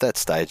that he's at that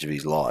stage of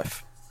his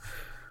life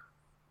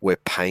where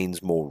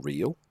pain's more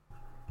real.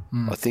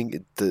 I think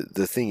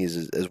the thing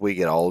is, as we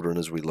get older and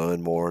as we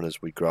learn more and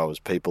as we grow as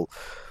people,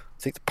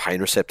 I think the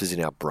pain receptors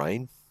in our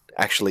brain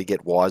actually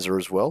get wiser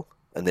as well,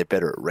 and they're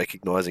better at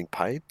recognising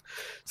pain.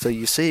 So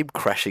you see him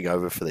crashing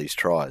over for these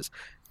tries,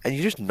 and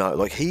you just know,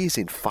 like, he is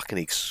in fucking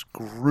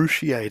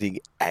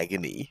excruciating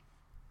agony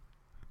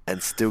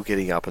and still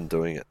getting up and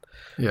doing it.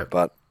 Yeah.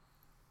 But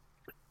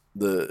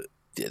the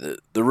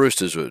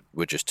Roosters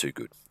were just too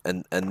good,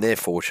 and they're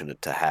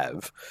fortunate to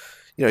have,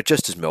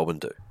 just as Melbourne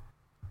do,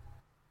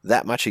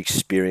 that much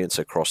experience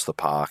across the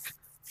park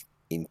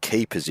in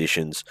key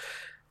positions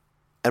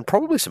and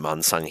probably some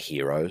unsung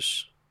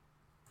heroes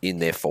in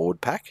their forward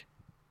pack.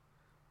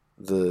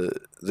 The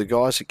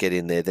guys that get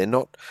in there, they're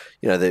not,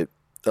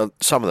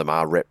 some of them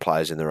are rep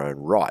players in their own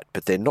right,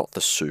 but they're not the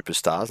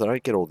superstars. They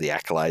don't get all the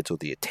accolades or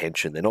the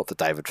attention. They're not the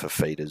David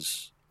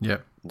Fafitas,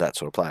 that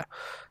sort of player.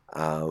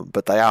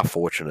 But they are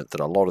fortunate that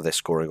a lot of their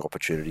scoring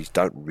opportunities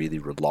don't really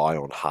rely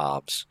on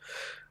halves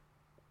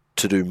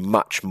to do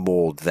much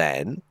more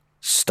than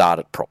start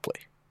it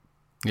properly.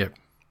 Yep.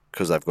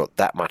 Because they've got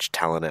that much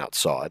talent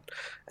outside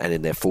and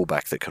in their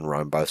fullback that can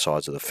roam both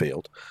sides of the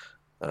field,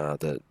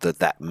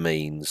 that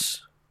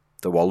means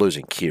that while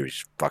losing Keir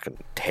is fucking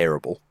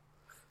terrible,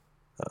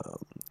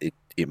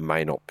 it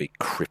may not be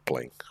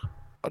crippling.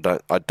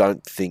 I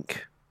don't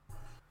think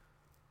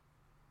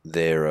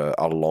they're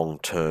a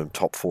long-term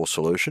top four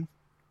solution.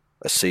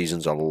 A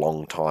season's a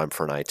long time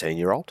for an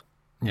 18-year-old.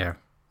 Yeah.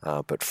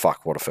 But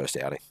fuck, what a first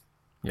outing.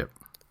 Yep.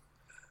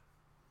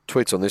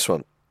 Tweets on this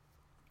one.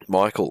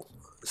 Michael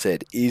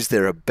said, is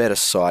there a better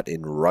sight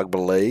in rugby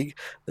league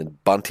than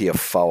Bunty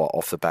Afoa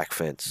off the back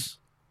fence?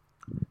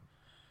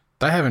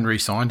 They haven't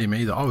re-signed him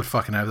either. I would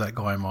fucking have that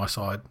guy on my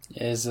side.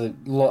 Yeah, there's a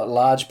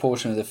large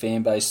portion of the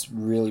fan base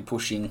really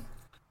pushing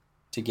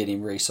to get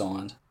him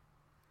re-signed.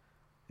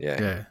 Yeah.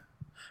 And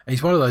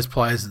he's one of those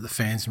players that the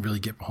fans can really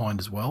get behind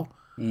as well.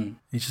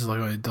 He's just like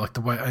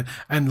the way,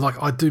 and like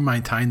I do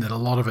maintain that a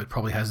lot of it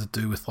probably has to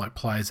do with like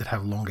players that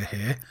have longer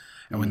hair,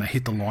 and when they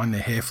hit the line, their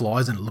hair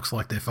flies and it looks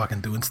like they're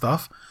fucking doing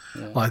stuff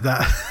like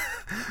that.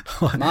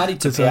 Like, Marty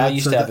Tapau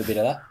used to have a bit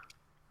of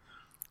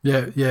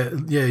that.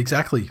 Yeah,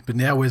 exactly. But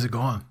now where's it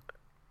gone?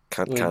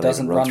 Can't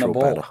doesn't even run the through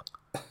ball.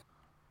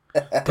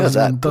 a banner.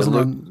 Doesn't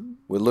run.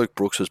 Well, Luke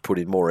Brooks has put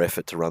in more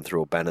effort to run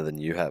through a banner than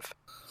you have.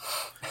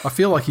 I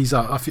feel like he's.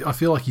 I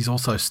feel like he's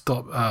also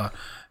stopped.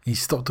 He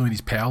stopped doing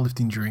his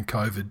powerlifting during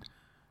COVID.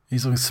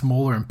 He's looking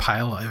smaller and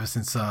paler ever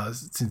since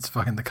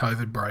fucking the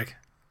COVID break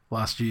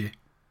last year.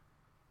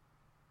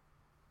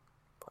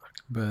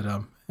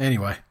 But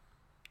anyway,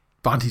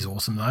 Bunty's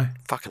awesome though.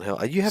 Fucking hell,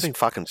 are you having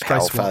fucking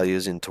power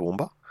failures in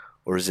Toowoomba?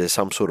 Or is there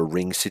some sort of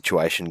ring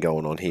situation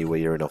going on here where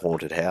you're in a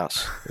haunted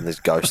house and there's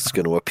ghosts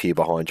going to appear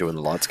behind you when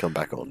the lights come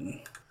back on?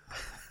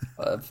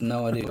 I have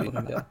no idea what you're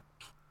talking about.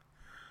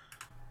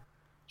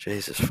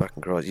 Jesus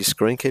fucking Christ. Your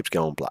screen keeps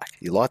going black.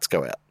 Your lights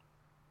go out.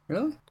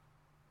 Really?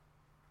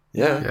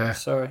 Yeah.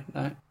 Sorry,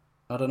 no.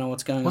 I don't know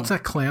what's going on. What's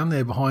that clown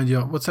there behind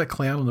you? What's that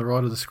clown on the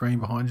right of the screen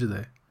behind you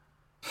there?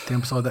 Down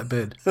beside that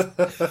bed.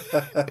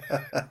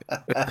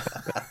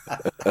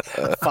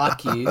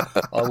 Fuck you.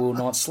 I will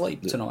not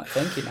sleep tonight.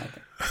 Thank you,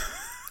 Nathan.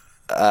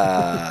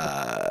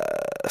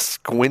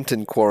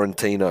 Squintin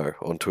Quarantino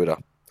on Twitter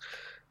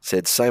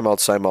said, same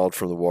old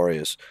from the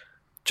Warriors.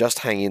 Just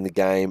hang in the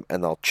game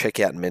and they'll check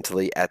out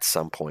mentally at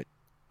some point.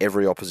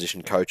 Every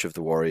opposition coach of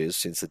the Warriors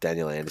since the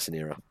Daniel Anderson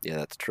era. Yeah,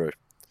 that's true.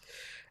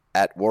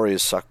 At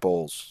Warriors suck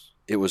balls.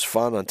 It was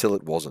fun until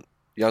it wasn't.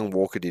 Young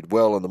Walker did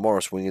well and the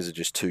Morris Wingers are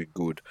just too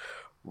good.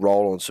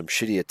 Roll on some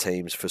shittier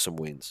teams for some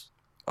wins.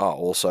 Oh,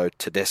 also,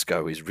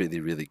 Tedesco is really,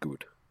 really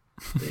good.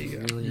 There you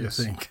go. You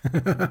think.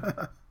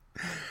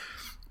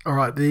 All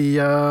right, the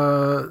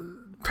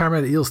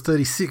Parramatta Eels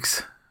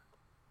 36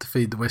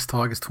 defeat the West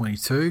Tigers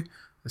 22.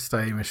 The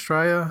Stadium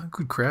Australia,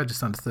 good crowd,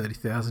 just under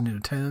 30,000 in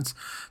attendance.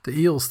 The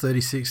Eels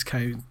 36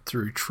 came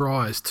through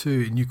tries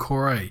to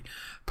Nukore,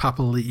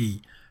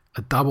 Papali'i,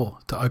 a double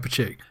to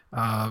Opacek,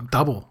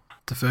 double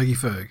to Fergie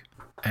Ferg,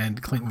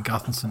 and Clinton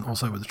Gutherson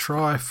also with a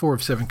try. 4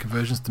 of 7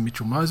 conversions to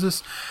Mitchell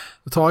Moses.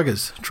 The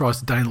Tigers tries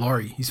to Dane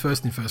Laurie, he's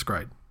first in first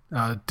grade.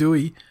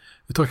 Dewey,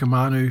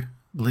 Utoikamanu,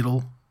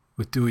 Little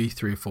with Dewey,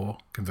 3 or 4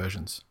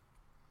 conversions.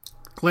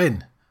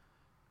 Glenn.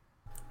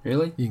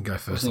 Really? You can go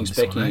first. Wasn't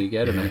expecting you to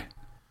go to me.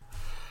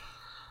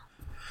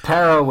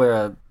 Para were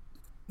a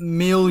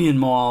million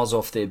miles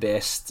off their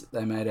best.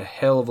 They made a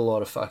hell of a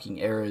lot of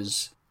fucking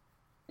errors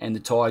and the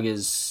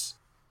Tigers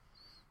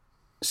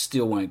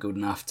still weren't good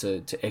enough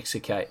to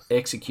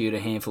execute a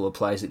handful of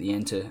plays at the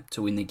end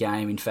to win the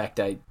game. In fact,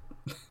 they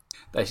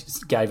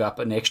gave up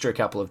an extra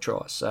couple of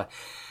tries. So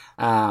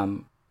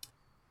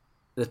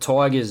the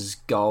Tigers'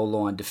 goal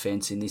line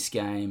defence in this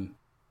game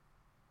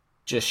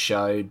just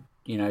showed,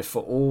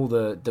 for all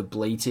the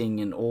bleating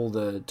and all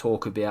the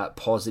talk about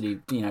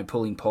positive,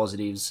 pulling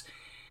positives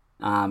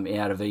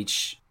out of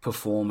each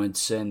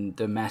performance and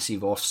the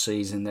massive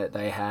off-season that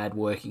they had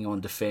working on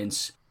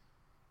defence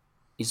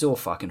is all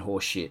fucking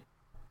horse shit.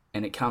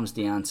 And it comes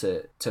down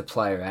to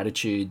player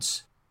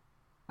attitudes.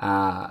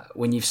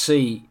 When you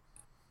see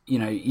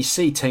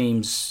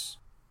teams,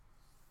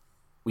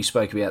 we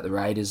spoke about the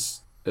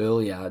Raiders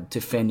earlier,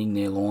 defending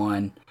their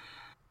line,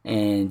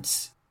 and,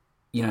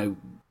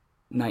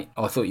 Nate,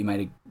 I thought you made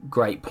a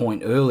great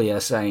point earlier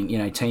saying,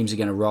 teams are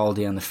going to roll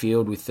down the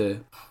field with the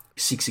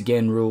 6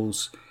 again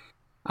rules,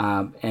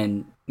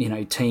 and,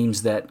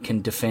 teams that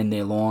can defend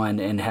their line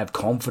and have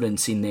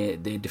confidence in their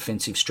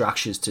defensive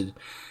structures to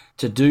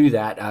do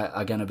that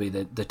are going to be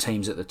the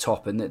teams at the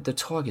top. And the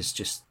Tigers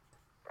just,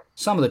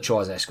 some of the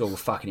tries they scored were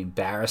fucking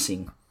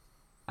embarrassing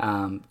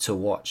to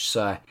watch.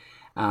 So,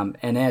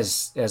 and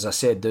as I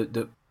said,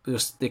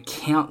 the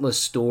countless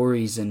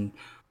stories and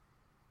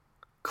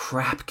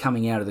crap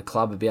coming out of the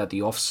club about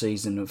the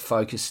off-season of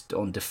focused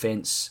on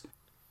defence,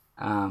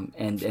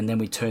 and then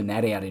we turn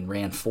that out in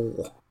round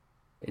 4.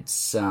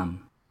 It's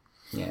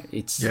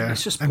it's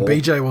just poor. And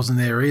BJ wasn't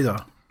there either.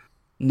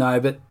 No,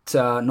 but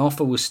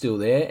Noffa was still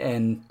there,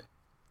 and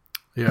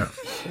yeah,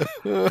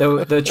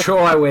 the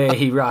try where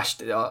he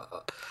rushed,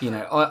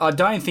 I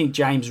don't think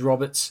James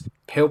Roberts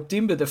helped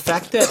him, but the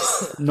fact that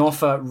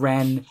Noffa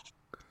ran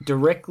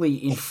directly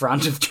in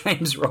front of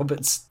James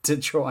Roberts to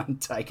try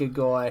and take a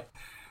guy.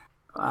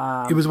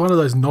 It was one of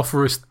those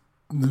Nofferist,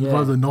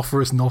 one of the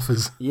Nofferist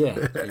Noffers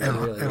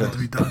ever to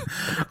be done.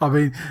 I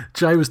mean,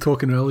 Jay was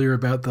talking earlier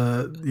about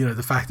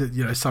the fact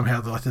that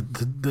somehow like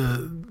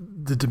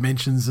the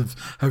dimensions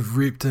have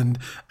ripped and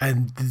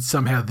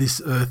somehow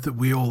this Earth that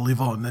we all live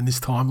on and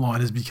this timeline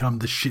has become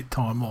the shit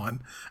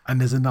timeline,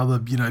 and there's another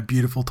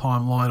beautiful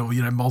timeline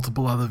or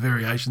multiple other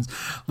variations.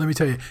 Let me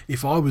tell you,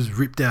 if I was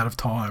ripped out of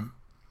time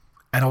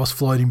and I was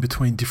floating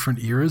between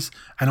different eras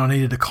and I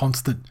needed a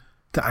constant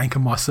to anchor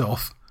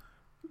myself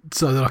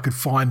so that I could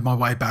find my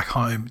way back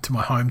home to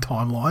my home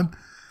timeline,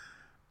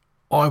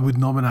 I would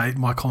nominate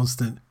my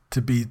constant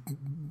to be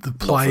the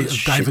play of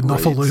David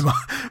Nofaluma,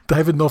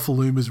 David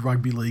Nofaluma's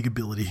rugby league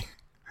ability.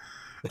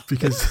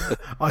 Because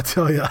I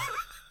tell you,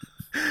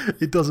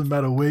 it doesn't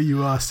matter where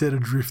you are set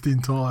adrift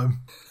in time.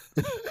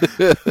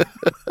 You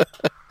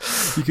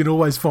can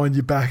always find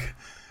your back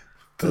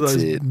to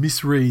those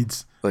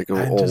misreads. Like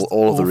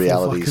all of the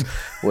realities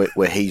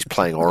where he's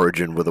playing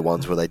Origin were the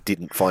ones where they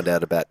didn't find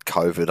out about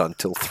COVID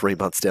until 3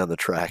 months down the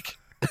track.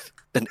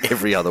 And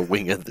every other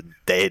winger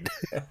dead.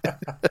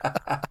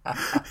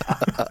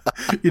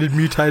 It had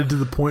mutated to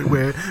the point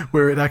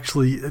where it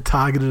actually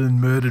targeted and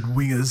murdered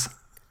wingers.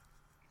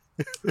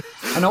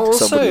 And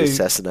also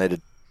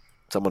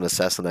someone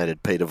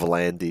assassinated Peter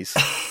Volandis,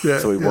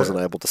 so he wasn't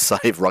able to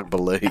save rugby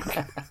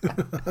league.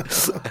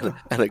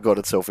 and it got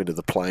itself into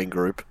the playing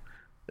group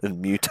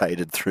and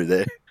mutated through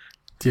there.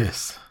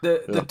 Yes.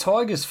 The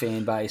Tigers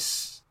fan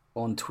base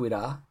on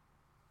Twitter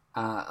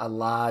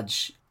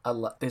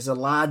there's a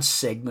large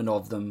segment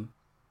of them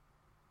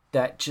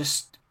that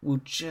will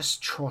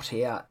trot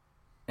out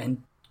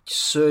and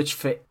search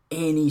for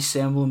any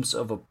semblance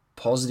of a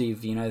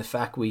positive. The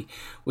fact we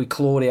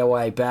clawed our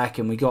way back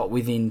and we got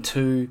within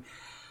 2.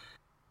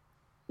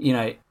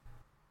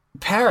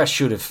 Para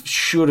should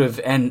have,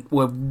 and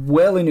were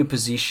well in a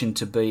position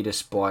to beat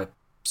us by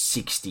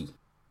 60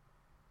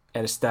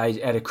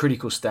 at a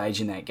critical stage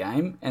in that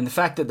game. And the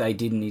fact that they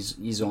didn't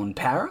is on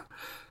Para.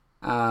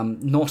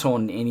 Not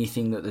on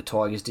anything that the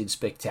Tigers did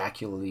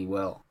spectacularly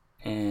well.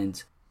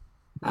 And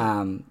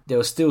there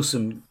was still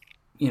some,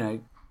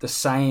 the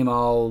same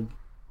old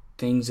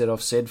things that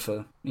I've said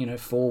for,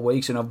 4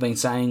 weeks, and I've been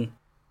saying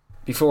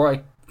before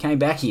I came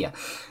back here.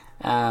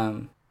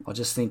 I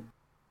just think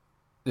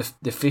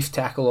the fifth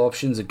tackle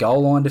options, a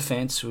goal line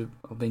defence,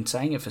 I've been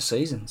saying it for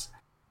seasons.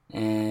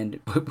 And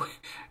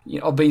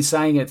I've been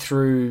saying it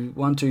through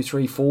 1, 2,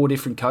 3, 4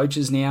 different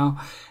coaches now.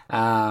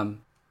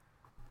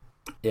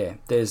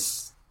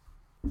 There's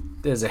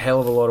a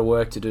hell of a lot of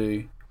work to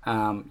do.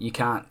 You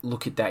can't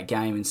look at that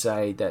game and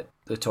say that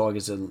the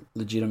Tigers are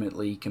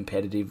legitimately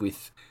competitive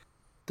with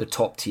the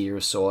top tier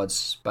of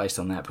sides based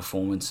on that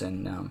performance.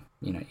 And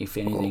if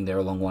anything, they're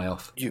a long way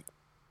off.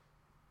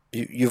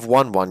 You've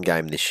won one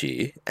game this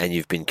year, and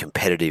you've been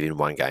competitive in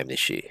one game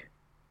this year.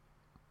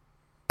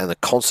 And the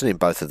constant in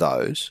both of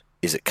those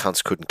is that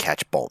cunts couldn't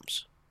catch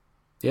bombs.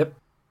 Yep.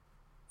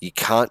 You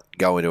can't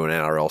go into an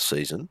NRL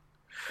season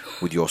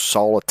with your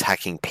sole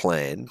attacking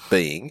plan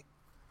being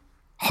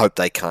hope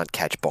they can't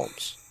catch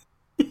bombs.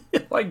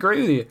 I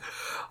agree with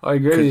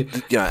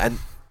you. And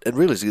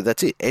realistically,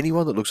 that's it.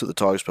 Anyone that looks at the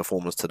Tigers'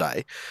 performance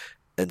today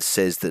and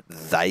says that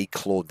they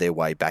clawed their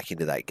way back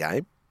into that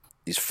game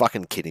is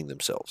fucking kidding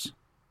themselves.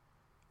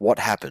 What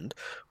happened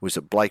was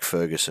that Blake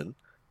Ferguson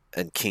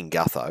and King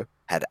Gutho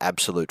had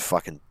absolute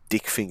fucking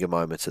dick finger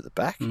moments at the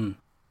back,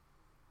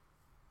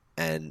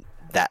 and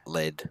that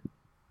led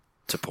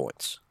to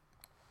points.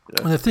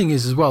 And the thing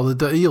is as well,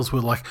 the Eels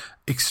were like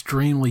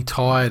extremely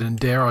tired and,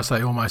 dare I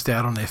say, almost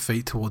out on their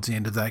feet towards the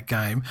end of that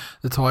game.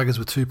 The Tigers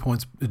were 2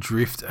 points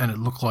adrift and it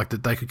looked like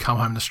that they could come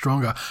home the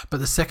stronger. But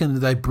the second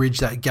that they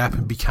bridged that gap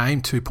and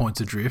became 2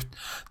 points adrift,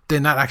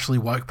 then that actually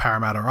woke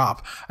Parramatta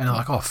up. And they're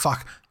like, oh,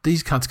 fuck,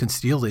 these cunts can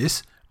steal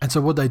this. And so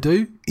what they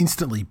do?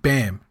 Instantly,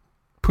 bam,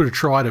 put a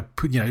try to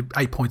put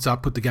 8 points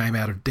up, put the game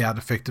out of doubt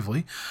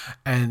effectively.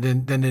 And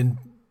then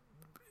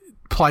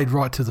played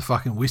right to the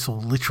fucking whistle,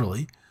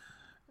 literally.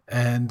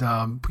 And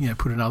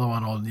put another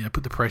one on.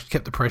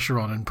 Kept the pressure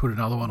on, and put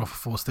another one off a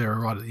forced error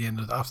right at the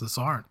end after the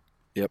siren.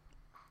 Yep.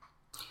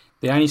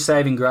 The only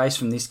saving grace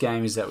from this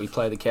game is that we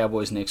play the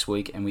Cowboys next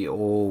week, and we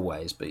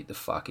always beat the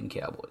fucking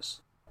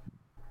Cowboys.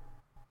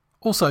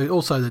 Also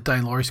that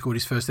Dane Laurie scored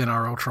his first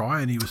NRL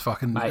try, and he was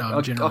fucking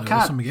generally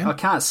awesome again. I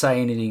can't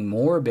say anything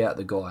more about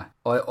the guy.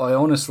 I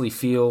honestly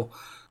feel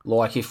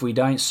like if we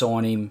don't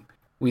sign him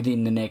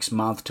within the next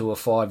month to a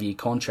 5-year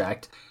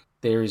contract,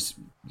 there is,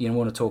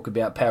 want to talk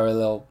about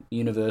parallel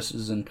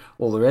universes and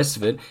all the rest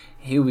of it,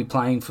 he'll be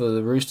playing for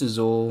the Roosters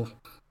or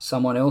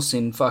someone else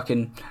in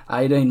fucking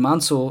 18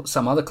 months, or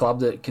some other club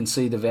that can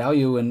see the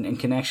value and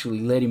can actually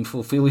let him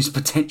fulfill his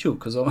potential,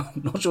 because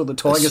I'm not sure the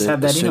Tigers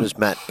have that in him. As soon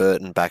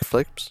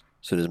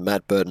as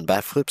Matt Burton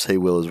backflips, he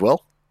will as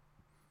well.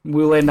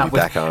 We'll end up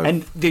with, back home.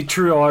 And the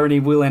true irony,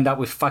 we'll end up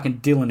with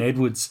fucking Dylan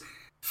Edwards.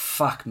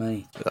 Fuck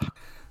me.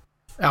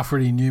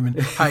 Alfred E. Newman.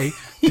 Hey,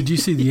 did you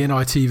see the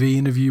NITV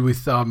interview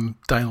with Dane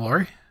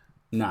Laurie?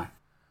 No.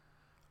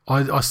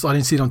 I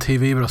didn't see it on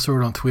TV, but I saw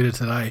it on Twitter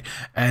today.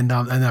 And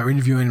they were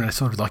interviewing him, and they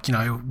sort of like,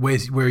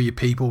 where are your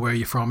people, where are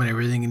you from and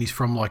everything. And he's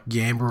from like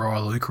Yamba or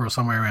Iluka or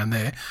somewhere around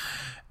there.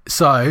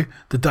 So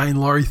the Dane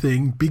Laurie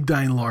thing, Big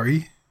Dane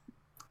Laurie,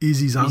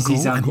 is his uncle,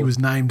 and he was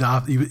named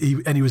after.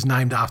 He was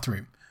named after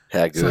him.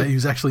 How good! So he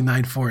was actually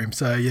named for him.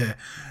 So yeah.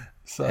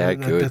 So how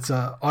good! That's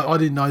I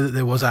didn't know that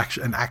there was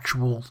an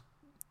actual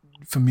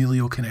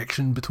familial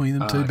connection between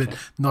them two, okay. But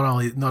not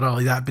only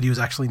that, but he was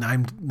actually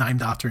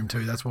named after him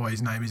too. That's why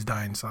his name is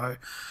Dane. So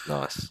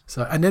nice.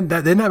 So and then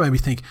that made me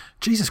think,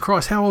 Jesus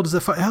Christ, how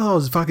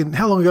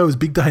long ago was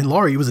Big Dane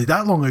Laurie? Was he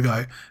that long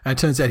ago? And it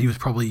turns out he was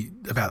probably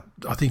about,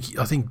 I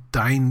think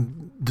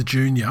Dane the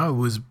Junior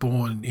was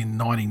born in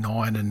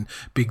 99 and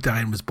Big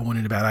Dane was born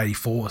in about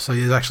 84. So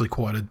there's actually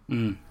quite a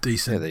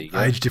decent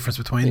age difference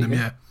between them.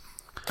 Yeah.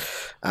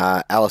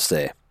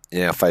 Alistair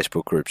in our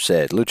Facebook group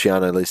said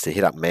Luciano needs to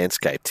hit up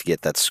Manscaped to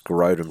get that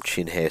scrotum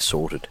chin hair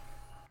sorted.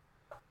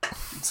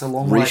 It's a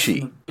long way.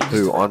 Rishi,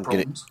 who I'm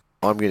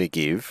gonna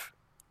give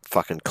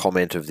fucking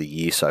comment of the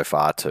year so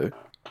far to.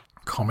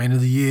 Comment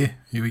of the year.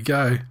 Here we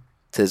go.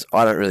 Says,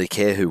 I don't really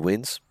care who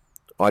wins.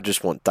 I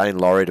just want Dane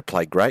Laurie to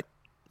play great,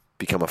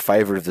 become a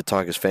favourite of the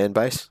Tigers fan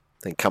base,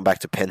 then come back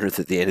to Penrith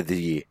at the end of the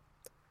year.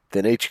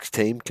 Then each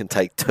team can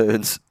take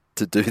turns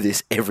to do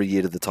this every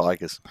year to the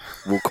Tigers.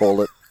 We'll call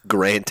it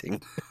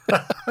granting.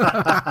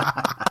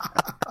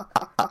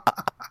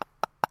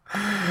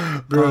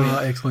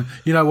 Excellent.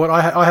 You know what?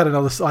 I had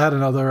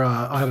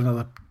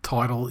another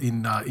title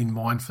in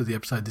mind for the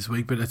episode this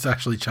week, but it's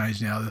actually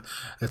changed now.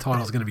 The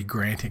title is going to be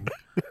granting.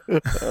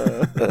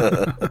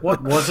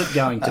 What was it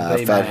going to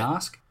be? May I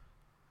ask?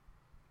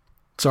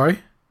 Sorry.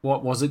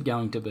 What was it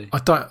going to be? I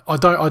don't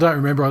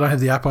remember. I don't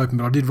have the app open,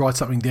 but I did write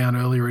something down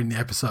earlier in the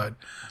episode.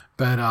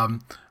 But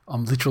I'm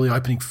literally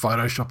opening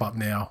Photoshop up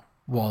now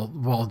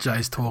while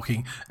Jay's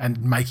talking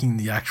and making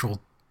the actual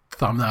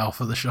thumbnail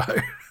for the show.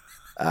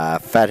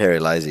 Fat Harry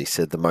Lazy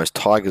said the most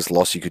Tigers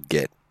loss you could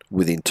get,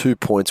 within 2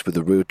 points with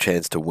a real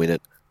chance to win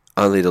it,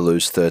 only to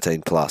lose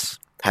 13 plus.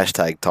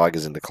 Hashtag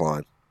Tigers in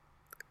decline.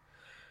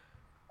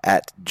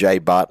 At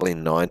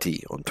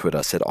jbartley90 on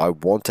Twitter said, I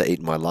want to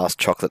eat my last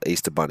chocolate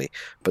Easter bunny,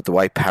 but the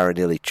way Parra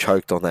nearly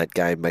choked on that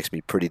game makes me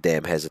pretty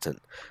damn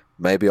hesitant.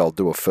 Maybe I'll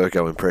do a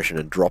Furco impression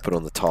and drop it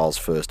on the tiles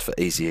first for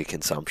easier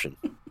consumption.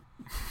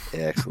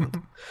 Yeah, excellent.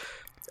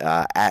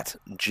 At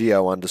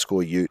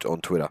Geo_Ute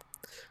on Twitter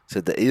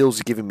said, the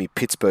Eels are giving me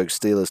Pittsburgh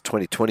Steelers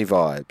 2020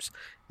 vibes.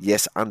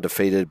 Yes,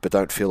 undefeated, but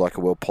don't feel like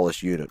a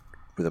well-polished unit,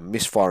 with a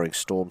misfiring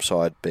Storm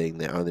side being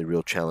their only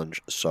real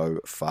challenge so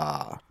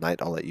far.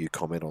 Nate, I'll let you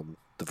comment on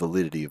the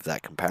validity of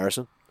that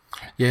comparison.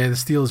 Yeah, the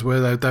Steelers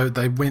were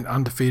they went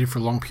undefeated for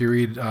a long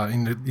period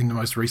in the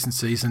most recent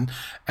season,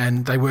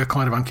 and they were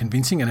kind of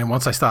unconvincing. And then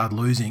once they started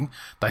losing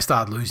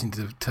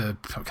to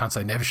I can't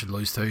say never should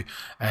lose to,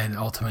 and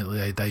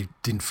ultimately they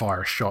didn't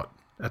fire a shot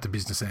at the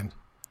business end.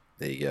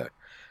 There you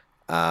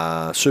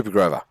go. Super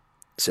Grover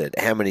said,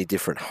 how many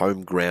different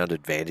home ground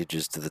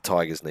advantages do the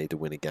Tigers need to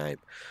win a game?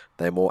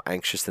 They're more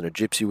anxious than a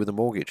gypsy with a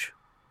mortgage.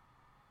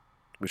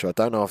 Which I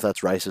don't know if that's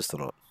racist or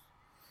not.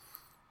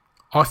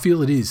 I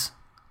feel it is.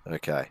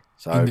 Okay,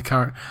 so in the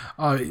current,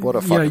 what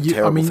a fucking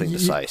terrible thing to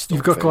say.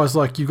 You've got guys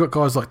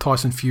like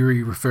Tyson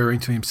Fury referring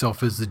to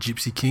himself as the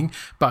Gypsy King,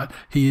 but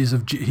he is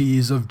of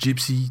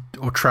Gypsy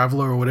or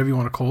Traveller or whatever you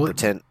want to call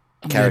it.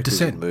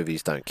 Characters in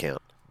movies don't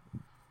count.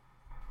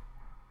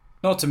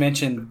 Not to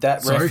mention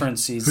that Sorry?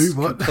 reference is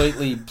Who? What?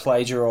 completely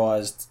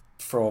plagiarised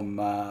from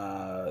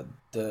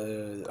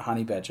the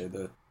Honey Badger,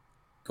 the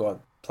guy that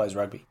plays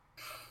rugby,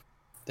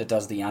 that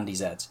does the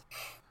undies ads.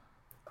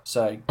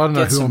 So don't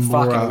know get who some I'm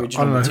more, fucking I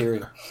original don't know who-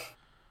 material.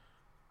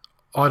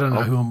 I don't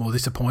know who I'm more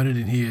disappointed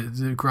in here,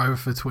 Grover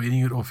for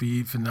tweeting it or for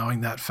you for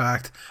knowing that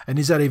fact. And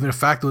is that even a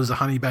fact, or does the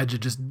Honey Badger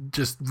just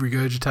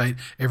regurgitate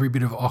every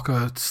bit of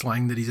Ocker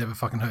slang that he's ever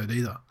fucking heard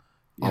either?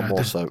 You I'm know,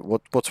 also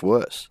what's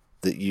worse,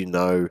 that you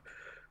know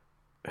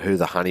who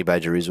the Honey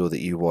Badger is, or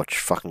that you watch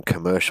fucking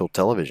commercial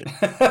television.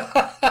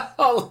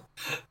 I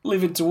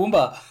live in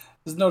Toowoomba.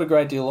 There's not a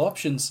great deal of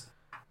options.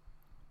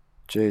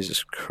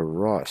 Jesus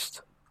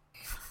Christ.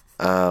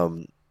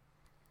 Okay,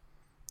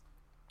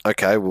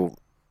 well,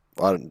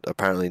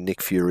 apparently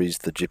Nick Fury's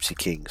the Gypsy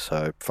King,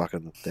 so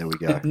fucking there we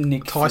go.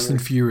 Nick Tyson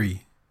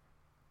Fury.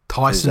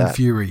 Fury. Who's that?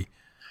 Fury.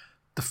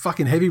 The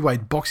fucking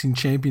heavyweight boxing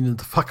champion of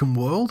the fucking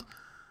world,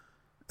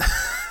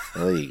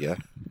 Well, there you go.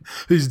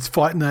 whose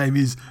fight name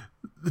is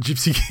the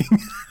Gypsy King.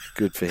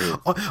 Good for him.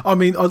 I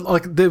mean,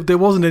 there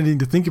wasn't anything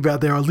to think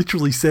about there. I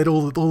literally said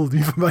all of the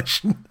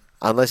information.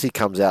 Unless he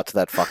comes out to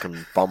that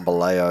fucking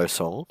Bambaleo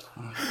song.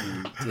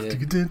 Yeah.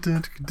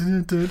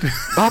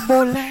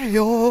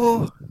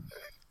 Bambaleo!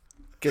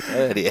 Get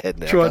that out of your head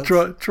now. Try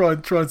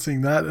and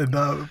sing that, and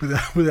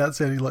without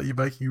sounding like you're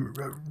making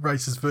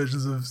racist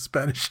versions of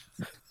Spanish.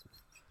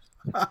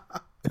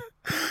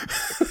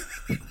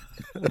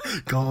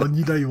 Go on,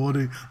 you know you want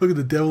to. Look at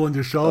the devil on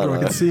your shoulder. I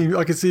can see him.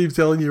 I can see him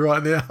telling you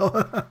right now.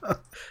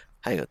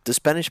 Hang on. Do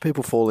Spanish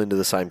people fall into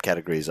the same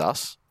category as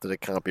us? That it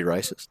can't be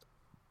racist?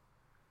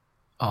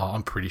 Oh,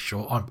 I'm pretty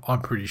sure.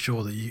 I'm pretty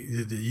sure that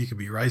you could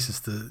be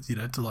racist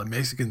to like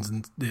Mexicans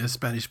and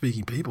Spanish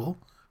speaking people.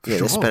 Yeah,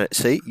 Sure. they're Spanish.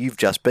 See, you've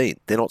just been.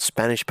 They're not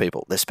Spanish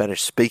people. They're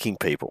Spanish speaking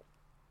people.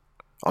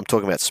 I'm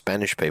talking about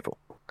Spanish people.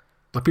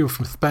 Like people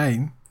from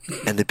Spain,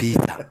 And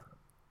Ibiza.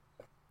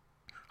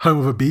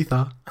 home of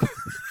Ibiza.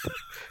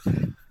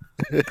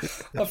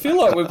 I feel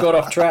like we've got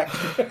off track.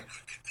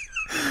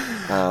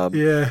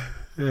 Yeah,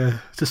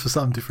 just for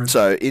something different.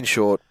 So, in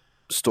short,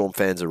 Storm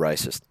fans are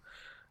racist.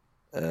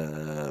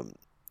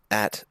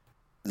 At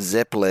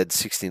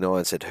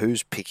Zepled69 said,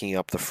 who's picking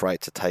up the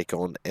freight to take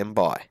on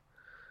Mbai?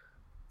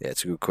 Yeah,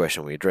 it's a good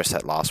question. We addressed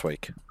that last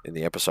week in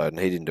the episode, and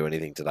he didn't do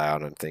anything today, I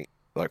don't think.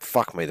 Like,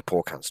 fuck me, the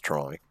poor cunt's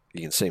trying.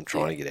 You can see him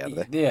trying to get out of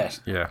there. Yeah.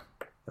 Yeah.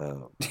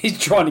 He's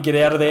trying to get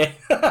out of there.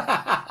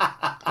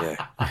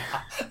 Yeah.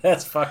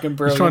 That's fucking He's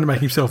brilliant. trying to make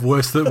himself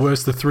worse the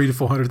 $300,000 to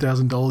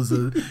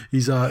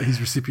 $400,000 that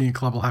his recipient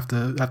club will have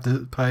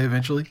to pay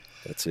eventually.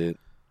 That's it.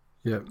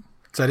 Yep.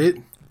 Is that it?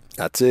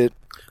 That's it.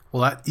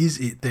 Well, that is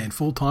it then.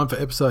 Full time for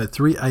episode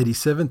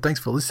 387.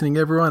 Thanks for listening,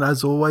 everyone.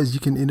 As always, you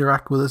can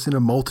interact with us in a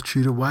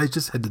multitude of ways.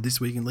 Just head to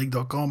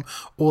thisweekinleague.com.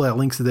 All our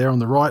links are there on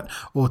the right,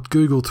 or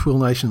Google Twill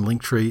Nation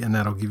Linktree, and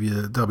that'll be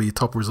your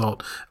top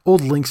result. All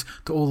the links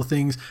to all the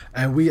things.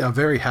 And we are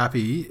very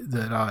happy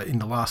that in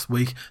the last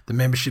week, the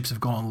memberships have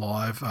gone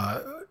live.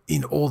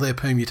 In all their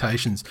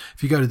permutations.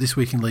 If you go to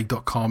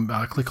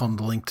thisweekinleague.com, click on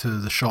the link to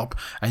the shop,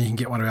 and you can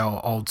get one of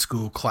our old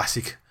school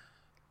classic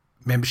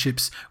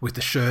memberships with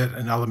the shirt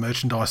and other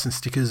merchandise and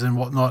stickers and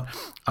whatnot,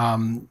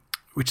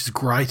 which is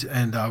great.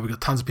 And we've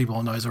got tons of people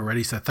on those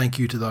already, so thank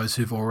you to those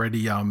who've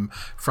already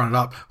fronted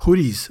up.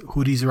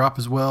 Hoodies are up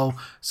as well,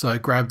 so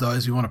grab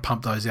those. We want to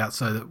pump those out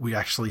so that we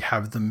actually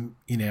have them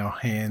in our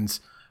hands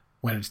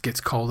when it gets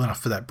cold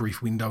enough for that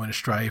brief window in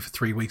Australia for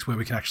 3 weeks where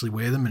we can actually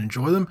wear them and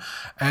enjoy them.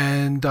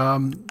 And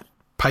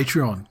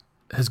Patreon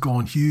has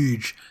gone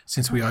huge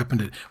since we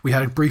opened it. We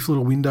had a brief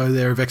little window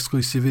there of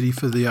exclusivity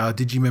for the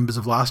Digi members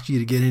of last year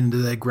to get into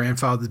their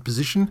grandfathered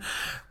position,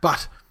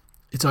 but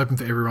it's open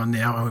for everyone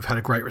now, and we've had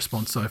a great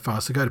response so far.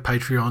 So go to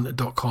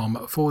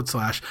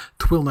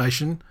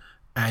patreon.com/TwillNation,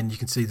 and you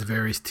can see the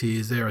various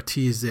tiers. There are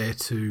tiers there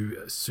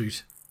to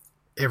suit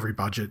every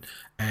budget,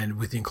 and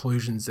with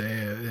inclusions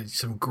there's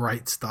some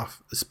great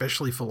stuff,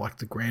 especially for like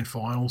the grand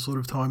final sort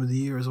of time of the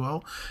year as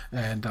well,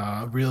 and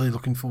really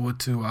looking forward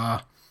to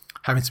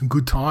having some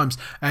good times.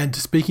 And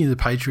speaking of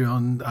the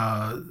Patreon,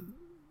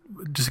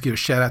 just to give a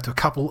shout out to a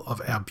couple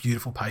of our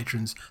beautiful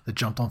patrons that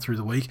jumped on through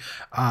the week.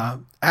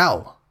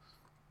 Al,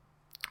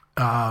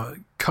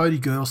 Cody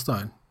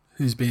Girdlestone,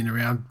 who's been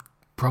around,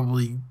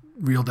 probably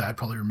Real Dad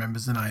probably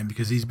remembers the name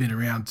because he's been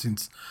around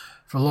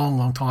for a long,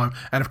 long time.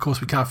 And of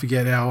course, we can't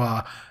forget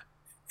our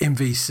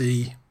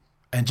MVC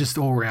and just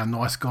all around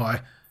nice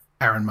guy,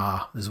 Aaron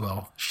Marr, as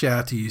well. Shout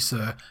out to you,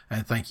 sir,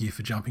 and thank you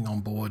for jumping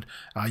on board.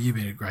 You've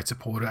been a great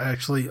supporter.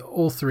 Actually,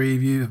 all three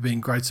of you have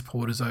been great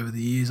supporters over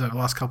the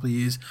last couple of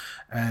years,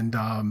 and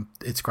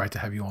it's great to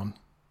have you on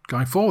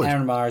going forward.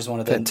 Aaron Marr is one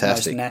of the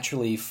Fantastic. most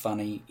naturally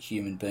funny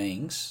human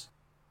beings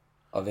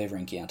I've ever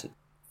encountered.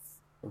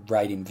 I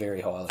rate him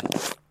very highly.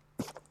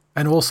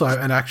 And also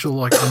an actual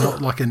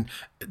not like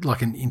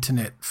an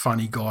internet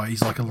funny guy.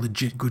 He's like a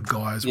legit good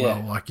guy as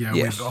well. Like Yes.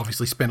 we've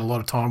obviously spent a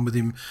lot of time with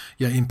him,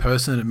 in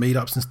person at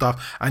meetups and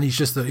stuff. And he's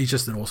just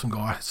an awesome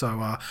guy.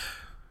 So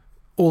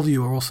all of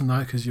you are awesome though,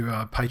 because you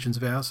are patrons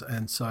of ours.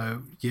 And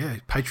so, yeah,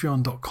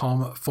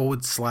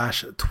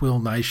 patreon.com/Twill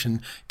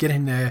Nation. Get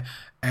in there.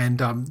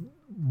 And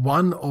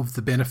one of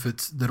the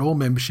benefits that all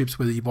memberships,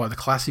 whether you buy the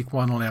classic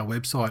one on our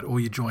website or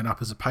you join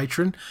up as a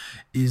patron,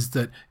 is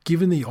that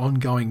given the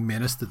ongoing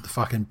menace that the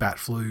fucking bat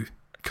flu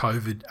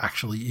COVID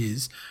actually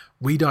is,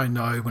 we don't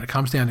know, when it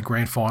comes down to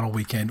grand final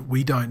weekend,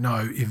 we don't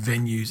know if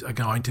venues are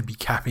going to be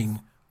capping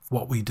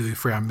what we do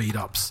for our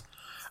meetups.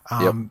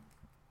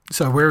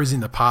 So whereas in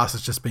the past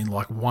it's just been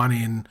like one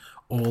in,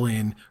 all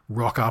in,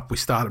 rock up, we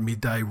start at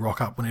midday,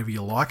 rock up whenever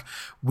you like,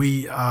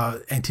 we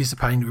are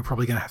anticipating that we're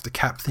probably going to have to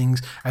cap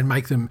things and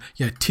make them,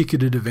 you know,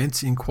 ticketed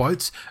events in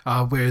quotes,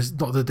 whereas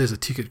not that there's a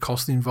ticket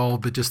cost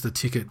involved, but just the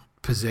ticket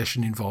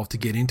possession involved to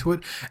get into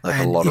it.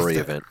 Like a lottery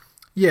event.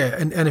 Yeah,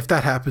 and if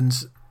that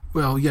happens,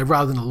 well, yeah,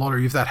 rather than a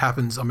lottery, if that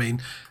happens, I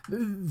mean,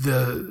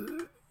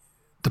 the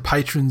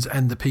patrons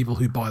and the people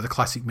who buy the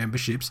classic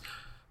memberships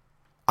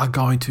are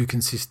going to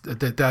consist,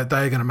 they are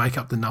going to make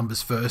up the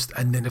numbers first,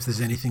 and then if there's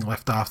anything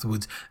left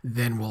afterwards,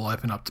 then we'll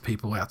open up to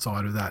people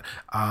outside of that.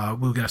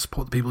 We're going to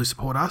support the people who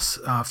support us,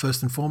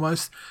 first and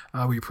foremost.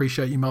 We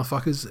appreciate you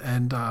motherfuckers,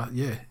 and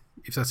yeah,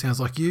 if that sounds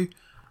like you,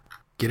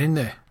 get in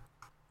there.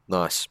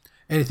 Nice.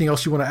 Anything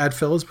else you want to add,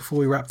 fellas, before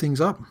we wrap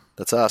things up?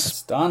 That's us.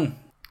 It's done.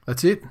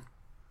 That's it.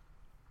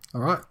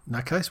 All right, in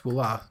that case,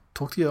 we'll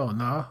talk to you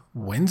on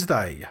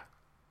Wednesday.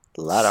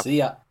 Later. See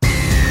ya.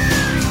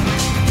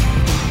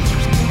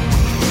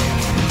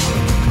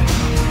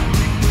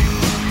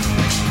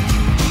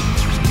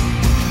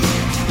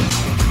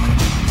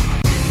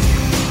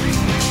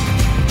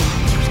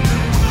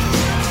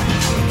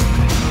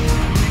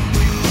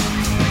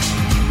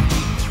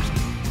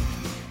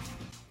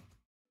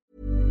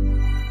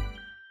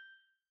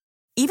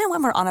 Even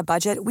when we're on a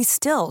budget, we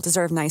still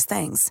deserve nice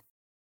things.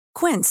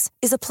 Quince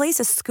is a place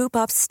to scoop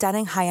up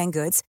stunning high-end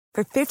goods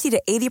for 50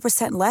 to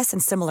 80% less than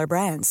similar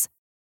brands.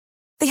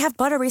 They have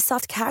buttery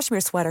soft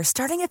cashmere sweaters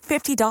starting at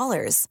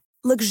 $50,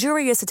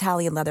 luxurious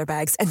Italian leather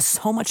bags, and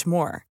so much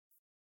more.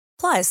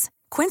 Plus,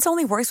 Quince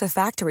only works with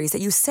factories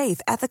that use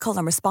safe, ethical,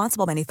 and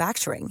responsible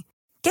manufacturing.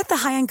 Get the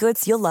high-end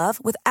goods you'll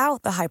love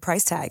without the high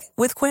price tag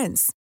with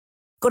Quince.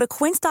 Go to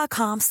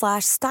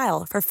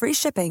quince.com/style for free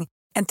shipping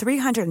and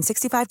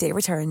 365-day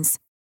returns.